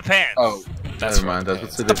someone... Because the pants. Oh, That's never mind. right,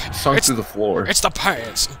 That's yeah. what it sunk through the floor. It's the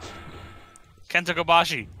pants. Kenta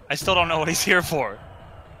Kobashi. I still don't know what he's here for.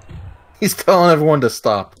 He's telling everyone to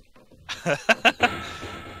stop.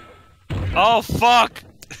 Oh, fuck.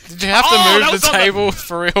 Did you have to Oh, that move was the on the- table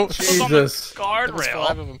for real? Jesus. There was Guardrail.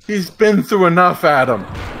 5 of them. He's been through enough, Adam.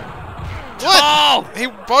 What? Oh! He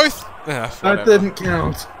both. That Whatever. didn't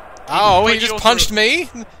count. Oh, he Put just you punched through- me?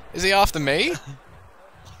 Is he after me?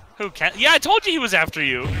 Who can? Yeah, I told you he was after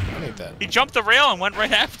you. I need that. He jumped the rail and went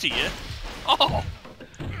right after you. Oh,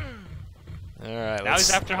 Alright, now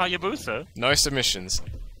he's after Hayabusa. No submissions.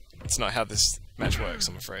 That's not how this match works,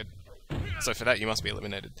 I'm afraid. So for that, you must be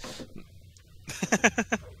eliminated.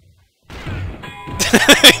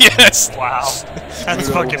 Yes! Wow, that's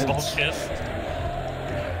fucking bullshit.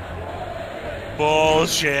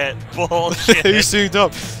 Bullshit. Bullshit. He suited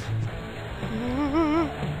up.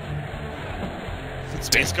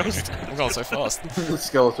 Space Ghost. I'm going so fast. The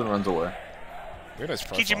skeleton runs away. Look at his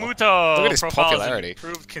profile. Kijimoto Look at his profile has popularity.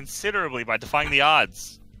 improved considerably by defying the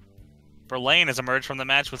odds. Berlane has emerged from the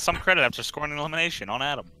match with some credit after scoring an elimination on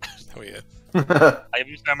Adam. Oh yeah.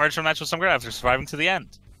 Hayabusa emerged from the match with some credit after surviving to the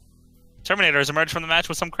end. Terminator has emerged from the match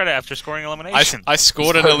with some credit after scoring elimination. I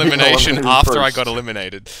scored an Started being elimination eliminated after I first. got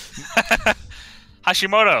eliminated.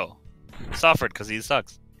 Hashimoto suffered because he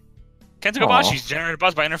sucks. Kenta Aw. Kobashi's generated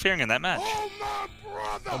buzz by interfering in that match.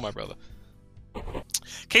 Oh my brother.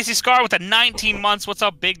 Casey Scar with the 19 months. What's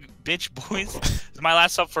up, big bitch boys? This is my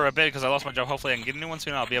last sub for a bit because I lost my job. Hopefully I can get a new one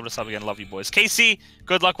soon. I'll be able to sub again. Love you, boys. Casey,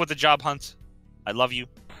 good luck with the job hunt. I love you.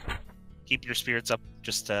 Keep your spirits up.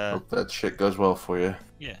 Just Hope that shit goes well for you.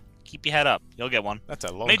 yeah, keep your head up. You'll get one. That's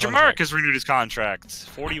a long Major contract. Merc has renewed his contract.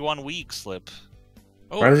 41 week slip.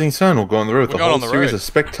 Oh, Rising Sun will go on the road with We're a going whole on the series road. of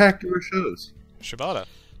spectacular shows. Shibata.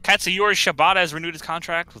 Katsuyori Shibata has renewed his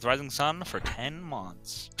contract with Rising Sun for 10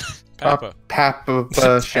 months. Papa. Shango's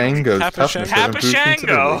Papa toughness Shango. has Kappa improved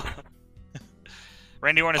Shango! considerably.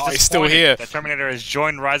 Randy Orton is Oh, he's still disappointed here. that Terminator has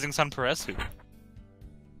joined Rising Sun Peresu.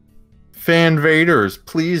 Fan Vaders,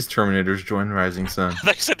 please, Terminators, join Rising Sun.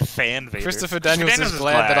 They said fan Vader. Christopher Daniels is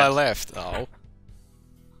glad that I left. Oh.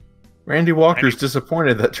 Randy Walker's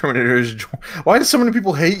disappointed that Terminator is. Why do so many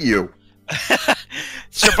people hate you?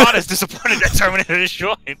 Shibata is disappointed that Terminator has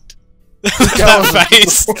joined. That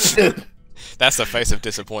face. Disappointed. That's the face of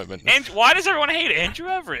disappointment. And why does everyone hate Andrew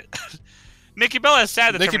Everett? Nikki Bella is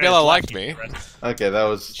sad that Nikki Terminator Bella left liked me. Okay, that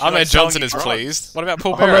was. She Ahmed likes Johnson selling is you drugs. pleased. What about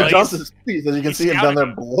Paul Ahmed Bearer? Ahmed Johnson's pleased, as you can He's see him down there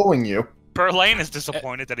scouting blowing you. Berlane is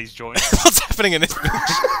disappointed that he's joined. What's happening in this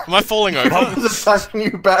match? Am I falling over? He's attacking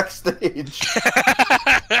you backstage.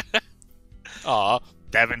 Aw.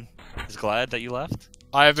 Devin is glad that you left.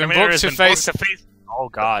 I have been Terminator booked has to been face... booked to face. Oh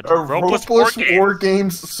God! A ropeless War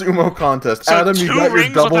Games sumo contest. So Adam, you 2 got your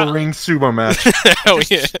rings double without- ring sumo match. Hell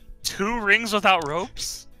yeah. 2 rings without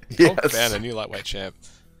ropes? Yes. Hulk ban a new lightweight champ.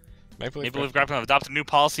 Maple Leaf Grappling have adopted a new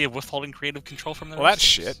policy of withholding creative control from their Well,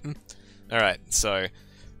 that's wrestlers. shit. Alright, so...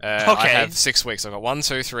 I Okay. have 6 weeks. I've got 1,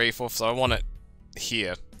 2, 3, 4, so I want it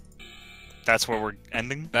here. That's where we're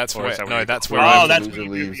ending? That's Or where... is that No, you're that's going? where Oh, I'm... that's Loser where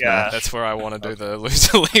you- leaves yeah. match. That's where I want to do the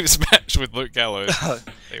loser leaves match with Luke Gallows.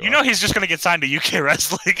 There You know he's just gonna get signed to UK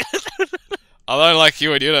Wrestling. I don't like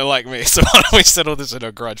you and you don't like me, so why don't we settle this in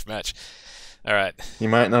a grudge match? Alright, He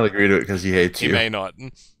might not agree to it because he hates he you. may not.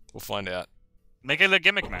 We'll find out. Make it a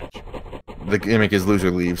gimmick match. The gimmick is loser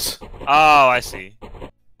leaves. Oh, I see.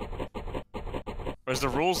 Or is the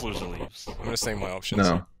rules loser leaves? I'm gonna see my options.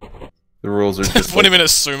 No. The rules are just. Put him in a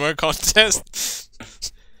sumo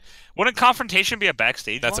contest? Wouldn't confrontation be a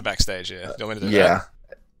backstage That's a one? backstage, yeah. You want me to do Yeah.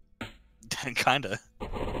 Kinda.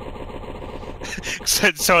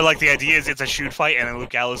 so, like, the idea is it's a shoot fight and then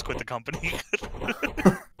Luke Gallows quit the company.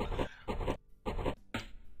 that?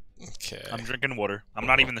 Okay. I'm drinking water. I'm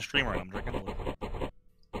not even the streamer, I'm drinking water.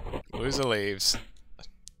 Loser leaves.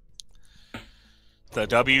 The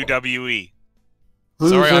WWE.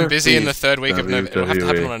 Sorry, I'm Loser busy in the leaves. 3rd week of November. It'll have to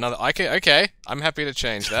happen WWE. on another... Okay, I'm happy to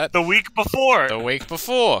change that. The week before! The week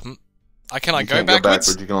before. Can I You go can't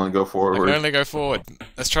backwards? You can only go I forward. can only go forward.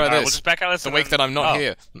 Let's try Alright, this. we'll just back out of this The and week then- that I'm not oh.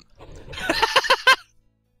 here.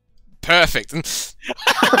 Perfect.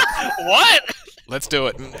 What? Let's do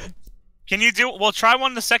it. Can you do? Well, try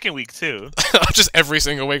one the second week too. Just every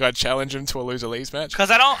single week I challenge him to a loser leaves match. Because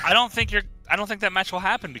I don't think that match will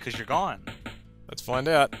happen because you're gone. Let's find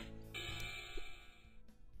out.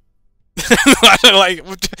 I don't like.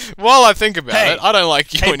 While I think about Hey. it, I don't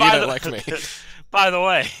like you Hey, and you by don't the- like me. By the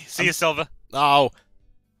way, see you, Silva. Oh,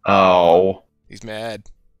 Oh. he's mad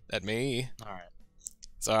at me. All right.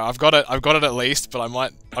 So I've got it. I've got it at least, but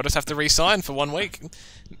I'll just have to re-sign for 1 week.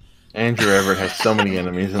 Andrew Everett has so many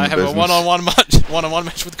enemies in I the have business. a one-on-one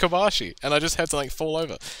match with Kobashi, and I just had to like fall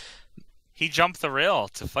over. He jumped the rail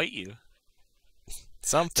to fight you.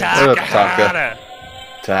 Something. What up, Takahata.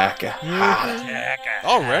 Taka.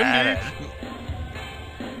 Oh, Randy.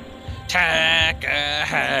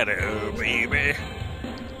 Takahata, baby.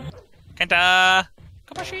 Kenta.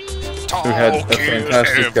 Kobashi. Who had a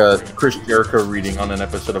fantastic Chris Jericho reading on an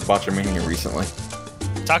episode of Botchamania recently.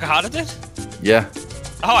 Takahata did? Yeah.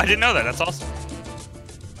 Oh, I didn't know that. That's awesome.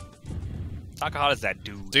 Takahata's that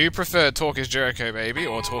dude. Do you prefer Talk is Jericho Baby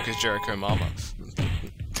or Talk is Jericho Mama?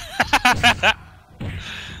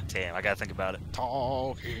 Damn, I gotta think about it.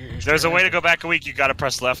 Talk is There's a way to go back a week. You gotta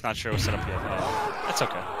press left. Not sure what's set up yet. That's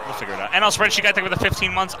okay. We'll figure it out. And I'll spreadsheet guy think with the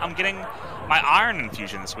 15 months. I'm getting my iron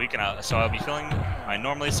infusion this week, and so I'll be feeling my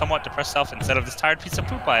normally somewhat depressed self instead of this tired piece of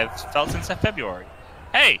poop I've felt since February.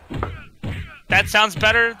 Hey, that sounds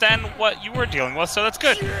better than what you were dealing with, so that's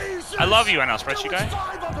good. I love you, NL spreadsheet guy.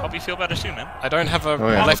 Hope you feel better soon, man. I don't have a Oh,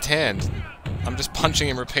 yeah. left hand. I'm just punching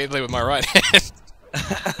him repeatedly with my right hand.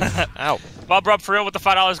 Ow. Bob Rob for real with the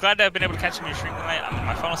 $5. Glad to have been able to catch him in your stream tonight. I'm in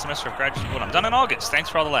my final semester of graduate school and I'm done in August. Thanks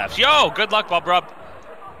for all the laughs. Yo, good luck, Bob Rob.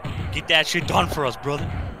 Get that shit done for us, brother.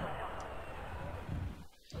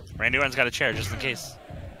 Randy Orton's got a chair just in case.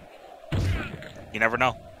 You never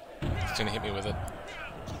know. He's gonna hit me with it.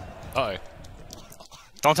 Uh-oh.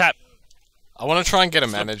 Don't tap. I want to try and get a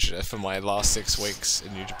manager for my last 6 weeks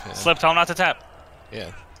in New Japan. Slip, tell him not to tap.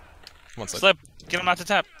 Yeah. Come on, Slip. Slip, get him not to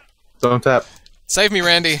tap. Don't tap. Save me,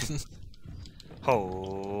 Randy.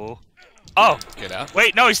 Oh. Oh, Get out.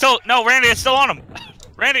 wait, no, he's still, no, Randy, it's still on him.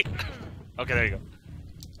 Randy. Okay, there you go.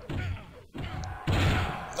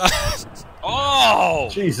 Oh!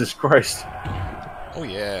 Jesus Christ. Oh,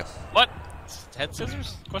 yeah. What? Head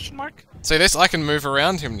scissors? Question mark? See this? I can move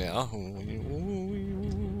around him now.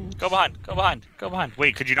 Go behind, go behind, go behind.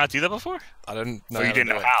 Wait, could you not do that before? I didn't know Oh, you how to didn't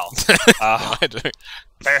do know it. how. Now I do.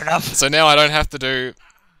 Fair enough. So now I don't have to do,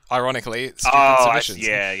 ironically, stupid Oh, submissions.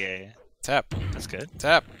 yeah. Tap. That's good.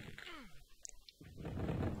 Tap.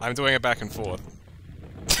 I'm doing it back and forth.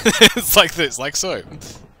 It's like this, like so.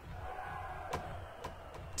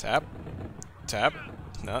 Tap. Tap.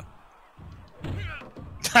 No.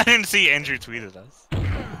 I didn't see Andrew tweeted us.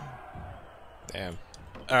 Damn.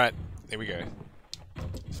 Alright, here we go.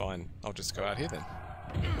 Fine. I'll just go out here then.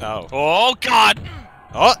 Oh. Oh, God!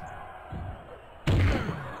 Oh!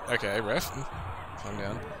 Okay, ref. Calm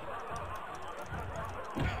down.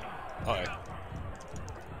 Uh-oh.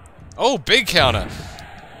 Oh, big counter!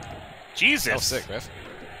 Jesus. Oh, sick, ref.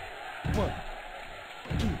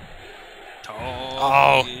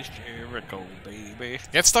 Oh. Jericho, baby.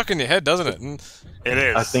 Gets stuck in your head, doesn't it? It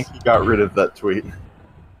is. I think he got rid of that tweet.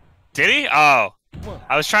 Did he? Oh.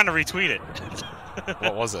 I was trying to retweet it.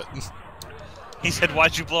 What was it? He said,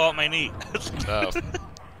 why'd you blow out my knee? Oh.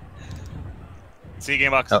 See you,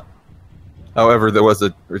 Gamebox. Oh. However, there was a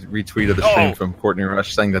retweet of the stream Oh. from Courtney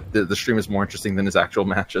Rush saying that the stream is more interesting than his actual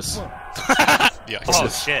matches. Yikes. Oh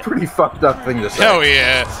It's a shit! pretty fucked up thing to say. Hell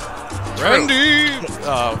yeah. Randy!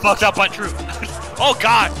 Oh, Fucked up but true. Oh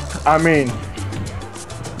god! I mean,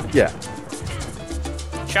 yeah.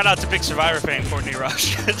 Shout out to big Survivor fan Courtney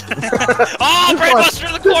Rush. Oh, Brainbuster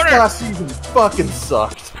in the This corner! last season fucking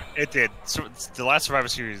sucked. It did. So, the last Survivor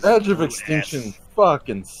Series. Edge of blew Extinction ass.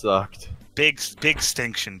 fucking sucked. Big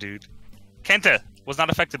extinction, dude. Kenta was not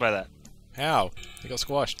affected by that. how? He got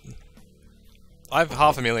squashed. I have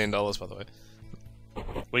 $500,000, by the way. What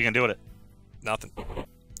are you gonna do with it? Nothing.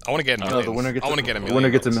 I want to get a No, million. the winner gets I want to a- get $1 the million. winner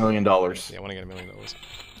gets $1 million. Yeah, I want to get $1 million.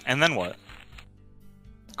 And then what?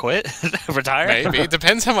 Quit? Retire? Maybe. It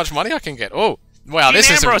depends how much money I can get. Oh, wow, Dean this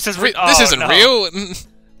isn't, Ambrose is this oh, isn't no. real.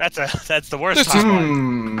 That's the worst This is-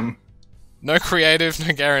 timeline. Hmm. No creative,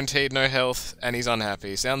 no guaranteed, no health, and he's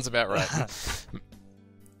unhappy. Sounds about right.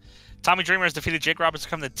 Tommy Dreamer has defeated Jake Roberts to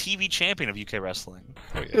become the TV champion of UK wrestling.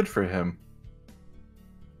 Oh, yeah. Good for him.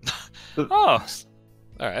 Oh,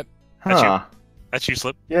 Alright. That's you. Huh. that's you,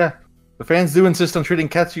 Slip. Yeah. The fans do insist on treating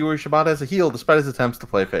Katsuyori Shibata as a heel despite his attempts to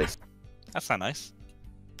play face. That's not nice.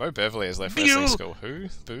 Bo Beverly has left Mew. wrestling school. Who?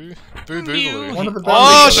 Boo? Boo Boogaloo. One of the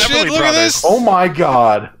Oh Beverly shit, Beverly look at brothers. this! Oh my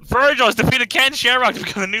god. Virgil has defeated Ken Shamrock to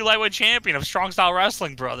become the new lightweight champion of Strong Style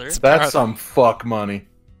Wrestling, brother. That's some fuck money.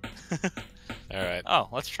 Alright. Oh,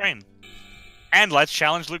 let's train. And let's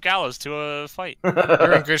challenge Luke Gallows to a fight.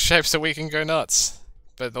 You're in good shape so we can go nuts.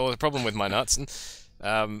 But the problem with my nuts,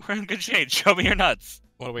 We're in good shape. Show me your nuts.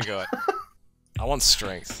 what do we got? I want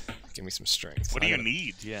strength. Give me some strength. What do I you gotta-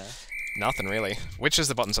 need? Yeah. Nothing really. Which is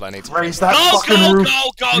the buttons that I need to Raise press? that Go, fucking go, roof.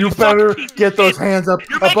 go, go, You you better fucking piece of get those shit. hands up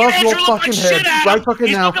You're making above your Andrew look fucking like head shit at right him. fucking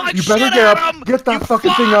He's now. looking like You better shit get at up. him. Get that You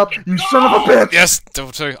fucking thing up. fucking You son of a go. bitch. Yes,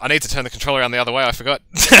 double two. I need to turn the controller around the other way. I forgot.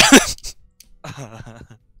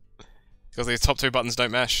 Because these top two buttons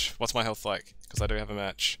don't mash. What's my health like? Because I do have a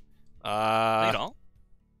match. you don't?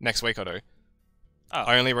 Next week I do. Oh.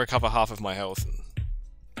 I only recover half of my health.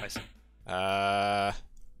 I see. I'm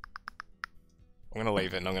gonna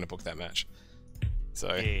leave it and I'm gonna book that match.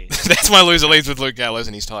 So Yeah. that's my loser leaves with Luke Gallows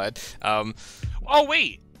and he's tired. Oh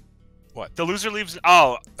wait. What? The loser leaves.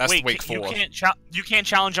 Oh, That's wait. week You 4. you can't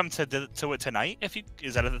challenge him to it tonight. If you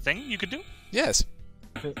is that a thing you could do? Yes,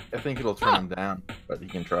 I think it'll turn him down, but he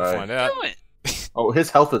can try. find out. Do it. Oh, his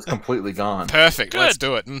health is completely gone. Perfect. Let's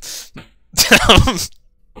Good. do it. Mm.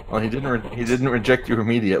 Well, he didn't reject you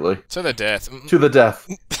immediately. To the death. Mm. To the death.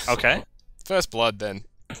 Okay. First blood, then.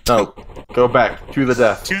 No, go back to the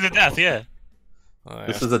death. To the death. Yeah. Oh, yeah.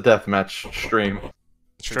 This is a death match stream.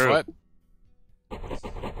 True. True. What?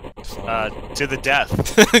 To the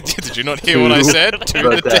death. Did you not hear what I said? To the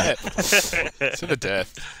the death. death. To the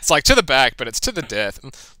death. It's like to the back, but it's to the death.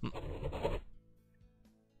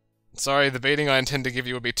 Sorry, the beating I intend to give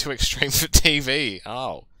you would be too extreme for TV.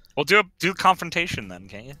 Oh. Well, do confrontation then,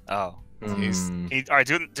 can't you? Oh. He's- Mm. All right,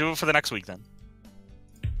 do it for the next week then.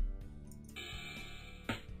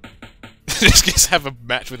 Just have a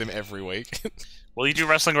match with him every week. Will you do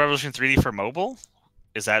Wrestling Revolution 3D for mobile?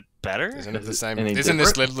 Is that better? Isn't it the Is it same? any Isn't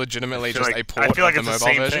this different? legitimately I feel just like, a port I feel like of it's the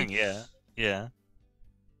the mobile same version? thing. Yeah. Yeah.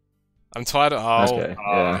 I'm tired of. Oh, Okay,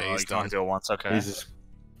 Oh, yeah. you he's can only done. do it once. Okay. He's just,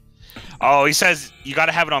 Oh, he says you got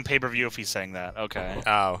to have it on pay-per-view if he's saying that. Okay.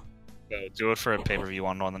 Oh, So do it for a pay-per-view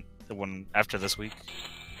on the one after this week.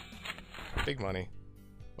 big money.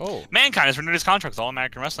 Oh, Mankind has renewed his contract with All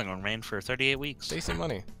American Wrestling and remained for 38 weeks. decent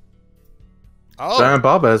money. Oh, Diamond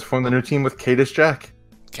Baba has formed the new team with Cadis Jack.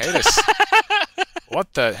 Cadis.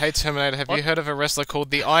 What the? Hey, Terminator, have you What? heard of a wrestler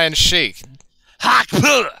called the Iron Sheik? Ha!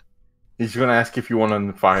 He's gonna ask if you want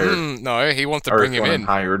him fired No, he wants to or bring if you him want in. him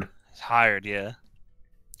hired. Hired, yeah.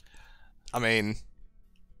 I mean,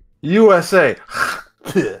 USA.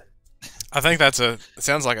 I think that's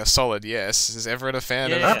sounds like a solid yes. Is Everett a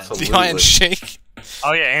fan Yeah. of Absolutely. the Iron Sheik?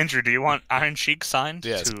 Oh yeah, Andrew, do you want Iron Sheik signed?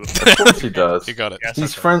 Yes. To... Of course he does. You got it. Yes,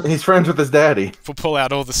 He's okay. He's friends with his daddy. We'll pull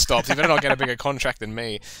out all the stops. You better not get a bigger contract than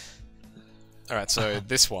me. Alright, so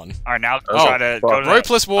this one. All right, now Oh, try to fuck. go to that.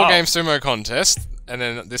 Ropeless War Oh. Game Sumo Contest, and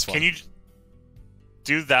then this one. Can you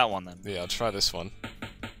do that one then? Yeah, I'll try this one.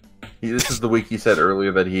 This is the week he said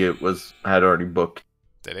earlier that he had already booked.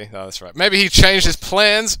 Did he? Oh, that's right. Maybe he changed his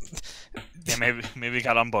plans. Yeah, maybe he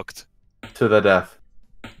got unbooked. To the death.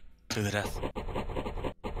 To the death.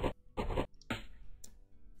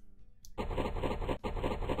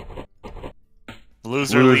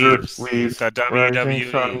 Loser leaves leaves the Rising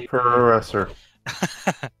Sun WWE. Pro Wrestler.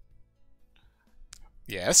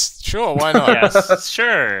 Yes, sure, why not? Yes,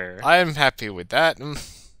 sure. I am happy with that.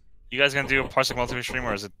 You guys gonna do a Parsec multiplayer stream,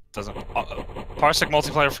 or is it Doesn't Parsec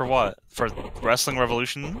multiplayer for what? For Wrestling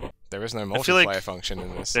Revolution? There is no I feel like multiplayer function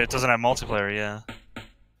in this. It doesn't have multiplayer, yeah.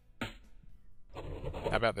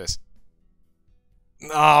 How about this?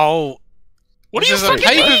 No! What do This you is a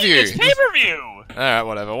fucking mean? pay-per-view. It's pay-per-view! Alright,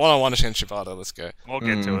 whatever. One-on-one against Shibata, let's go. We'll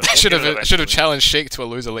get to it. I should We'll get have to should it have challenged Sheik to a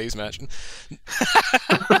loser leaves match.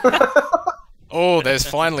 Oh, there's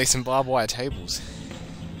finally some barbed wire tables.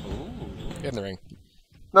 Get in the ring.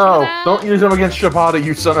 No, don't use him against Shibata,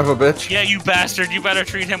 you son of a bitch. Yeah, you bastard. You better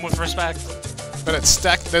treat him with respect. But it's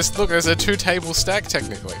stacked. There's a 2-table stack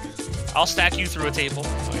technically. I'll stack you through a table.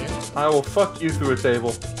 Oh yeah. I will fuck you through a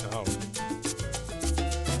table. Oh.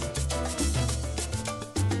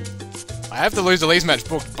 I have the loser leaves match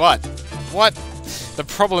booked, but what the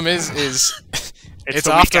problem is it's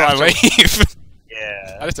the after week I after. leave.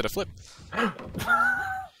 Yeah. I just did a flip.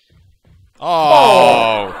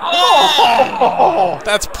 Oh, Oh!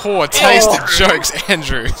 that's poor taste in jokes,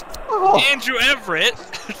 Andrew. Andrew Everett.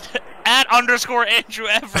 @_ Andrew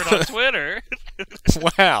Everett on Twitter.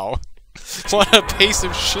 Wow, what a piece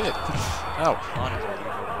of shit. Oh,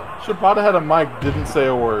 Shibata had a mic, didn't say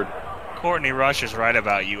a word. Courtney Rush is right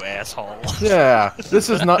about you, asshole. Yeah, this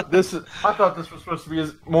is not. This is. I thought this was supposed to be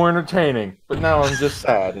more entertaining, but now I'm just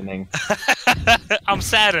saddening. I'm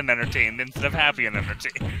sad and entertained instead of happy and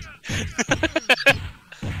entertained.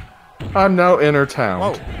 I'm now inner town.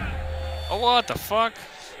 whoa. Oh, what the fuck?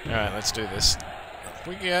 All right, let's do this.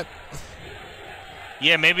 We get.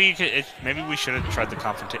 Yeah, maybe you could. Maybe we should have tried the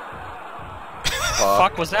confrontation.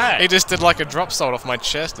 Fuck was that? He just did like a drop salt off my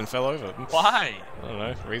chest and fell over. Why? I don't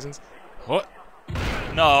know reasons. What?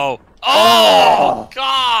 No. Oh,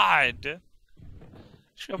 God!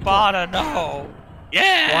 Shibata, no.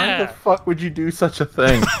 Yeah! Why the fuck would you do such a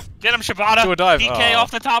thing? Get him, Shibata! Do a dive. PK Oh.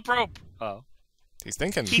 off the top rope! Oh. He's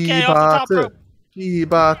thinking. PK off the top rope!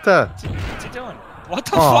 Shibata. What's he doing? What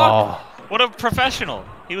the Oh. fuck? What a professional!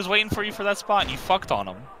 He was waiting for you for that spot and you fucked on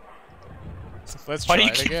him. Let's Why try do you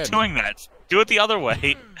it keep again. doing that? Do it the other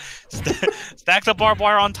way. Stack the barbed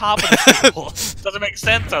wire on top of the table. Doesn't make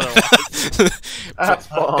sense otherwise. That's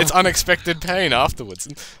bomb. It's unexpected pain afterwards.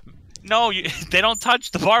 No, they don't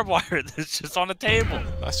touch the barbed wire. It's just on a table.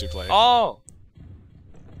 Nice replay. Oh.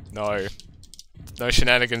 No. No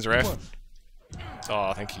shenanigans, ref.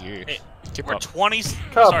 Oh, thank you. Hey, Keep we're up. 20.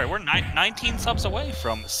 Cup. Sorry, we're 19 subs away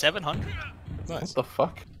from 700. What Nice. the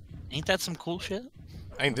fuck? Ain't that some cool shit?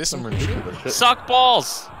 Ain't this some Ridiculous shit. Suck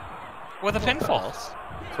balls with a pinfalls.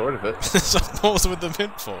 Sort of it. some balls with the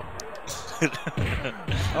pinfall?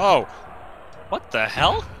 Oh, What the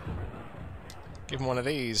hell? give him one of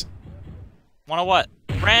these. Wanna what?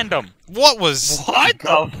 Random. What was? What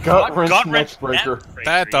the Gut fuck? wrench Gut neck wrench breaker. neck breaker,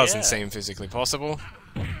 That doesn't yeah. seem physically possible.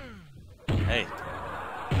 Hey,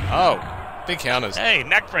 Oh, big counters. hey,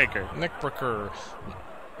 neck breaker. Neck breaker.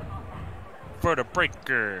 For the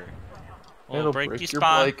breaker. We'll It'll break, break your your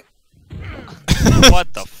spine. like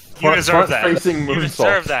What the f- You deserve that. front-facing You moonsault.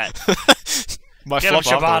 deserve that. My Get him,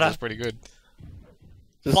 flip afterwards Shibata. was pretty good.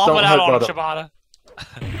 Just Flop don't it out on him, headbutt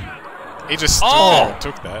Shibata. He just Oh!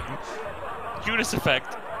 took that. Judas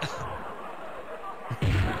effect.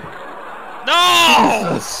 No!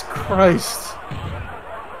 Jesus Christ.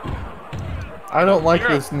 I don't like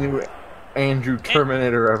You're a- this new Andrew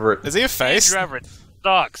Terminator Everett. Is he a face? Andrew Everett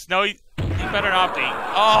sucks. No, you better not be.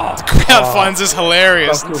 Oh, Crowd finds this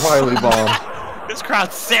hilarious. Dr. Wiley bomb. this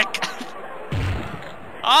crowd's sick.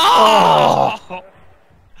 Oh!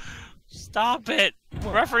 Stop it. The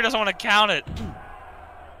referee doesn't want to count it.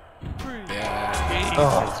 Yeah.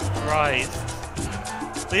 Jesus Christ.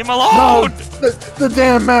 Leave him No! alone! The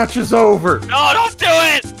damn match is over! No, don't do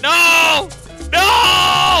it! No!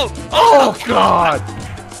 No! Oh god!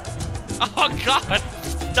 Oh god!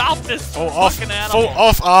 Stop this Full off. fucking animal! Full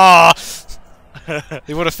off. Ah.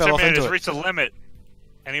 He would have fell off Terminator into has it. reached a limit,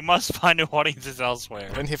 and he must find new audiences elsewhere.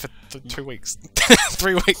 Been here for 2 weeks.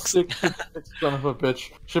 3 weeks. Sick son of a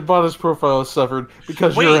bitch. Shibata's profile has suffered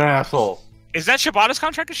because Wait. you're an asshole. Is that Shibata's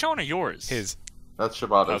contract is showing or yours? His. That's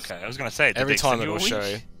Shibata's. Okay, I was gonna say. did Every they time send it you will a show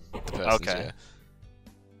week? the person's, Okay.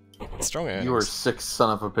 yeah. Strong earnings. You are a sick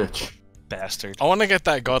son of a bitch. Bastard. I want to get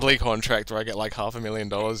that godly contract where I get like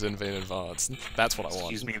 $500,000 in advance. That's what I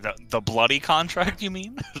want. Excuse me, the bloody contract, you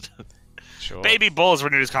mean? Sure. Baby Bulls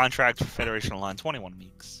renewed his contract for Federation Line 21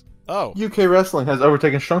 weeks. Oh. UK Wrestling has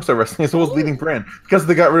overtaken Strong Wrestling as the world's leading brand because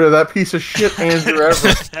they got rid of that piece of shit Andrew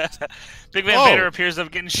Everett. Big Van Oh. Vader appears to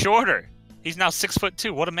have getting shorter. He's now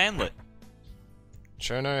 6'2". What a manlet.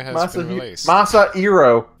 Chono has been released.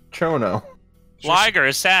 Masahiro Chono. Liger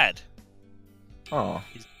is sad Oh.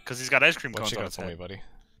 because he's got ice cream What cones you on got his for me, head. buddy?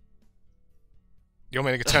 You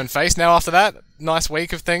want me to turn face now after that? Nice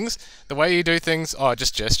week of things? The way you do things... Oh,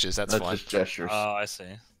 just gestures, that's fine. Just gestures. Oh, I see.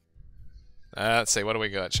 Let's see, what do we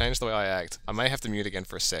got? Change the way I act. I may have to mute again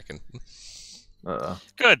for a second.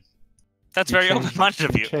 Good. That's very open-minded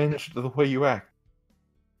of you. Change the way you act.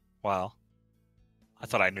 Wow. I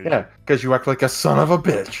thought I knew Yeah, that. because you act like a son of a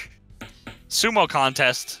bitch. Sumo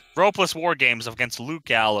contest. Ropeless war games against Luke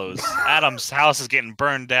Gallows. Adam's house is getting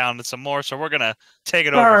burned down and some more, so we're gonna take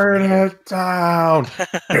it over. Burn it down!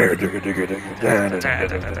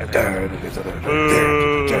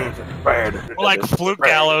 We're like Luke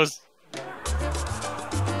Gallows.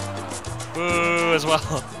 Boo as well.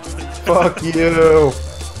 Fuck you!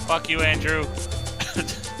 Fuck you, Andrew.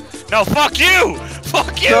 No, fuck you!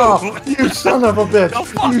 Fuck you! No, you son of a bitch! No,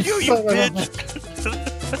 fuck you, you son of a bitch!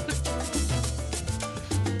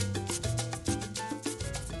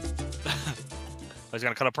 He's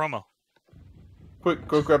gonna cut a promo. Quick,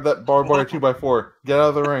 go grab that barbed wire 2x4. Get out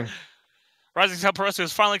of the ring. Rising Sun Pro Wrestling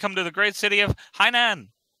has finally come to the great city of Hainan.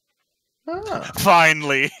 Ah.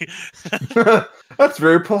 Finally. That's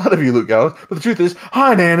very polite of you, Luke Gallows. But the truth is,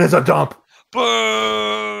 Hainan is a dump.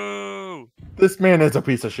 Boo! This man is a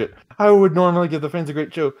piece of shit. I would normally give the fans a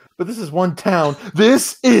great show, but this is one town.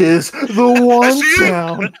 This is the one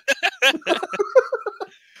town.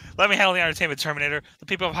 Let me handle the entertainment, Terminator. The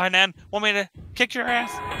people of Hainan want me to kick your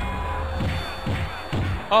ass.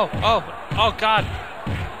 Oh God.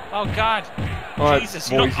 Oh God. All right, Jesus,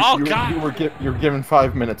 boys, God. you're given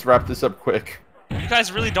 5 minutes. Wrap this up quick. You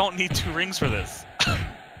guys really don't need 2 rings for this.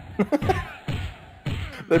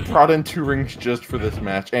 They brought in 2 rings just for this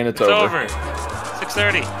match, and it's over.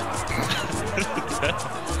 6:30.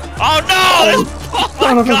 Oh no! Oh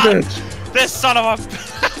son my of God! a bitch! This son of a...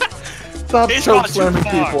 Stop He's choke gone too slamming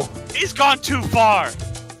far. people. He's gone too far.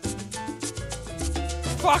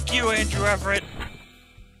 Fuck you, Andrew Everett.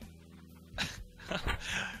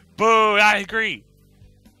 Boo! I agree.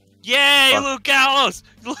 Yay, Luke Gallows!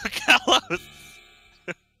 Luke Gallows!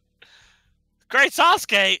 Great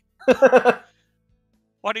Sasuke!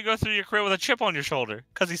 Why do you go through your career with a chip on your shoulder?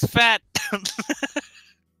 Because he's fat. I'm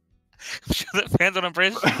sure that fans don't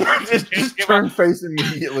embrace it. just turn face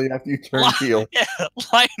immediately after you turn heel. Yeah,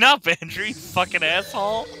 line up, Andrew, you fucking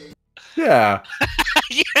asshole. Yeah.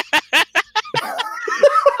 Yeah.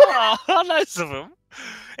 Oh, how nice of him.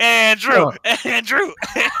 Andrew! Andrew!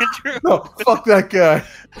 No, fuck that guy.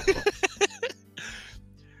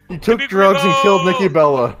 He took drugs and killed Nikki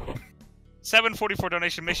Bella. 744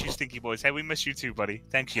 donation. Miss you, Stinky Boys. Hey, we miss you too, buddy.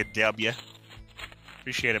 Thank you, W.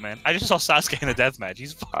 Appreciate it, man. I just saw Sasuke in a deathmatch.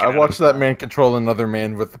 He's fucking I watched that man control another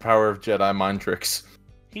man with the power of Jedi mind tricks.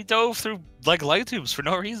 He dove through, like, light tubes for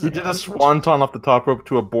no reason. He did a swanton off the top rope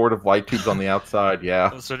to a board of light tubes on the outside, yeah.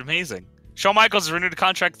 That was amazing. Shawn Michaels has renewed a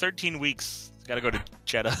contract 13 weeks. He's gotta go to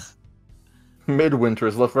Jeddah. Midwinter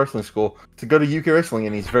has left wrestling school to go to UK wrestling,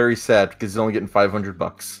 and he's very sad because he's only getting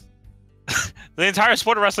 $500. The entire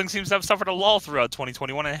sport of wrestling seems to have suffered a lull throughout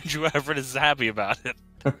 2021, and Andrew Everett is happy about it.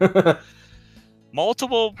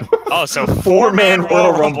 Multiple... Oh, so 4-man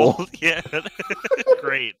Royal Rumble. Yeah.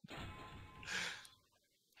 Great.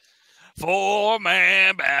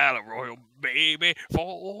 4-man battle royal, baby.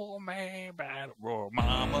 4-man battle royal,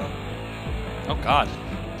 mama. Oh, God.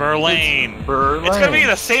 Berlane. It's gonna be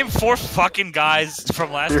the same 4 fucking guys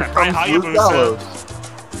from last time. Probably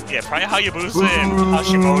Hayabusa. Yeah, probably Hayabusa and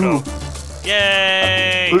Hashimoto.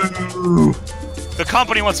 Yay! Boo. The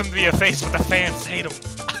company wants him to be a face, but the fans hate him.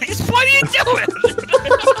 What are you doing?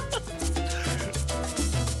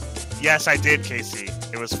 Yes, I did, Casey.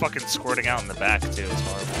 It was fucking squirting out in the back, too. It's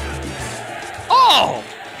horrible. Oh!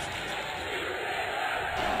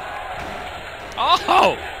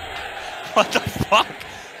 Oh! What the fuck?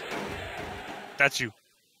 That's you.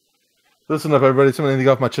 Listen up, everybody. Something to get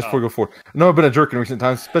off my chest before I go forward. I know I've been a jerk in recent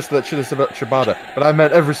times, especially that shit is about Shibata, but I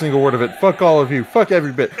meant every single word of it. Fuck all of you. Fuck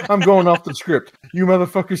every bit. I'm going off the script. You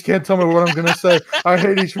motherfuckers can't tell me what I'm gonna say. I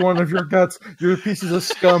hate each one of your guts. You're pieces of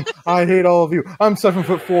scum. I hate all of you. I'm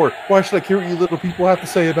 7'4". Why should I care what you little people have to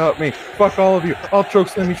say about me? Fuck all of you. I'll choke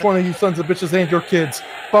slam each one of you sons of bitches and your kids.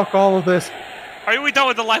 Fuck all of this. Are we done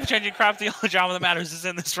with the life-changing crap? The only drama that matters is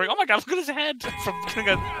in this ring. Oh my God, look at his head from getting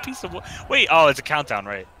a piece of... Wait, oh, it's a countdown,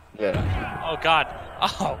 right? Yeah. Oh, God.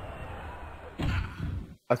 Oh.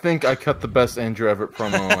 I think I cut the best Andrew Everett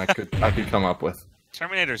promo I could come up with.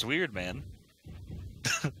 Terminator's weird, man.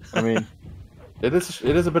 I mean, it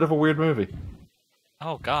is a bit of a weird movie.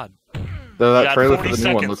 Oh, God. Though that trailer for the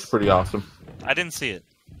new one looks pretty awesome. I didn't see it.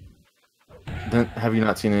 Then, have you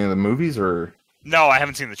not seen any of the movies, or...? No, I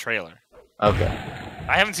haven't seen the trailer. Okay.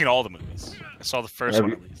 I haven't seen all the movies. I saw the first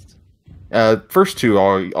one at least. First 2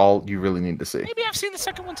 all you really need to see. Maybe I've seen the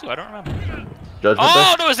second one too. I don't remember. Judgment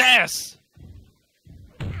Oh, Day? to his ass!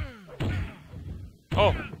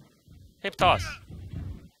 Oh. Hip toss.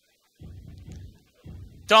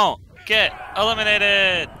 Don't get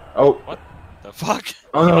eliminated! Oh. What the fuck?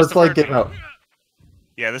 Oh He no, must it's have like heard Get me. Out.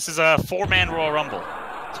 Yeah, this is a 4-man Royal Rumble.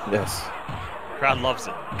 Yes. Crowd loves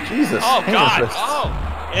it. Jesus. Oh hammer god! fists. Oh!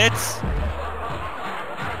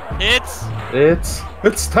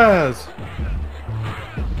 It's Taz.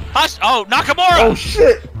 Hush! Oh, Nakamura! Oh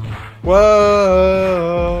shit.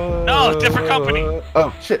 Whoa. No, different company.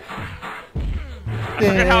 Oh shit. I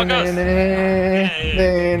forget how it goes.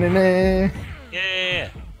 Yeah.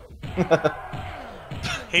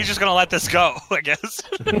 He's just gonna let this go, I guess.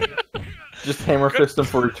 Just hammer fist him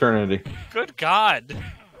for eternity. Good God.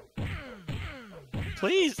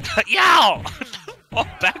 Please. Yow! Oh,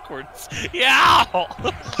 backwards. Yow!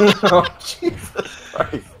 Oh, Jesus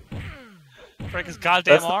Christ. Break his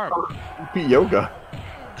goddamn That's arm. Repeat yoga.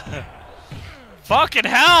 Fucking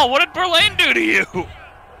hell! What did Berlin do to you?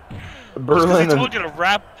 Berlin He told and you to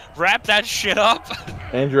wrap that shit up.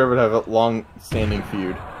 Andrew Everett have a long-standing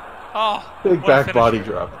feud. Oh, Big what a back finisher. body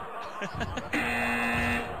drop.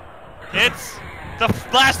 It's the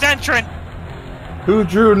last entrant. Who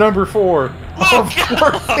drew number 4? Of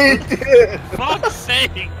course he did. Fuck's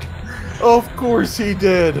sake! Of course he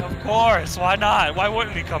did. Of course. Why not? Why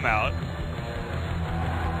wouldn't he come out?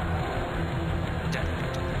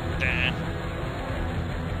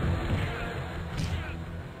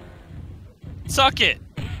 Suck it.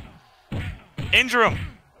 Injure him.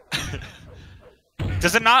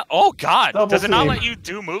 Does it not? Oh God! Double Does it not team. let you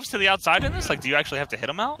do moves to the outside in this? Like, do you actually have to hit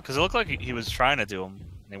him out? Because it looked like he was trying to do them.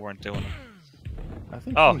 They weren't doing them. I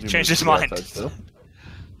think Oh, he can do changed moves his to the mind. outside still.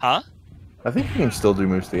 Huh? I think he can still do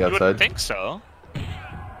moves to the You wouldn't outside. think so.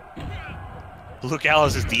 Luke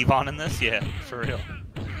Gallows is Devon in this? Yeah, for real.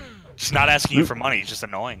 Just not asking you for money, he's just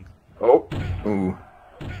annoying. Oh. Ooh.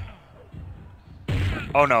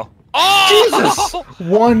 Oh no. Oh! Jesus!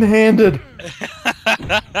 One-handed.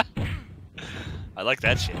 I like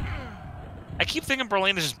that shit. I keep thinking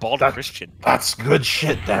Berlin is just bald That- Christian. That's good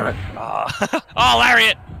shit, damn it. Oh,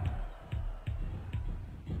 Lariat!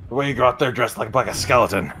 The way you go out there dressed like a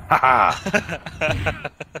skeleton. Haha.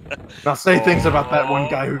 Now say things about that one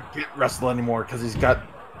guy who can't wrestle anymore because he's got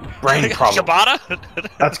brain problems.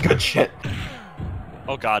 Shibata? That's good shit.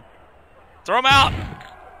 Oh god. Throw him out!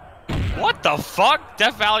 What the fuck?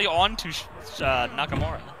 Death Valley on to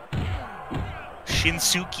Nakamura.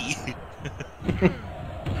 Shinsuke.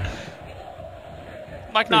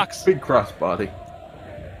 Mike Knox. Big crossbody.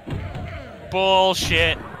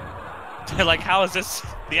 Bullshit. Like, how is this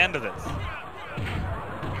the end of this?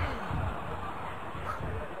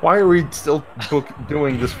 Why are we still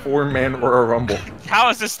doing this 4-man Royal Rumble? How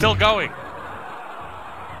is this still going?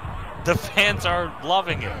 The fans are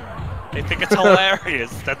loving it. They think it's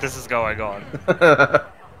hilarious that this is going on.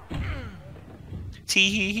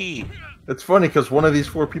 Tee-hee-hee. It's funny because one of these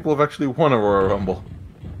 4 people have actually won a Royal Rumble.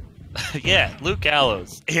 Yeah, Luke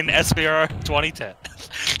Gallows in SBR 2010.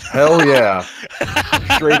 Hell yeah.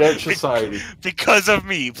 Straight Edge Society. Because of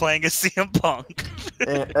me playing as CM Punk.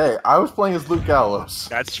 Hey, I was playing as Luke Gallows.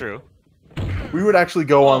 That's true. We would actually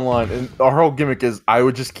go online, and our whole gimmick is I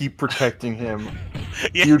would just keep protecting him.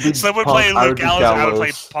 Yeah, You'd be Slim would Punk, play I Luke would be Gallows, and I would play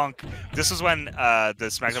Gallows. Punk. This was when the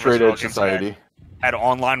SmackDown Straight vs. Raw Edge games Society. had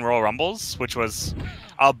online Royal Rumbles, which was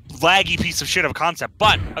a laggy piece of shit of a concept,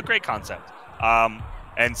 but a great concept.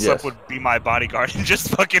 And Slip Yes. would be my bodyguard and just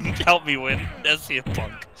fucking help me win as CM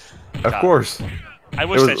Punk. Of course. I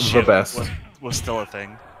wish was that the shit best. was still a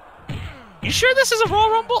thing. You sure this is a Royal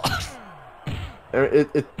Rumble?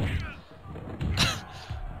 It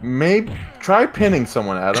maybe try pinning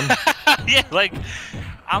someone, Adam. Yeah, like,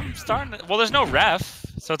 I'm starting to... Well, there's no ref,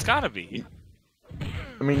 so it's gotta be.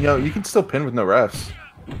 I mean, you can still pin with no refs.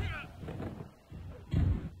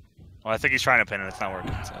 Well, I think he's trying to pin and it's not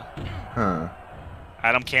working, so... Huh.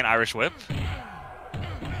 Adam can't Irish whip?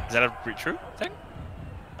 Is that a true thing?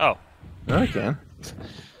 Oh. No, I can.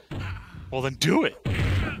 Well, then do it.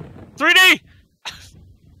 3D!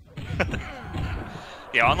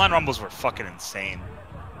 Yeah, online rumbles were fucking insane.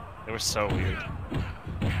 They were so weird.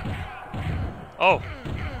 Oh.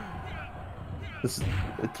 It's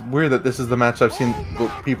weird that this is the match I've seen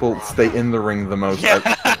people stay in the ring the most. Yeah, in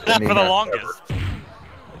for the match longest. ever.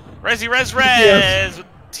 Rez, Yes. with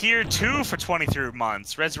tier 2 for 23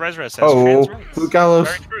 months. Rez says Oh, trans rights. Luke Gallows.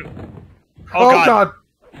 Very true. Oh, God.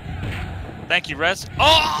 Thank you, Rez.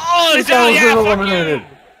 Oh, Luke he's out. Gallows Yeah, is fuck eliminated.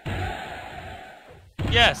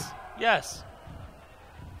 you. Yes.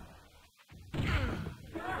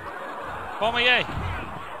 Boma yay.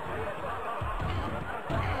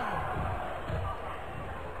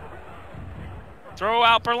 Throw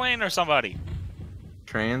out Berlin or somebody.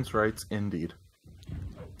 Trans rights, indeed.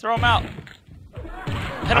 Throw him out. Hit him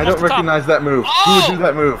I off don't the top. recognize that move. Oh! Who would do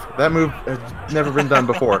that move? That move has never been done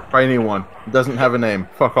before by anyone. It doesn't have a name.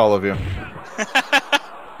 Fuck all of you.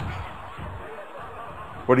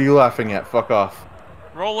 What are you laughing at? Fuck off.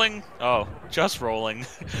 Rolling. Oh, just rolling.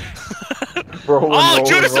 Rolling, Oh, rolling,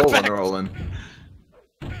 Judas rolling, effect! rolling.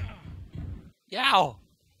 Yow.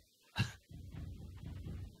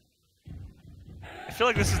 I feel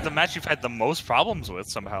like this is the match you've had the most problems with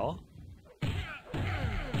somehow.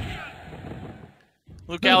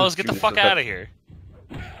 Luke Gallows, get the Judas fuck effect. out of here.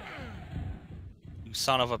 You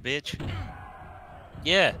son of a bitch.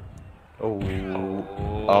 Yeah. Oh,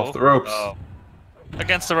 Oh. off the ropes. Oh.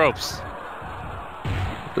 Against the ropes.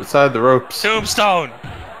 Beside the ropes. Tombstone.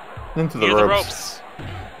 Into the Near ropes. the ropes.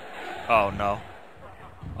 Oh no.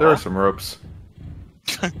 There Oh. are some ropes.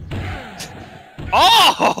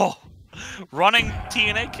 Oh! Running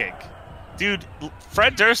TNA kick. Dude,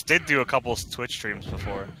 Fred Durst did do a couple Twitch streams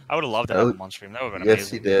before. I would have loved to have him on stream. That would have been Yes,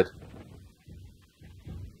 he amazing.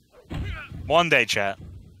 did. One day, chat.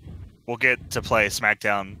 We'll get to play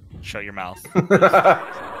SmackDown. Shut your mouth.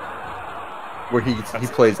 Where he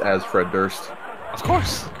plays as Fred Durst. Of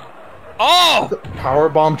course. Oh!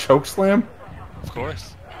 Powerbomb chokeslam? Of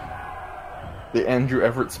course. The Andrew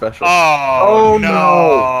Everett special. Oh,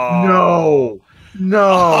 no! No!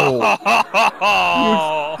 No!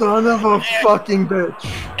 Oh! Son of a fucking bitch!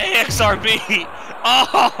 AXRB!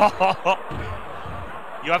 Oh!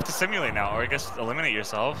 You have to simulate now, or I guess eliminate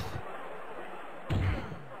yourself.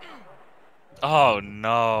 Oh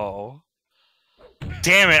no.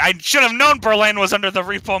 Damn it, I should have known Berlin was under the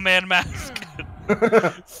Repo Man mask.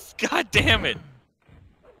 God damn it.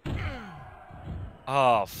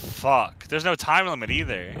 Oh fuck. There's no time limit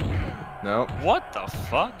either. No. What the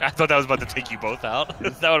fuck? I thought that was about to take you both out.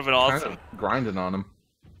 That would have been awesome. Grinding on him.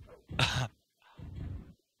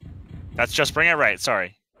 That's just bring it right,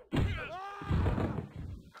 sorry. There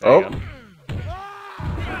Oh. you go.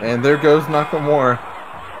 And there goes Nakamura.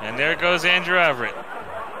 And there goes Andrew Everett.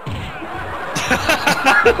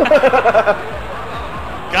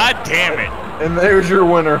 God damn it. And there's your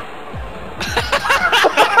winner.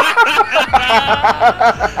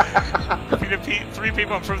 Three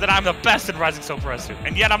people have proved that I'm the best in Rising Soap Wrestling,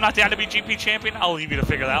 and yet I'm not the IWGP champion? I'll leave you to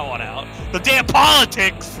figure that one out. The damn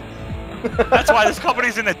politics! That's why this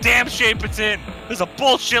company's in the damn shape it's in. There's a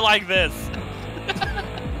bullshit like this.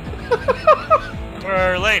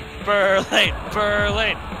 Berlin, Berlin,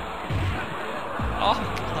 Berlin. Oh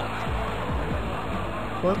god.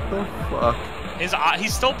 What the fuck?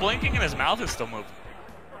 He's still blinking and his mouth is still moving.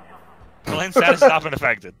 Berlin's status has not been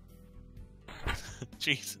affected.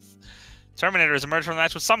 Jesus. Terminator has emerged from the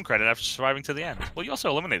match with some credit after surviving to the end. Well, you also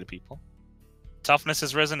eliminated people. Toughness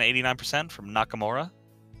has risen 89% from Nakamura.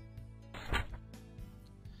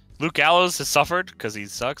 Luke Gallows has suffered because he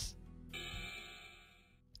sucks.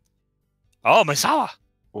 Oh, Misawa!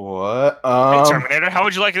 What? Hey, Terminator, how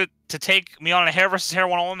would you like it to take me on a hair versus hair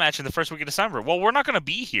one-on-one match in the first week of December? Well, we're not going to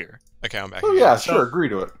be here. Okay, I'm back. Oh again. yeah, sure, agree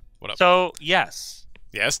to it. What up? So, yes.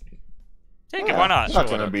 Yes? Take it, why not? I'm not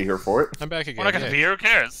Sure, gonna why be here for it. I'm back again. We're not going to yeah. be here, who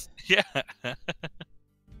cares? Yeah.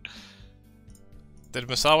 Did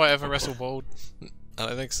Misawa ever wrestle bald? I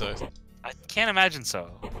don't think so. I can't imagine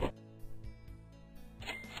so.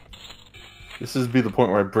 This is be the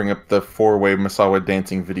point where I bring up the four-way Misawa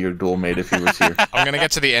dancing video duel made if he was here. I'm gonna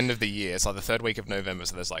get to the end of the year. It's like the third week of November,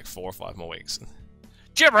 so there's like 4 or 5 more weeks.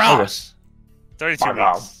 Jim Ross! 32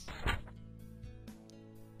 Wow. weeks.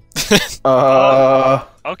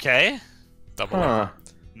 Okay. Double. Huh.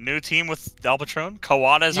 New team with Del Patron.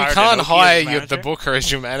 Kawada's You hired can't Inoki hire as the manager. booker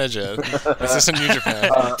as your manager. This isn't New Japan.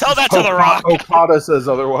 Tell that to The Rock. Okada says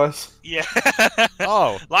otherwise. Yeah.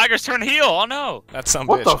 Oh, Liger's turned heel. Oh no. that's some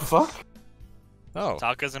What bitch. the fuck? Oh,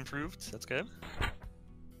 Taka's improved. That's good.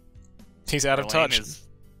 he's out of Berlin touch. is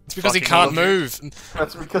It's because he fucking can't over. move.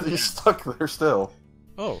 That's because he's stuck there still.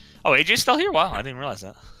 Oh, Oh, AJ's still here? Wow, I didn't realize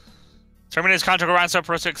that. Terminator's contract with Ryan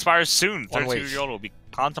Pro expires soon. 1 week. 32-year-old will be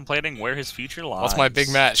contemplating where his future lies. what's my big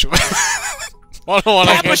match? One-on-one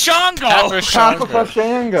Papa against Shango! Papa Papa Shango.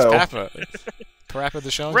 Shango. Papa. Parappa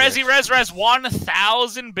the Shango. Resi Res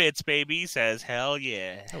 1,000 bits, baby, says hell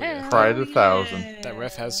yeah. Oh, yeah. Pride 1,000. That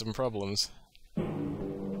ref has some problems.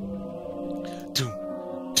 Doom.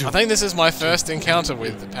 I think this is my first encounter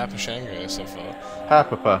with Papa Shango so far.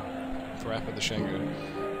 Papa. Parappa the Shango.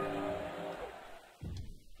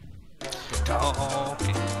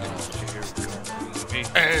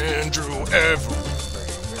 Andrew Everett.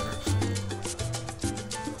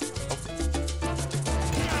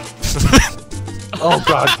 Oh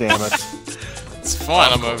god damn it. It's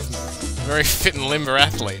fine. I'm a Very fit and limber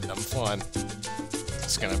athlete. I'm fine.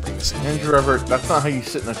 Just gonna bring this in. Andrew Everett, that's not how you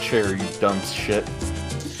sit in a chair, you dumb shit.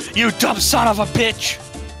 You dumb son of a bitch!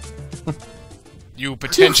 You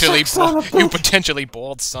potentially, You son of a you bitch. potentially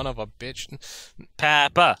bald son of a bitch.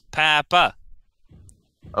 Papa.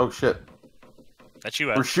 Oh shit. That's you,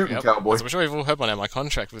 We're Ed. shooting, Yep. cowboy. As I'm sure you've all heard by now, my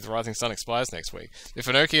contract with Rising Sun expires next week. If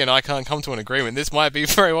Inoki and I can't come to an agreement, this might be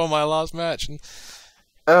very well my last match.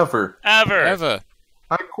 Ever. Ever.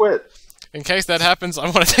 I quit. In case that happens, I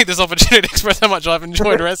want to take this opportunity to express how much I've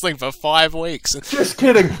enjoyed wrestling for 5 weeks. Just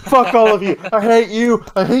kidding. Fuck all of you. I hate you.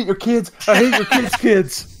 I hate your kids. I hate your kids'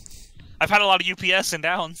 kids. I've had a lot of UPS and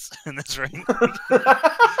downs in this ring.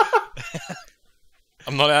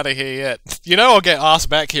 I'm not out of here yet. You know I'll get asked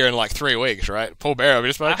back here in like 3 weeks, right? Paul Bearer will be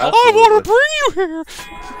just like, I Absolutely. want to bring you here!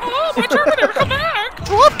 Oh, my Terminator, come back!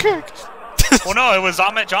 Dropkick! Well, no, it was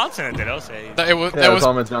Ahmed Johnson that did it. Say. It was, Yeah, there it was was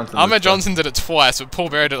Ahmed Johnson. Ahmed Johnson did it twice, but Paul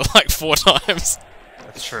Bearer did it like 4 times.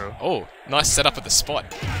 That's true. Oh, nice setup at the spot.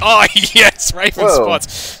 Oh, yes! Raven Whoa.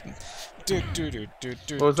 spots.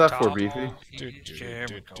 What was that for, Beefy?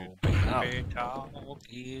 Jericho, Oh. baby, dog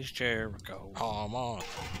is Jericho. Come on.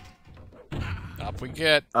 Up we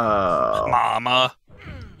get. Mama,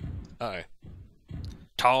 Oh,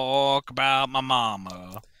 talk about my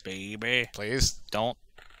mama, baby. please. Don't.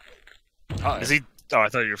 Oh, Is he? Oh, I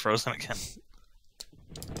thought you were frozen again.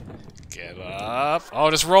 get up. Oh,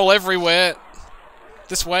 just roll everywhere.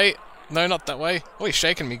 This way. No, not that way. Oh, he's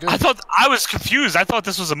shaking me good. I was confused. I thought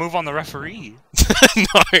this was a move on the referee.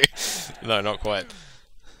 No, not quite.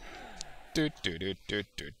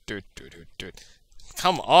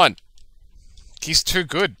 Come on. He's too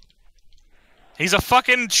good. He's a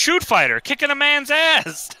fucking shoot fighter, kicking a man's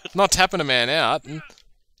ass. Not tapping a man out.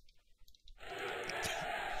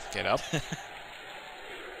 Get up.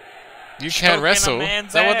 You Choking can't a wrestle. man's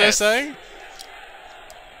Is that what they're ass. saying?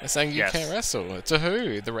 They're saying you Yes. can't wrestle. To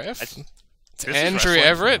who? The ref? This To is Andrew wrestling.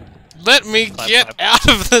 Everett? Let me Clap, get clap. out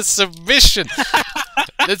of the submission!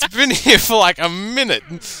 It's been here for like a minute,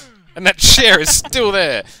 and that chair is still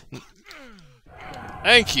there.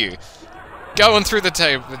 Thank you. Going through the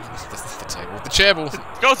table. The table.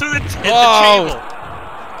 Go through the Oh.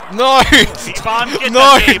 table. No! Devon, get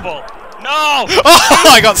No. the table. No! Oh,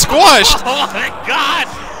 I got squashed! Oh my god!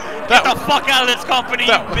 Get the fuck out of this company,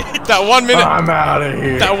 you bitch! That 1 minute. I'm out of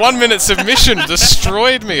here. That 1 minute submission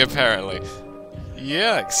destroyed me, apparently.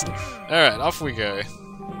 Yikes. Alright, off we go.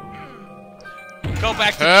 Go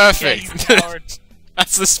back to Perfect. the UK, you coward.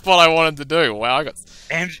 That's the spot I wanted to do. Wow, I got.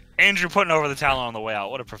 Andrew putting over the talent on the way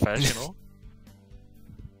out. What a professional.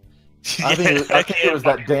 I think it was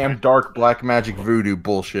that damn dark black magic voodoo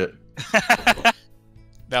bullshit.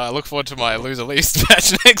 Now I look forward to my loser least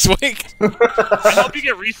match next week. I hope you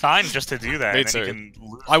get re-signed just to do that. Me and then too. You can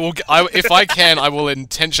lose. I will. If I can, I will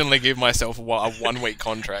intentionally give myself a 1 week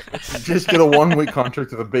contract. Just get a 1 week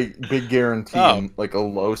contract with a big guarantee Oh. and like a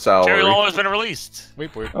low Jerry salary. Lawler's been released.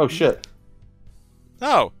 Weep weep. Oh shit.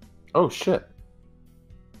 Oh, Oh shit.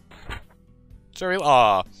 Jerry.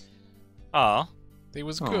 Ah, Oh. he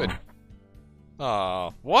was Oh. good.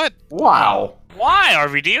 Ah, what? Wow. Why,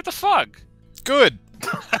 RVD? What the fuck? Good.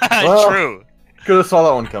 Well- True. Could have saw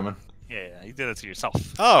that one coming. Yeah, you did it to yourself.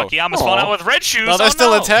 Oh. Akiyama's Aw. falling out with red shoes. No, they're oh, still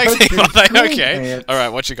no. a tag team, are they? Tag Okay. pants. All right,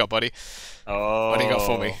 what you got, buddy? Oh. What do you got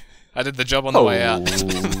for me? I did the job on the way out.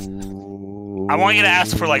 I want you to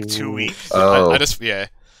ask for like 2 weeks. Oh. I just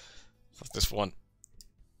Fuck this one.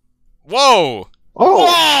 Whoa.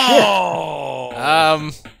 Oh.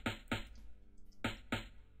 Whoa!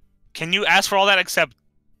 Can you ask for all that except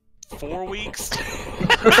 4 weeks?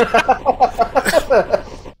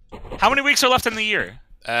 How many weeks are left in the year?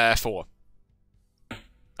 4.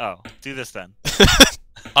 Oh, do this then.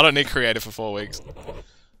 I don't need creative for 4 weeks.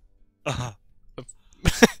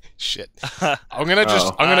 Shit. I'm gonna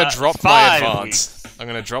drop my 5 advance. weeks. I'm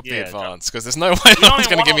gonna drop the Yeah, drop- advance because there's no way don't anyone's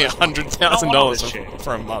even gonna give want me all this- $100,000 you don't want all this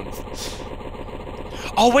for a month.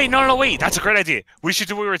 Oh wait, no, wait. That's a great idea. We should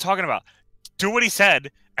do what we were talking about. Do what he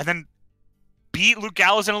said, and then beat Luke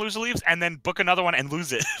Gallows in a loser leaves, and then book another one and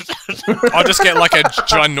lose it. I'll just get like a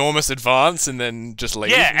ginormous advance and then just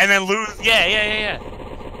leave. Yeah, and then lose. Yeah.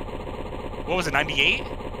 What was it? 98?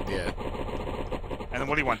 Yeah. And then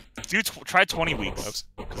what do you want? Try 20 weeks. Oops.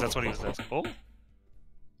 Because that's what he was asking. Oh.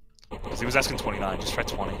 Because he was asking 29. Just try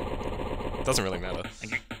 20. Doesn't really matter.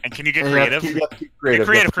 And can you get You have to creative? keep Get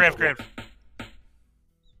creative. creative.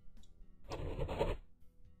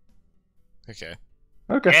 Okay.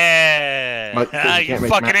 Okay. Yeah. Mike, 'cause You can't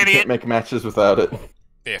make fucking you idiot. can't make matches without it.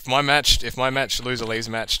 Yeah, if my match loser leaves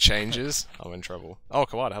match changes, I'm in trouble. Oh,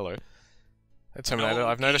 Kawada, hello. Hey, Terminator,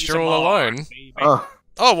 I've noticed you're all alone. Oh,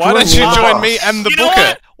 Oh, why don't you join me and the You know Booker?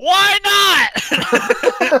 what? Why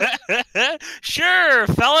not? Sure,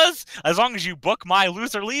 fellas. As long as you book my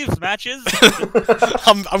loser leaves matches.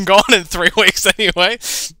 I'm gone in 3 weeks anyway.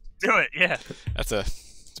 Do it, yeah. It's a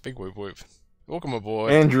big whoop whoop. Welcome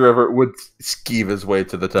aboard. Andrew Everett would skeeve his way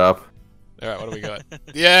to the top. Alright, what do we got?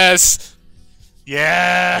 Yes!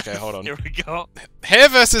 Yeah. Okay, hold on. Here we go. Hair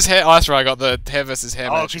versus hair. Oh, that's right, I got the hair versus hair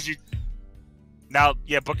Oh, match. because you. Now,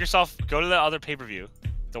 yeah, book yourself. Go to the other pay-per-view,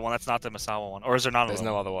 the one that's not the Misawa one, or is there not? There's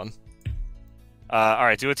no other one. All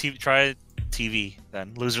right, do a TV. Try TV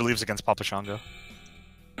then. Loser leaves against Papa Shango.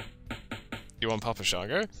 You want Papa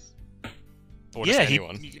Shango? Or Yeah, just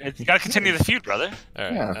anyone? you gotta continue the feud, brother.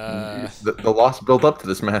 Alright, Yeah, the loss built up to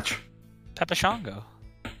this match. Papa Shango.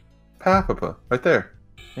 Papa, right there.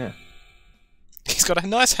 Yeah. he's got a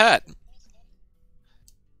nice hat.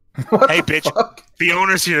 What Hey, the bitch. fuck? The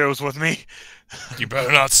owner's here was with me. You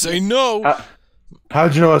better not say no!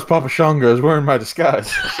 How'd you know I was Papa Shango? I was wearing my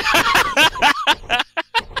disguise.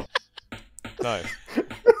 No.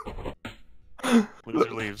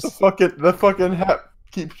 Loser leaves. The fucking hat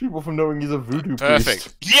keeps people from knowing he's a voodoo Perfect.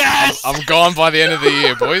 priest. Yes! I'm gone by the end of the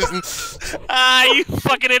year, boys. Ah, you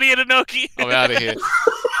fucking idiot, Inoki. I'm out of here.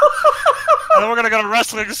 And then we're gonna go to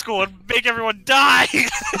wrestling school and make everyone die.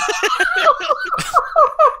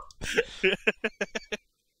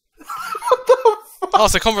 Oh,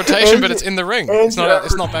 it's a confrontation, but it's in the ring. It's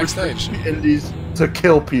not backstage. Indies to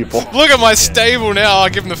kill people. Look at my stable now. I'll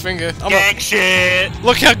give him the finger. Gang shit.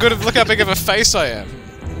 Look how big of a face I am.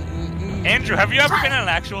 Andrew, have you ever been in an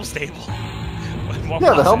actual stable?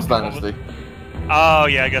 Yeah, the Helms Dynasty. Oh,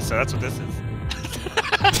 yeah, I guess so. That's what this is.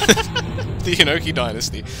 The Inoki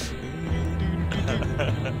Dynasty.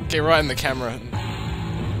 Get right in the camera.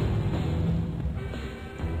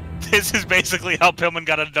 This is basically how Pillman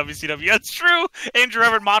got into WCW. It's true. Andrew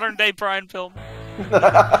Everett, modern day Brian Pillman.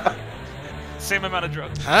 Same amount of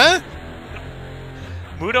drugs. Huh?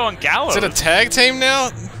 Muto and Gallows. Is it a tag team now?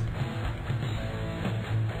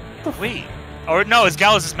 Wait. Or no, it's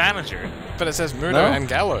Gallows' manager. But it says Muto No. and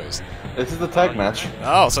Gallows. This is the tag match.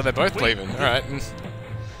 Oh, so they're both Wait. leaving. Alright.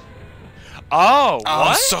 Oh, what?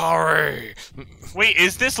 I'm sorry. Wait,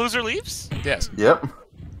 is this Loser Leaves? Yes. Yep.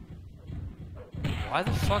 Why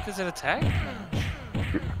the fuck is it a tag?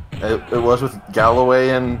 It was with Galloway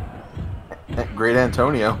and Great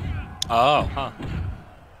Antonio. Oh, huh.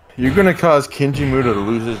 You're gonna cause Kenji Muto to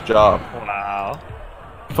lose his job. Wow.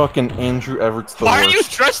 Fucking Andrew Everett's the Why are worst.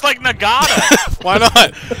 you dressed like Nagata? Why not?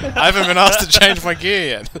 I haven't been asked to change my gear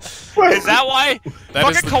yet. Is that why? That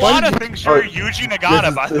is Fucking the- Kawada thinks you're Alright, Yuji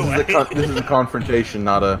Nagata, by the way. This is a confrontation,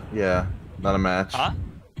 not a match. Huh?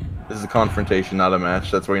 This is a confrontation, not a match.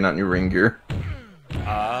 That's why you're not in your ring gear.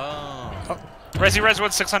 Oh. Resi Res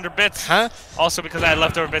won 600 bits. Huh? Also because I had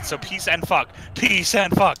leftover bits, so peace and fuck. Peace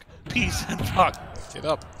and fuck. Peace and fuck. Get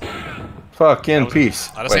up. Fucking peace.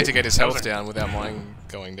 I just need to get his health down without mine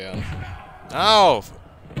going down. Oh!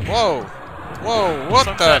 Whoa! Whoa! What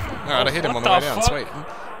the? Alright, I hit him on the way down. Sweet.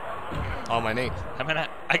 On my knee. I mean,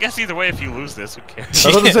 I guess either way, if you lose this, who cares? I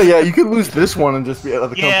was about to say, yeah, you could lose this one and just be out of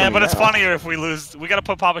the company. Yeah, but it's now. funnier if we lose. We gotta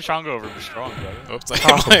put Papa Shango over to be strong, brother. Oops, I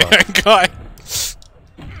hit my own guy.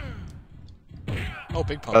 Oh,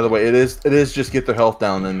 big pump. By the way, it is just get their health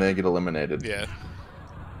down and they get eliminated. Yeah.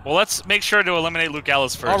 Well, let's make sure to eliminate Luke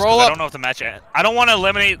Gallows first. I'll 'cause roll I up. don't know if the match ends. I don't want to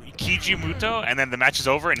eliminate Kiji Muto and then the match is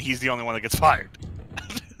over and he's the only one that gets fired.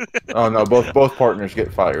 Oh no, both partners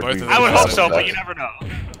get fired. Both of them. I would hope established so, that. but you never know.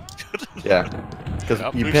 Yeah, because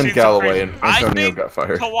Yep. you We've pinned seen some Galloway crazy- and I Antonio think got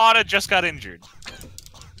fired. Kawada just got injured.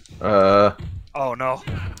 Uh, Oh no.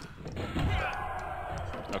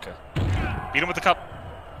 Okay. Beat him with the cup.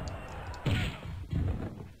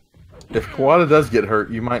 if Kawada does get hurt,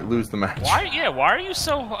 you might lose the match. Why? Yeah. Why are you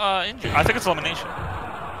so injured? I think it's elimination.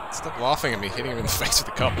 Stop laughing at me, hitting him in the face with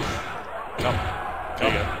the cup. Cup. There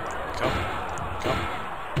you Cup. go. Cup.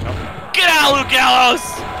 Cup. Get out, Luke Gallows!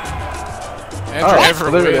 Andrew Oh,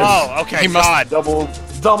 Everett there it is. wins. Oh, okay. He must- God.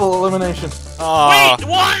 Double elimination. Aw. Wait,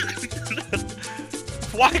 what?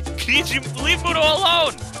 Why can't you leave Muto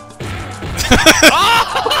alone?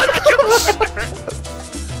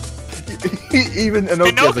 Even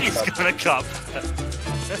Inoki has a Inoki's cup.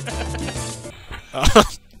 got a cup.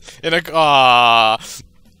 In a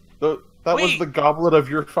That was Wait. the goblet of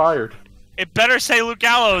you're fired. It better say Luke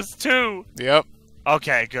Gallows too. Yep.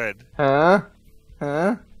 Okay, good. Huh?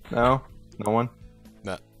 Huh? No. No one.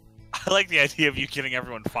 No. I like the idea of you getting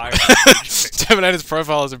everyone fired. Terminator's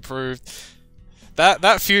profile has improved.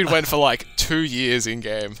 That feud went for like 2 years in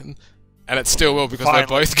game, and it still will because Finally.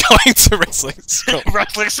 they're both going to wrestling school.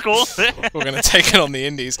 Wrestling school. We're gonna take it on the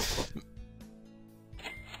indies.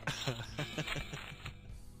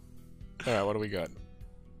 what do we got?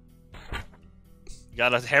 You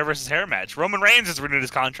got a hair versus hair match. Roman Reigns has renewed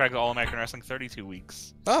his contract with All American Wrestling 32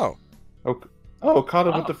 weeks. Oh. Caught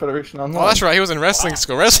up with the Federation Online. Oh, that's right. He was in wrestling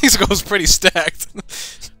school. Wrestling school was pretty stacked.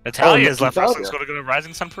 Natalia has left Natalia. wrestling school to go to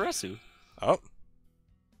Rising Sun Puresu. Oh.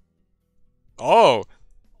 Oh.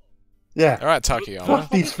 Yeah. All right, Takayama. Fuck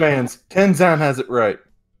these fans. Tenzan has it right.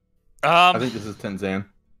 I think Um, this is Tenzan.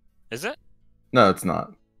 is it No, it's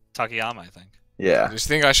not. Takayama? I think. Yeah. Do you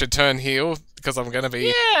think I should turn heel because I'm gonna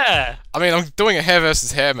be? Yeah. I mean, I'm doing a hair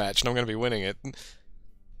versus hair match, and I'm gonna be winning it.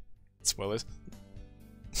 Spoilers.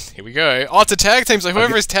 Here we go. Oh, it's a tag team, so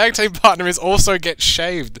whoever his tag team partner is also gets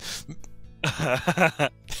shaved.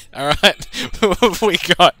 Alright, who have we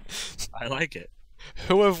got? I like it.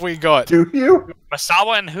 Who have we got? Do you?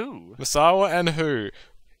 Masawa and who? Masawa and who?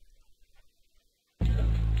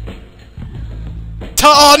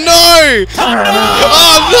 Oh no!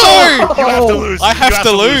 Oh no! You have to lose. Oh, I have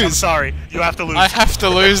to lose. I'm sorry. You have to lose. I have to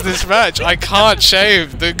lose this match. I can't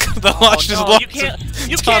shave. The Lush is no, lost. you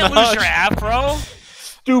can't lose your afro.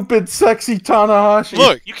 Stupid, sexy Tanahashi.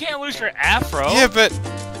 Look. You can't lose your afro. Yeah, but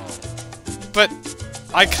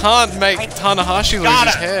I can't make Tanahashi lose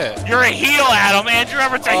his hair. You're a heel, Adam. Andrew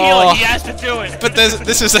Everett's a heel, Oh. and he has to do it. But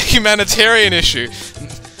this is a humanitarian issue.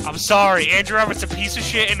 I'm sorry. Andrew Everett's a piece of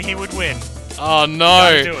shit, and he would win. Oh You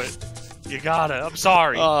gotta do no. it. You gotta. I'm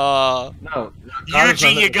sorry. No.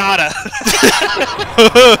 Yuji, you gotta.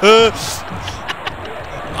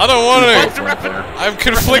 I don't want What's to. the reference? I'm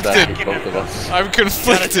conflicted. Both of us. I'm You gotta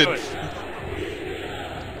conflicted. do it.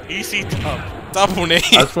 EC Dub. Double knee.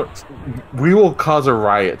 We will cause a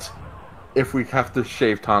riot if we have to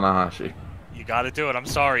shave Tanahashi. You gotta do it. I'm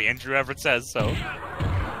sorry. Andrew Everett says so.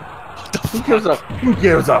 Who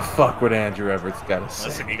gives a fuck what Andrew Everett's got to say?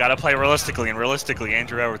 Listen, you gotta play realistically, and realistically,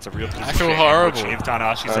 Andrew Everett's a real piece I of feel shit. horrible. Shave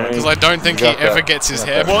Tanahashi's I head. mean- Because I don't think he You got ever that. gets his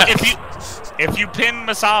You hair got back. Well, if you pin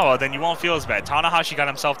Masawa, then you won't feel as bad. Tanahashi got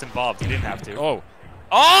himself involved. He didn't have to. Oh.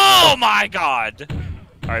 Oh my god!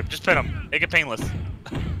 Alright, just pin him. Make it painless.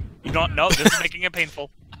 You don't know, this is making it painful.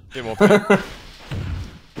 Bit more pain.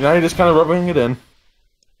 Now you're just kind of rubbing it in.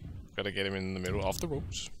 Gotta get him in the middle off the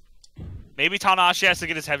ropes. Maybe Tanahashi has to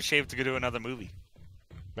get his head shaved to go do another movie.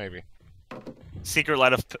 Maybe. Secret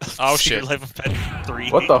Life of Oh, Secret shit. Life of Pet 3.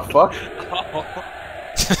 What the fuck?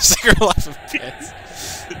 Secret Life of Pets.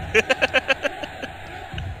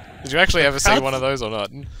 Did you actually ever see one of those or not?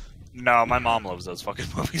 No, my mom loves those fucking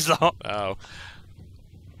movies though. Oh.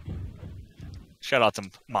 Shout out to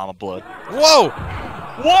Mama Blood. Whoa!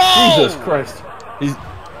 Whoa! Jesus Christ. He's...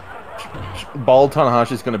 Bald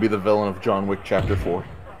Tanahashi's gonna be the villain of John Wick Chapter 4.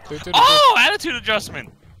 Oh, attitude adjustment.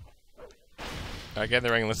 Alright, get in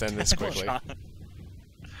the ring and let's end this quickly. Sean.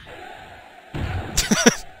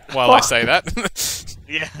 While I say that.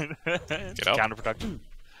 Yeah. It's up. counterproductive.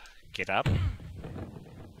 Get up.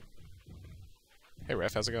 Hey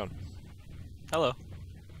ref, how's it going? Hello.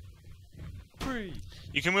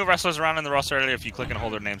 You can move wrestlers around in the roster area if you click and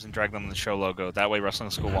hold their names and drag them in the show logo. That way wrestling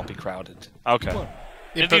school won't be crowded. Okay.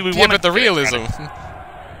 Yeah, Maybe we but wanna the get it realism.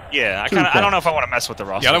 Yeah, I don't know if I want to mess with the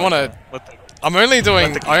roster. Yeah, I don't wanna- Let the- I'm only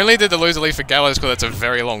doing. Let the- I only did the loser leave for Gallows because that's a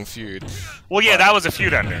very long feud. Well, yeah, that was a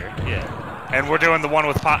feud ender. Yeah. And we're doing the one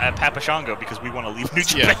with Papa Shango because we want to leave New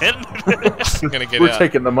Yeah. Japan. I'm gonna get We're out.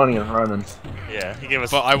 taking the money and running. Yeah, he gave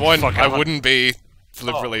us. But I won't. fucking I wouldn't be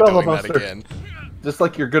deliberately Bella doing that Buster. again. Just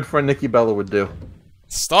like your good friend Nikki Bella would do.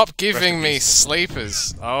 Stop giving in me peace.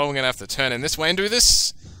 sleepers. Oh, I'm gonna have to turn in this way and do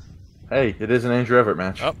this. Hey, it is an Andrew Everett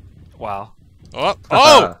match. Oh. Wow. Oh!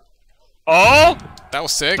 Oh! Oh! That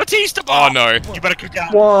was sick. Batista Oh ball! no! You better kick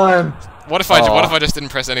out. One! What if I? Aw. What if I just didn't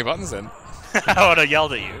press any buttons then? I would have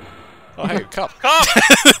yelled at you. Oh hey, cup. Cup!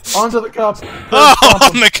 Onto the cup! Oh,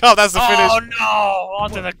 on the cup. That's the finish. Oh no!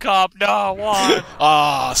 Onto the cup. No, one.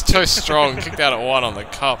 Ah, it's too strong. Kicked out at 1 on the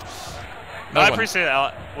cup. No, I one. appreciate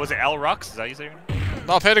it. Was it Al Rux? Is that you saying?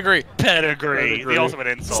 Oh, pedigree. Pedigree. Pedigree. The ultimate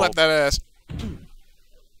insult. Slap that ass.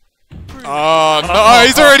 Oh no!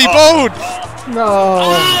 He's already bowled. No!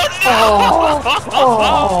 Oh, no!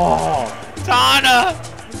 Oh! Tana!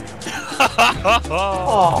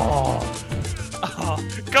 Oh!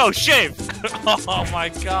 Go shave! Oh my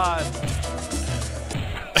god!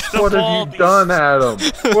 The What have ball you done, Adam?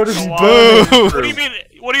 What have you Boo! done, What do you mean?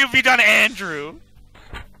 What have you done, Andrew?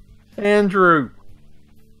 Andrew?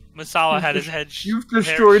 Masawa had his head. You've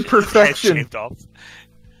destroyed perfection. Head shaved off.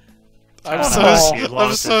 I'm Oh, so. he I'm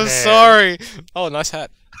lost so his hair. sorry. Oh, nice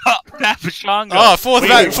hat. Papa Shango. Oh, fourth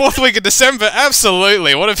Wait, fourth week of December.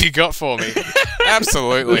 Absolutely. What have you got for me?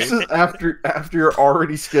 Absolutely. This is after your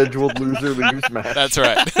already scheduled loser lose match. That's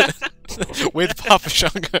right. With Papa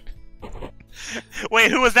Shango. Wait,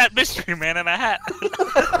 who was that mystery man in a hat?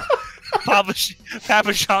 Papa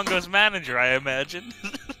Shango's manager, I imagine.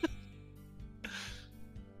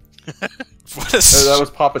 What is That was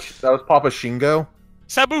Papa Shingo.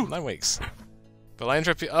 Sabu. 9 weeks.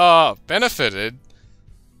 Philanthropy. Oh, benefited.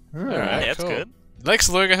 Alright. Alright, That's cool. good. Lex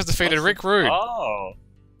Luger has defeated Rick Rude. Oh.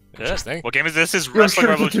 Good. Interesting. What game is this? This is You're Wrestling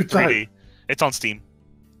sure to Revolution do that. 3D. It's on Steam.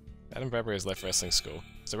 Adam Bradbury has left wrestling school.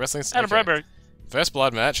 So wrestling. Adam okay. Bradbury. First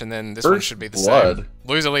blood match, and then this one First should be the blood? same.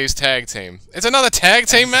 Loser leaves tag team. It's another tag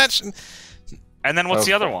team match. And then what's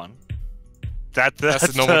the Okay. other one? That's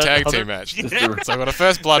the normal tag other- team match. Yeah. So I've got a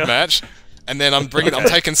first blood match, and then I'm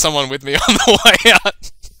taking someone with me on the way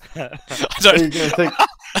out. I Are don't. you gonna take?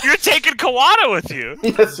 You're taking Kawada with you.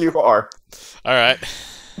 Yes, you are. All right.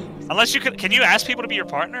 Unless you can you ask people to be your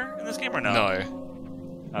partner in this game or no? No.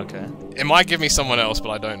 Okay. It might give me someone else, but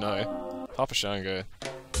I don't know. Papa Shango.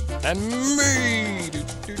 And me!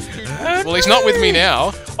 Well, he's not with me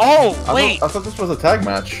now. Oh, I wait! thought this was a tag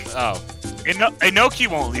match. Oh. Inoki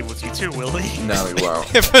won't leave with you too, will he? No, he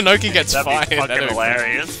won't. If Inoki gets That'd fired, be that'd fucking be-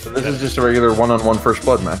 hilarious. So this is just a regular one-on-one first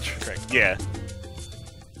blood match. Correct. Yeah.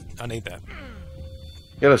 I need that.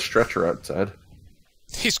 You got a stretcher outside.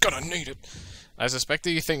 He's gonna need it. As a Spectre,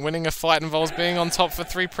 you think winning a fight involves being on top for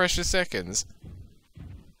 3 precious seconds.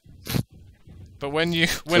 But when you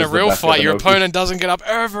win a Says the real back of fight, your Inoki. opponent doesn't get up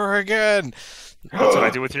ever again. That's what I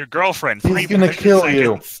do with your girlfriend. He's 3 gonna precious kill you.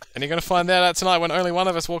 seconds. And you're gonna find that out tonight when only one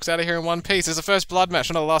of us walks out of here in one piece. It's a first blood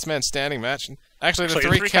match, not a last man standing match. Actually, the So you're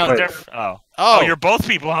 3 3 count. count oh. Oh. Oh, you're both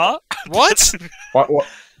people, huh? What?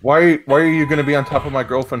 Why are you gonna be on top of my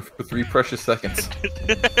girlfriend for 3 precious seconds?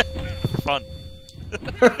 Fun.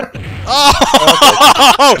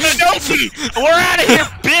 Oh! Inoki! We're out of here,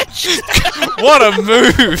 bitch! What a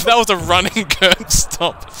move! That was a running curb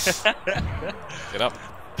stop. Get up.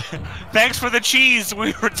 Thanks for the cheese,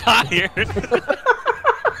 we were tired.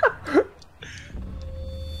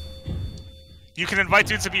 You can invite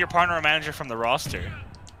dudes to be your partner or manager from the roster.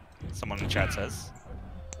 Someone in the chat says.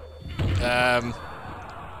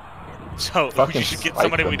 So Fucking you should get spike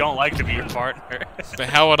somebody we them. don't like to be your partner. But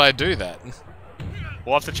how would I do that?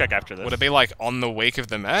 We'll have to check after this. Would it be like on the week of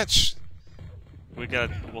the match?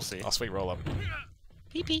 We'll see. Oh, sweet roll up.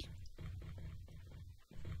 Pee pee.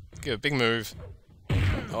 Good, big move.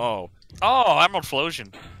 Oh. Oh, Emerald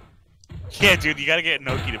Flosion. Yeah, dude, you gotta get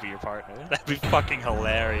Noki to be your partner. That'd be fucking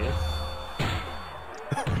hilarious.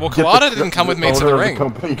 Well, Kawada didn't come with me to the owner of ring.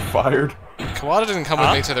 company fired. Kawada didn't come with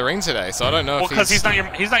Huh? me to the ring today, so I don't know Well, if because he's not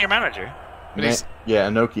your manager. But he's... Yeah,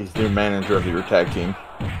 Inoki's the manager of your tag team.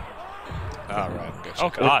 Oh, right. Gotcha. Oh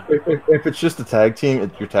god. If it's just a tag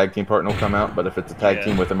team, your tag team partner will come out. But if it's a tag Yeah.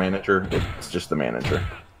 team with a manager, it's just the manager.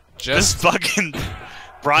 This Just... fucking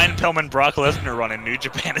Brian Pillman Brock Lesnar run in New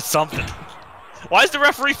Japan is something. Why is the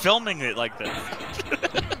referee filming it like this?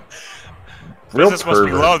 Real Business must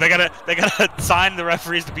be pervert. low. They gotta sign the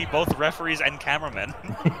referees to be both referees and cameramen.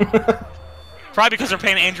 Probably because they're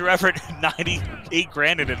paying Andrew Everett 98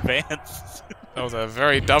 grand in advance. That was a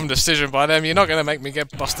very dumb decision by them. You're not going to make me get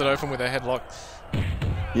busted open with a headlock.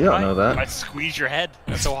 You don't know that. Might squeeze your head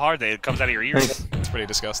so hard that it comes out of your ears. It's pretty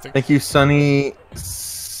disgusting. Thank you, Sonny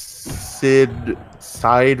Sid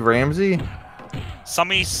Side Ramsey.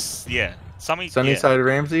 Sunny, yeah. Sunny yeah. Side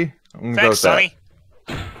Ramsey. I'm gonna go Thanks, with that. Sonny.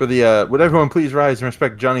 For the would everyone please rise and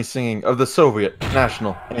respect Johnny's singing of the Soviet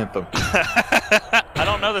national anthem. I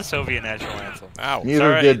don't know the Soviet national anthem. Ow. Neither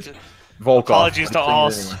Sorry, did Volkov. Apologies to all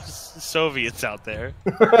Anyway. Soviets out there.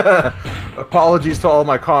 Apologies to all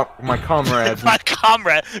my comrades. My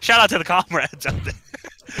comrade. Shout out to the comrades out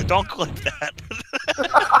there. Don't click that.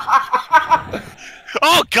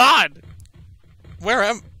 Oh God! Where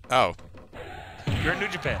am... Oh. You're in New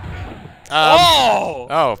Japan. Oh,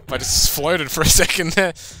 Oh! I just floated for a second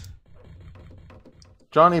there.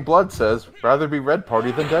 Johnny Blood says, rather be Red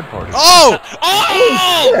Party than Dead Party. Oh!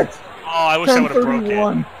 Oh! Shit! Oh, I wish I would have broke it.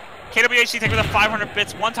 1031. KWHC, thank you for the 500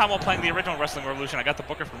 bits. One time while playing the original Wrestling Revolution, I got the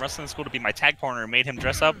booker from wrestling school to be my tag partner and made him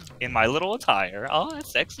dress up in my little attire. Oh, that's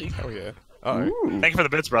sexy. Oh, yeah. Uh-oh. Ooh. Thank you for the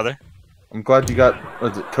bits, brother. I'm glad you got,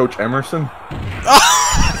 was it Coach Emerson?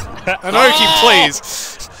 Inoki,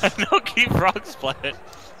 please! No, keep frog split.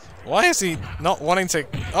 Why is he not wanting to...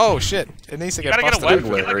 Oh, shit. It needs to You get gotta get a busted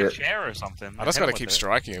web, open. get like a Lariat. chair or something. I just Hit him gotta with keep it.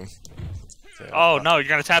 striking him. So, Oh no, you're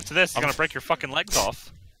gonna tap to this. You're gonna break your fucking legs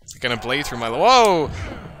off. It's gonna bleed through my... Whoa!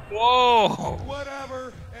 Whoa!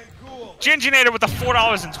 Whatever and cool. Ginginator with the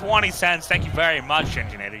 $4.20. Thank you very much,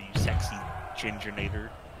 Ginginator. You sexy Ginginator.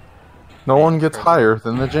 No one gets higher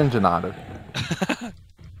than the Ginginator.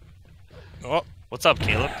 Oh, What's up,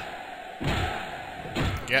 Caleb?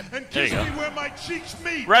 get. And There you kiss go. me where my cheeks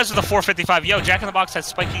meet. Rez with the 455. Yo, Jack in the Box has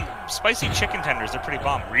spicy chicken tenders. They're pretty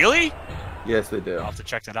bomb. Really? Yes, they do. I'll have to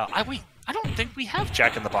check that out. I don't think we have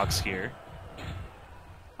Jack in the Box here.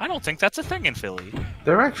 I don't think that's a thing in Philly.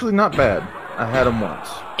 They're actually not bad. I had them once.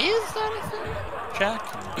 Is that a thing, Jack?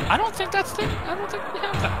 I don't think that's thing. I don't think we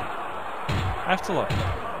have that. I have to look.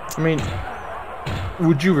 I mean,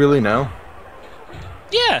 would you really know?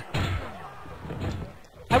 Yeah.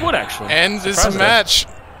 I would actually. End this Surprising. match.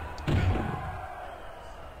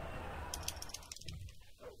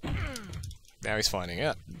 Now he's finding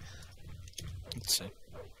out. Let's see.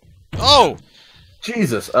 Oh!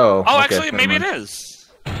 Jesus. Oh. Oh, okay, actually, never maybe mind. it is.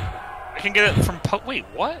 I can get it from. Wait,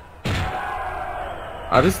 what?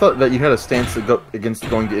 I just thought that you had a stance to go against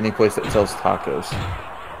going to any place that sells tacos.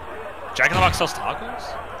 Jack in the Box sells tacos?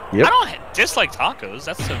 Yep. I don't dislike tacos.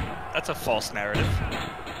 That's a false narrative.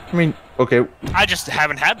 I mean, okay, I just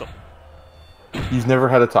haven't had them. you've never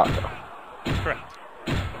had a taco. Correct.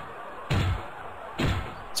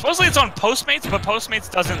 Supposedly it's on Postmates, but Postmates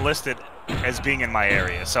doesn't list it as being in my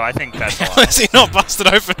area, so I think that's a lie. Is he not busted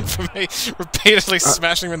open for me? Repeatedly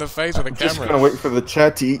smashing him in the face with a I'm just camera. gonna wait for the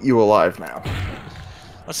chat to eat you alive now.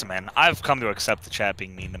 Listen, man, I've come to accept the chat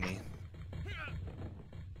being mean to me.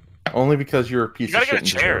 Only because you're a piece You gotta of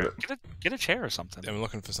shit. get a and deserve chair. it. Get a chair or something. I'm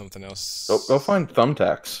looking for something else. Go find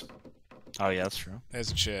thumbtacks. Oh yeah, that's true. There's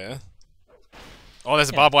a chair. Oh, there's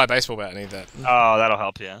a barbed wire baseball bat. I need that. Oh, that'll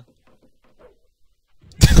help you.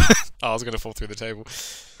 Oh, I was gonna fall through the table.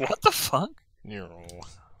 What the fuck?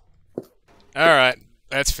 Alright,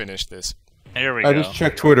 let's finish this. Here we I go. just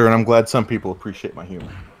checked Twitter, and I'm glad some people appreciate my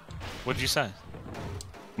humor. What did you say?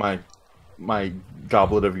 My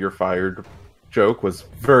goblet of you're fired joke was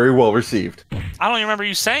very well received. I don't even remember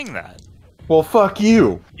you saying that. Well, fuck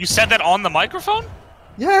you. You said that on the microphone?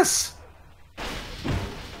 Yes.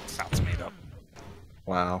 Sounds made up.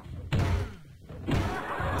 Wow.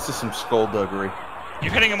 This is some skullduggery.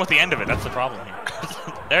 You're hitting him with the end of it. That's the problem here.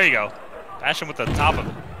 There you go. Bash him with the top of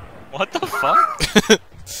it. What the fuck?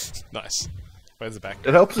 Nice. Where's the back?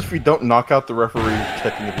 It helps if we don't knock out the referee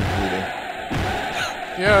checking if he's bleeding.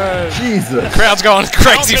 Yeah. Jesus. Crowd's going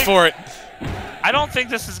crazy think- for it. I don't think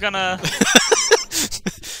this is gonna...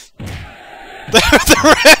 The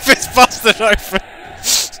ref is busted open.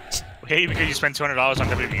 Hey, because you spent $200 on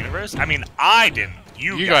WWE Universe? I mean, I didn't.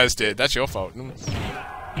 You guys did. That's your fault. You did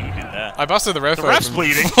that. I busted the ref The ref's open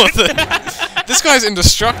bleeding. for the- This guy's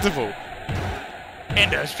indestructible.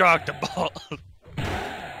 Indestructible.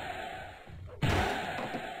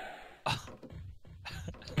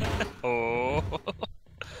 Oh.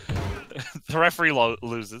 The referee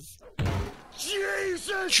loses.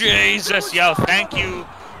 Jesus! Yo, thank you,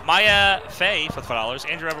 Maya Faye, for the $5.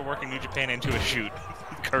 Andrew ever working New Japan into a shoot.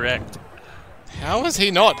 Correct. How is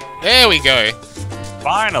he not? There we go.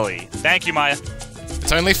 Finally. Thank you, Maya.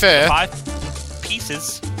 It's only fair. 5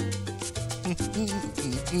 pieces.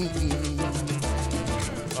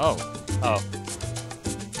 Oh. Oh.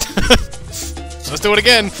 Let's do it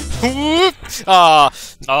again. Whoop. Ah.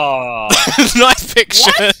 Oh. Nice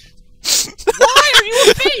picture. What? Why are you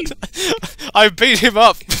a thief? I beat him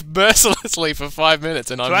up mercilessly for 5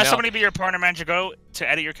 minutes, and I'm So ask now... somebody to be your partner manager. Go to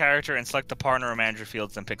edit your character and select the partner or manager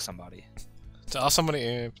fields, then pick somebody. To ask somebody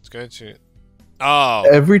to go to... Oh.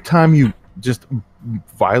 Every time you just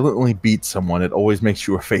violently beat someone, it always makes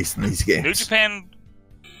you a face in these games. New Japan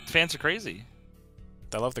fans are crazy.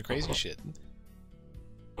 They love the crazy shit.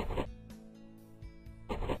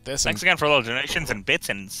 There's some... Thanks again for all the donations and bits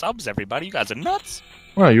and subs, everybody. You guys are nuts.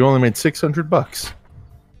 Wow, you only made $600.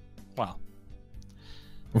 Wow.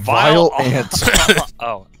 Vile ant.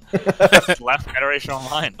 Oh. Left Federation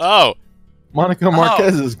Online. Oh. Monica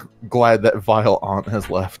Marquez is glad that Vile Aunt has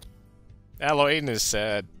left. Allo Eden is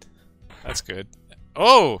sad. That's good.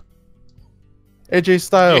 Oh! AJ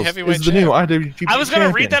Styles heavyweight is the new IWGP I was going to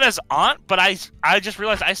champion. read that as aunt, but I just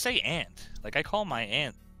realized I say aunt. Like, I call my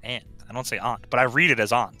aunt aunt. I don't say aunt, but I read it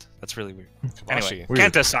as aunt. That's really weird. Anyway,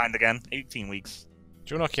 Weird. Kenta signed again. 18 weeks.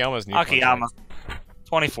 Jun Akiyama's new Akiyama. contract.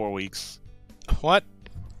 24 weeks. What?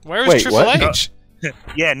 Where is Wait, Triple what? H?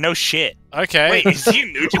 Yeah, no shit. Okay. Wait, is he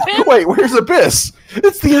in New Japan? Wait, where's Abyss?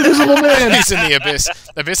 It's the Invisible Man. He's in the Abyss.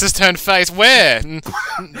 Abyss has turned face. Where?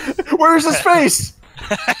 Where's his face?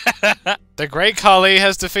 The Great Khali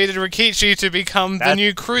has defeated Rikichi to become the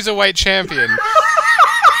new Cruiserweight champion.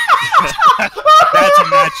 That's a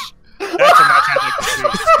match. That's a match I'd like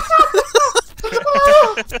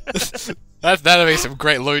to see. That'd be some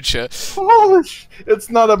great lucha. Holy sh! It's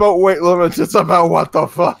not about weight limits. It's about what the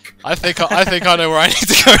fuck. I think I know where I need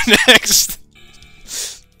to go next.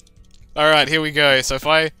 All right, here we go. So if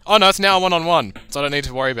I... Oh, no, it's now a one-on-one, so I don't need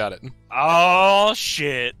to worry about it. Oh,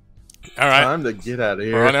 shit. All right, Time to get out of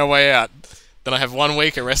we're on here. our way out. Then I have 1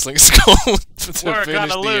 week at wrestling school to We're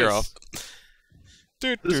finish gonna the year lose. off.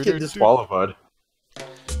 Just get disqualified.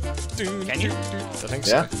 Can you? I think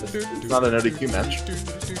Yeah, so. it's not an ODQ match.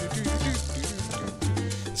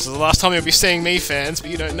 This is the last time you'll be seeing me, fans, but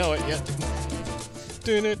you don't know it yet.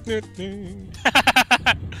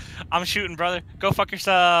 I'm shooting, brother. Go fuck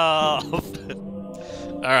yourself.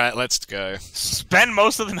 Alright, let's go. Spend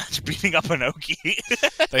most of the match beating up Inoki.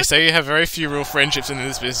 They say you have very few real friendships in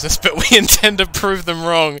this business, but we intend to prove them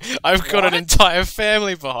wrong. I've got an entire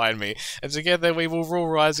family behind me, and together we will rule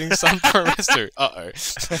Rising Sun Pro Wrestler. Uh-oh.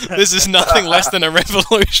 This is nothing less than a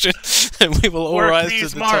revolution, and we will all Work rise to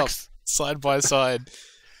these the marks. top, side by side.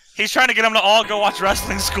 He's trying to get them to all go watch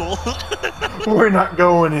wrestling school. We're not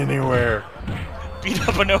going anywhere. Beat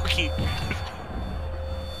up Inoki.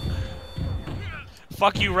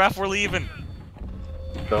 Fuck you, ref, we're leaving.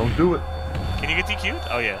 Don't do it. Can you get DQ'd?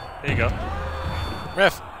 Oh yeah, there you go.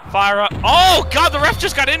 Ref. Fire up. Oh god, the ref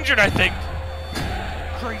just got injured, I think.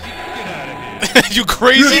 Crazy, get out of here. You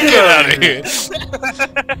crazy, get out of here.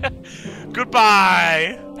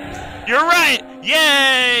 Goodbye. You're right.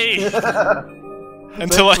 Yay.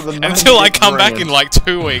 Until I come back in like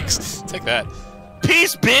 2 weeks. Take that.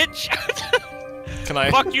 Peace, bitch. Can I?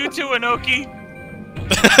 Fuck you too, Inoki.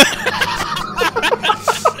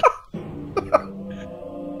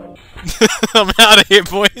 I'm out of here,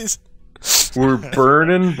 boys. We're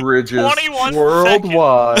burning bridges 21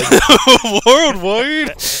 worldwide.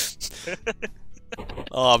 Worldwide.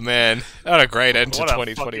 Oh man, what a great end to What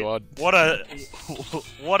a 2021.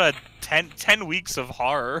 What a 10 weeks of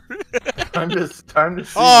horror. Time to see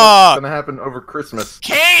what's gonna happen over Christmas.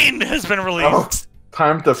 Kane has been released. Oh,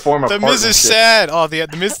 time to form a The partnership. Miz is sad. Oh, the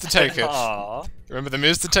Miz the Taker. Aw. Remember the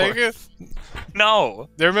Miz the Taker? No.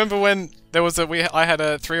 Do you remember when there was I had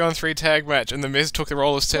a 3-on-3 tag match and the Miz took the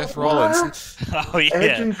role of Seth Rollins? Oh yeah.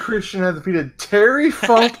 Edge and Christian have defeated Terry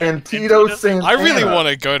Funk and Tito Santana. I really want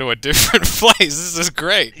to go to a different place. This is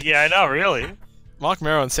great. Yeah, I know, really. Mark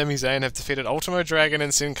Merrow and Sami Zayn have defeated Ultimo Dragon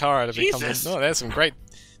and Sin Cara to become. Jesus. No, there's some great.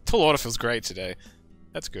 Tall Order feels great today.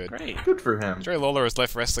 That's good. Great. Good for him. Jerry Lawler has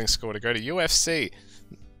left wrestling school to go to UFC.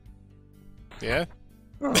 Yeah.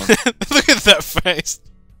 Oh. Look at that face.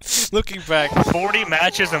 Looking back. 40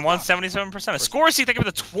 matches and 177%. A score sheet, think of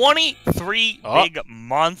the 23 big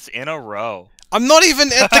months in a row. I'm not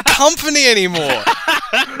even at the company anymore.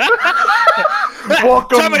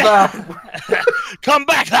 Welcome back. Come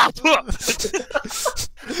back.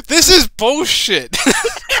 This is bullshit.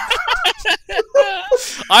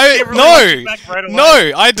 It really wants you back right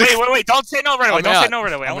away. Wait, don't say no right away. I'm Don't out. say no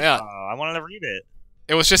right away. I'm out. I want to read it.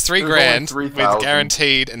 It was just $3 There's grand only with 3,000.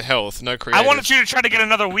 guaranteed and health, no creative. I wanted you to try to get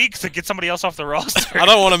another week to get somebody else off the roster. I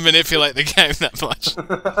don't want to manipulate the game that much.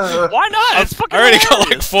 Why not? It's fucking I already got like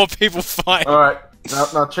hilarious. 4 people fighting. Alright,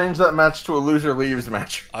 now change that match to a loser leaves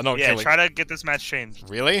match. I'm not Yeah, killing. try to get this match changed.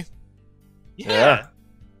 Really? Yeah.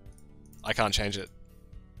 I can't change it.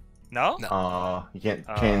 No? No. You can't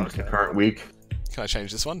change the current week. Can I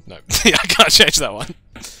change this one? No. I can't change that one.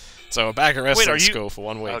 So we're back at wrestling are you- school for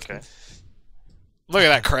 1 week. Okay. Look at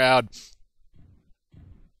that crowd.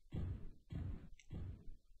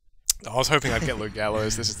 I was hoping I'd get Luke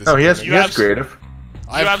Gallows. This is Oh, he has disappointing. creative.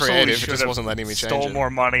 I You have absolutely creative, it should just have wasn't letting me change Stole it. more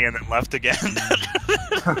money and then left again.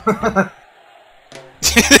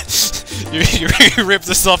 you ripped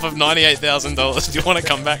us off of $98,000. Do you want to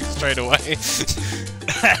come back straight away?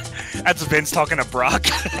 That's Vince talking to Brock.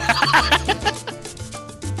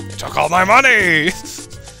 Took all my money!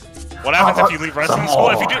 What happens if you leave wrestling school?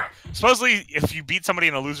 If you do, supposedly, if you beat somebody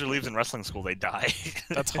and a loser leaves in wrestling school, they die.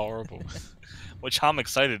 That's horrible. Which I'm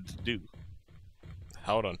excited to do.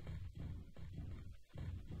 Hold on.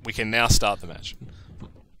 We can now start the match.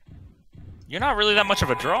 You're not really that much of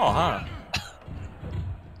a draw, huh?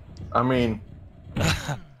 I mean,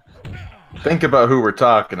 think about who we're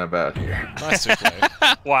talking about here. Nice to play.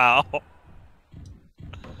 Wow.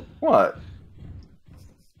 What?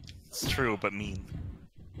 It's true, but mean.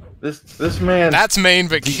 This man. That's mean,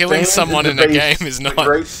 but killing someone in a game is not. The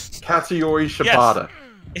great Katsuyori Shibata.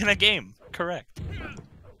 In a game, correct.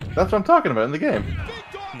 That's what I'm talking about in the game.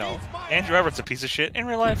 No. Andrew Everett's a piece of shit in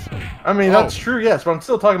real life. I mean, that's true, yes, but I'm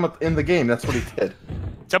still talking about in the game. That's what he did.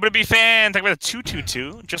 WB fan, talk about a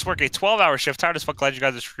 222. Just work a 12-hour shift. Tired as fuck. Glad you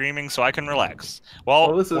guys are streaming so I can relax.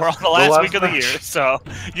 Well, this is we're on the last week of the year, so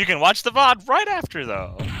you can watch the VOD right after,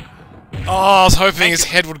 though. Oh, I was hoping his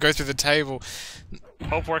head would go through the table.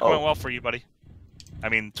 Hope work went well for you, buddy. I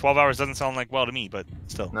mean, 12 hours doesn't sound like well to me, but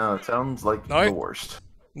still. No, it sounds like the worst.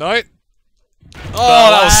 No.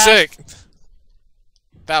 Oh, that was sick.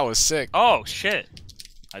 That was sick. Oh, shit.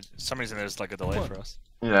 For some reason, there's like a delay for us.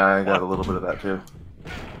 Yeah, I got a little bit of that too.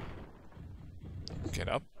 Get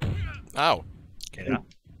up. Ow. Get up.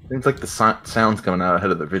 Seems like the sound's coming out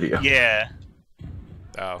ahead of the video. Yeah.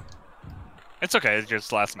 Oh. It's okay. It's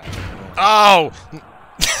just last match. Oh!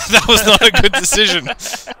 That was not a good decision.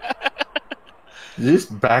 You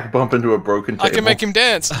just back bump into a broken table. I can make him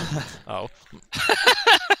dance. Oh.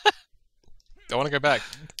 I want to go back.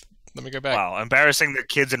 Let me go back. Wow, embarrassing the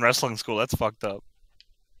kids in wrestling school. That's fucked up.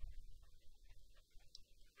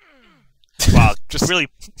 Wow, just really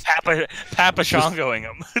Papa Shangoing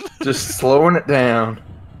him. Just slowing it down.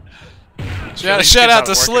 Shout out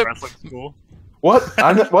to Slip. What?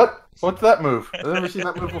 What? What's that move? I've never seen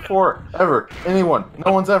that move before. Ever. Anyone.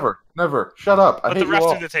 No one's ever. Never. Shut up. I Put hate the ref you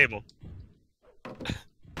all. through the table.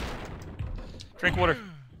 Drink water.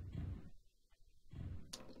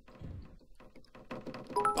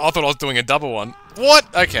 I thought I was doing a double one.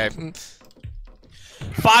 What? Okay.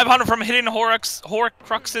 500 from hitting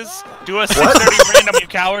Horcruxes. Do a 630 random, you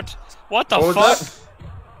coward. What the What fuck? was that?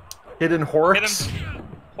 Hidden Horcrux? Hidden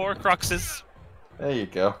Horcruxes. There you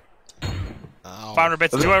go. Oh. 500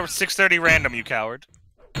 bits. Do a 630 random, you coward.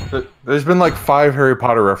 There's been like 5 Harry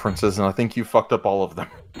Potter references, and I think you fucked up all of them.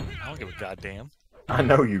 I don't give a goddamn. I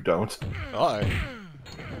know you don't. Oh,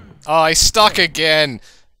 I stuck again.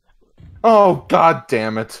 Oh, god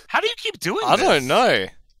damn it. How do you keep doing I this? don't know.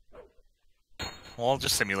 Well, I'll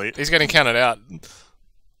just simulate. He's getting counted out.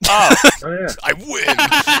 Oh. Oh, yeah. I win.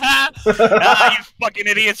 Ah, you fucking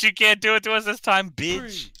idiots. You can't do it to us this time,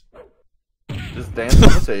 bitch. Just dance on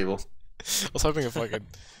the table. I was hoping if I could.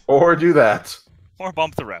 Or do that. Or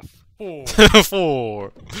bump the ref.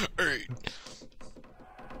 4, 8.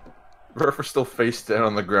 Ref was still face down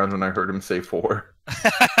on the ground when I heard him say 4.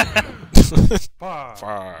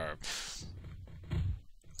 5.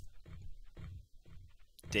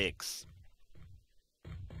 Dicks.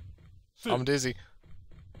 I'm dizzy.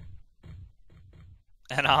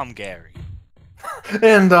 And I'm Gary.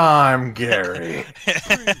 And I'm Gary.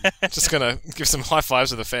 Just gonna give some high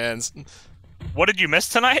fives to the fans. What did you miss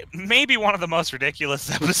tonight? Maybe one of the most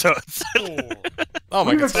ridiculous episodes. Oh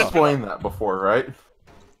my We've god. explained that before, right?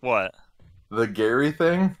 What? The Gary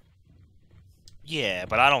thing? Yeah,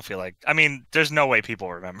 but I don't feel like... I mean, there's no way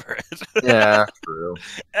people remember it. Yeah, true.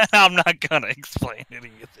 And I'm not gonna explain it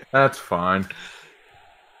either. That's fine.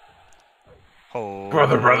 Oh.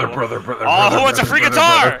 Brother. Oh, who wants a free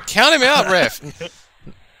guitar? Count him out, ref.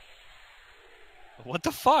 What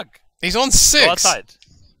the fuck? He's on 6. Go outside.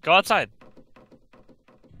 Go outside.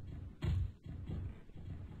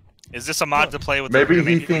 Is this a mod to play with? Maybe the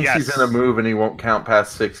he thinks yes. he's in a move and he won't count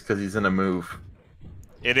past 6 because he's in a move.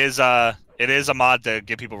 It is a mod to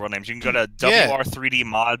give people real names. You can go to Yeah.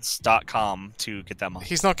 wr3dmods.com to get that mod.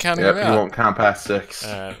 He's not counting Yep, him he out. won't count past 6.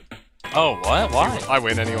 Oh, what? Why? I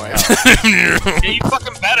win anyway. Yeah, you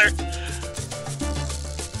fucking better.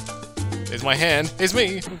 Here's my hand. Here's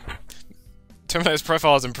me. Terminator's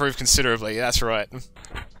profile has improved considerably. That's right.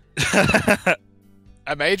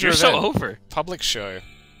 A major You're event. so over. Public show.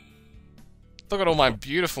 Look at all my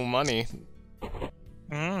beautiful money.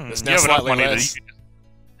 It's now you have enough slightly money less.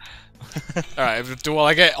 that Alright, do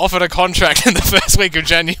I get offered a contract in the first week of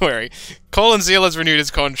January? Colin Zeal has renewed his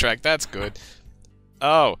contract. That's good.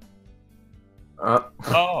 Oh.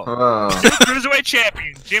 Oh. Cruiserweight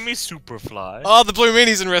champion, Jimmy Superfly. Oh, the Blue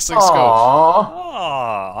Meanies in wrestling school. Aww.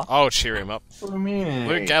 Aww. I'll cheer him up. What do you mean?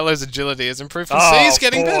 Luke Gallows' agility has improved. Oh, See, he's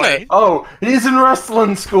getting boy. better. Oh, he's in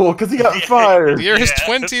wrestling school because he got fired. The year is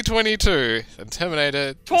Yeah. 2022. And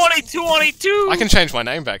Terminator. 2022! I can change my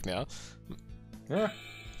name back now. Yeah.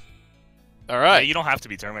 Yeah, Alright. you don't have to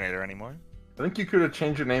be Terminator anymore. I think you could have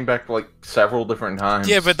changed your name back like several different times.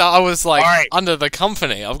 Yeah, but I was like, Alright. under the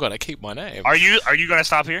company. I've got to keep my name. Are you gonna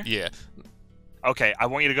stop here? Yeah. Okay, I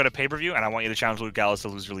want you to go to pay-per-view, and I want you to challenge Luke Gallows to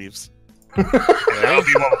loser leaves. That'll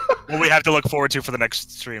be what we have to look forward to for the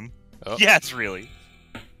next stream. Oh. Yes, really.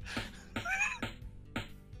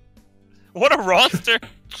 What a roster!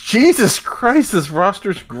 Jesus Christ, this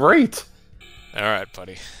roster's great. Alright,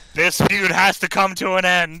 buddy. This feud has to come to an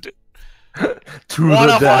end. To One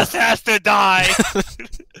the of us death. has to die.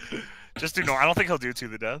 Just do no. I don't think he'll do to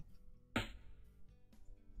the death.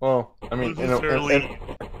 Well, I mean, in Literally,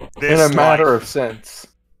 a matter of sense.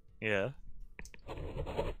 Yeah.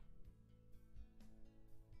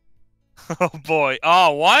 Oh boy.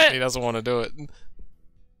 Oh, what? He doesn't want to do it.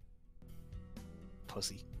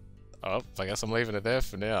 Pussy. Oh, I guess I'm leaving it there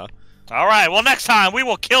for now. All right. Well, next time we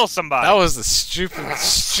will kill somebody. That was the stupid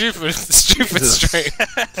Jesus. stream.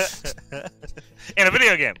 In a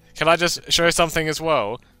video game. Can I just show something as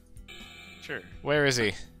well? Sure. Where is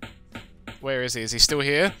he? Where is he? Is he still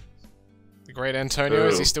here? The great Antonio,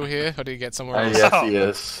 is he Who? still here? Or did he get somewhere else? Yes, Oh. he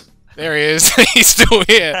is. There he is. He's still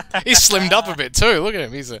here. He's slimmed up a bit too. Look at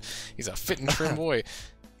him. He's a fit and trim boy.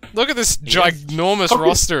 Look at this ginormous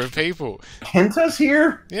roster of people. Kenta's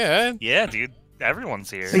here? Yeah. Yeah, dude. Everyone's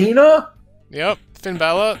here. Cena? Yep. Finn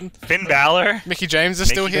Balor. Finn Balor. Mickey James is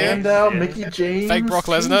still Mickey here. Sandow, Yeah. Mickey James. Fake Brock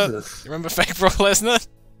Lesnar. Jesus. You remember fake Brock Lesnar?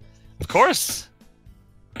 Of course.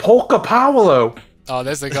 Polka Paolo. Oh,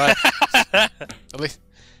 there's the guy. At least,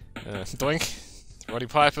 Doink. Roddy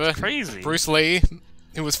Piper. Crazy. Bruce Lee,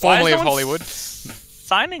 who was Why is formerly no of one Hollywood.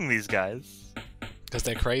 signing these guys. Because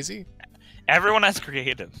they're crazy? Everyone has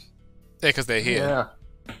creative. Yeah, because they're here.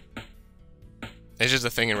 Yeah. It's just a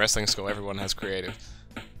thing in wrestling school. Everyone has creative.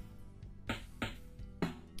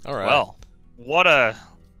 Alright. Well, what a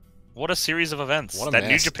series of events. What a That New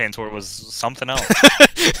mess. Japan tour was something else.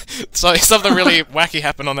 So something really wacky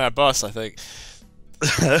happened on that bus, I think.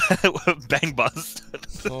 Bang bust.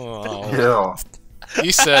 Oh, Yeah.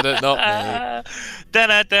 you said it, not me.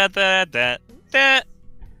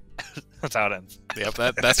 That's how it ends. Yep,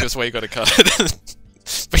 that's just where you gotta cut it.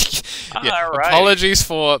 But, yeah, Alright. apologies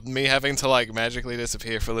for me having to like magically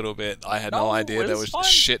disappear for a little bit. I had no No, idea it there was was fun.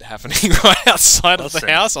 shit happening right outside of Listen.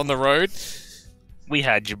 the house on the road, We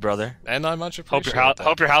had you, brother. and I much Hope appreciate your that.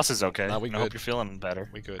 hope your house is okay. No, we And I hope good. you're feeling better.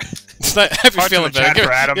 We good. Hope you're Hearts in feeling the chat better.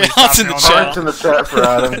 for Adam. Yeah, He's hearts in not the feeling chat. Hearts in the chat for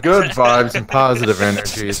Adam. Good vibes and positive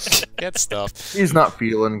energies. Get stuffed. He's not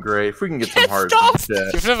feeling great. If we can get some Get hearts in the stuffed!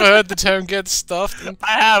 chat. You've never heard the term "get stuffed"?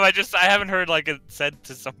 I have. I haven't heard like it said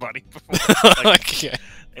to somebody before. Like, Okay.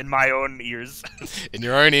 in my own ears. In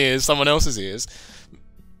your own ears, someone else's ears.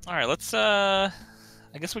 All right, let's. I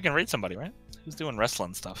guess we can rate somebody, right? Who's doing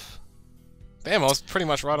wrestling stuff? Damn, I was pretty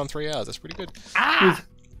much right on 3 hours. That's pretty good. Ah!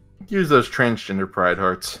 Use those transgender pride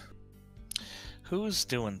hearts. Who's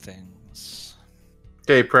doing things?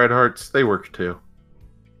 Gay pride hearts, they work too.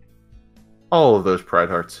 All of those pride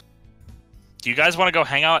hearts. Do you guys want to go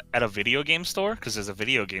hang out at a video game store? Because there's a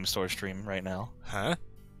video game store stream right now. Huh?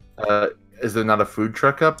 Is there not a food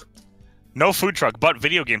truck up? No food truck, but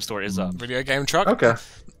video game store is up. Video game truck? Okay.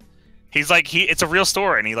 He's like it's a real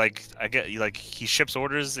store, and he ships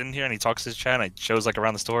orders in here, and he talks to his chat, and it shows like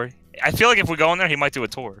around the store. I feel like if we go in there, he might do a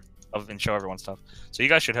tour and show everyone stuff. So you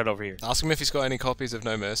guys should head over here. Ask him if he's got any copies of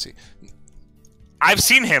No Mercy. I've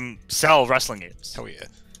seen him sell wrestling games. Hell yeah.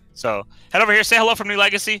 So head over here, say hello from New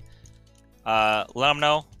Legacy. Let them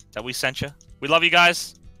know that we sent you. We love you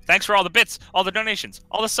guys. Thanks for all the bits, all the donations,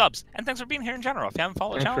 all the subs, and thanks for being here in general. If you haven't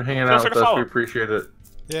followed the Thanks channel, for hanging feel out free with to us. follow. We appreciate it.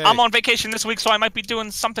 Yeah. I'm on vacation this week, so I might be doing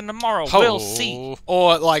something tomorrow. We'll see.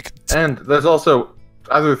 Or like. And there's also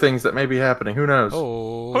other things that may be happening. Who knows?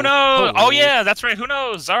 Oh. Who knows? Oh yeah, that's right. Who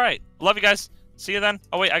knows? All right. Love you guys. See you then.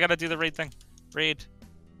 Oh wait, I gotta do the raid thing. Raid.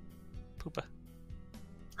 Poopa.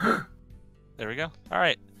 There we go. All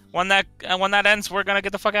right. When that ends, we're gonna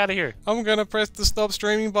get the fuck out of here. I'm gonna press the stop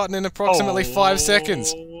streaming button in approximately 5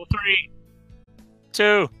 seconds. 3,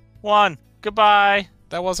 2, 1. Goodbye.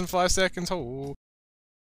 That wasn't 5 seconds. Oh.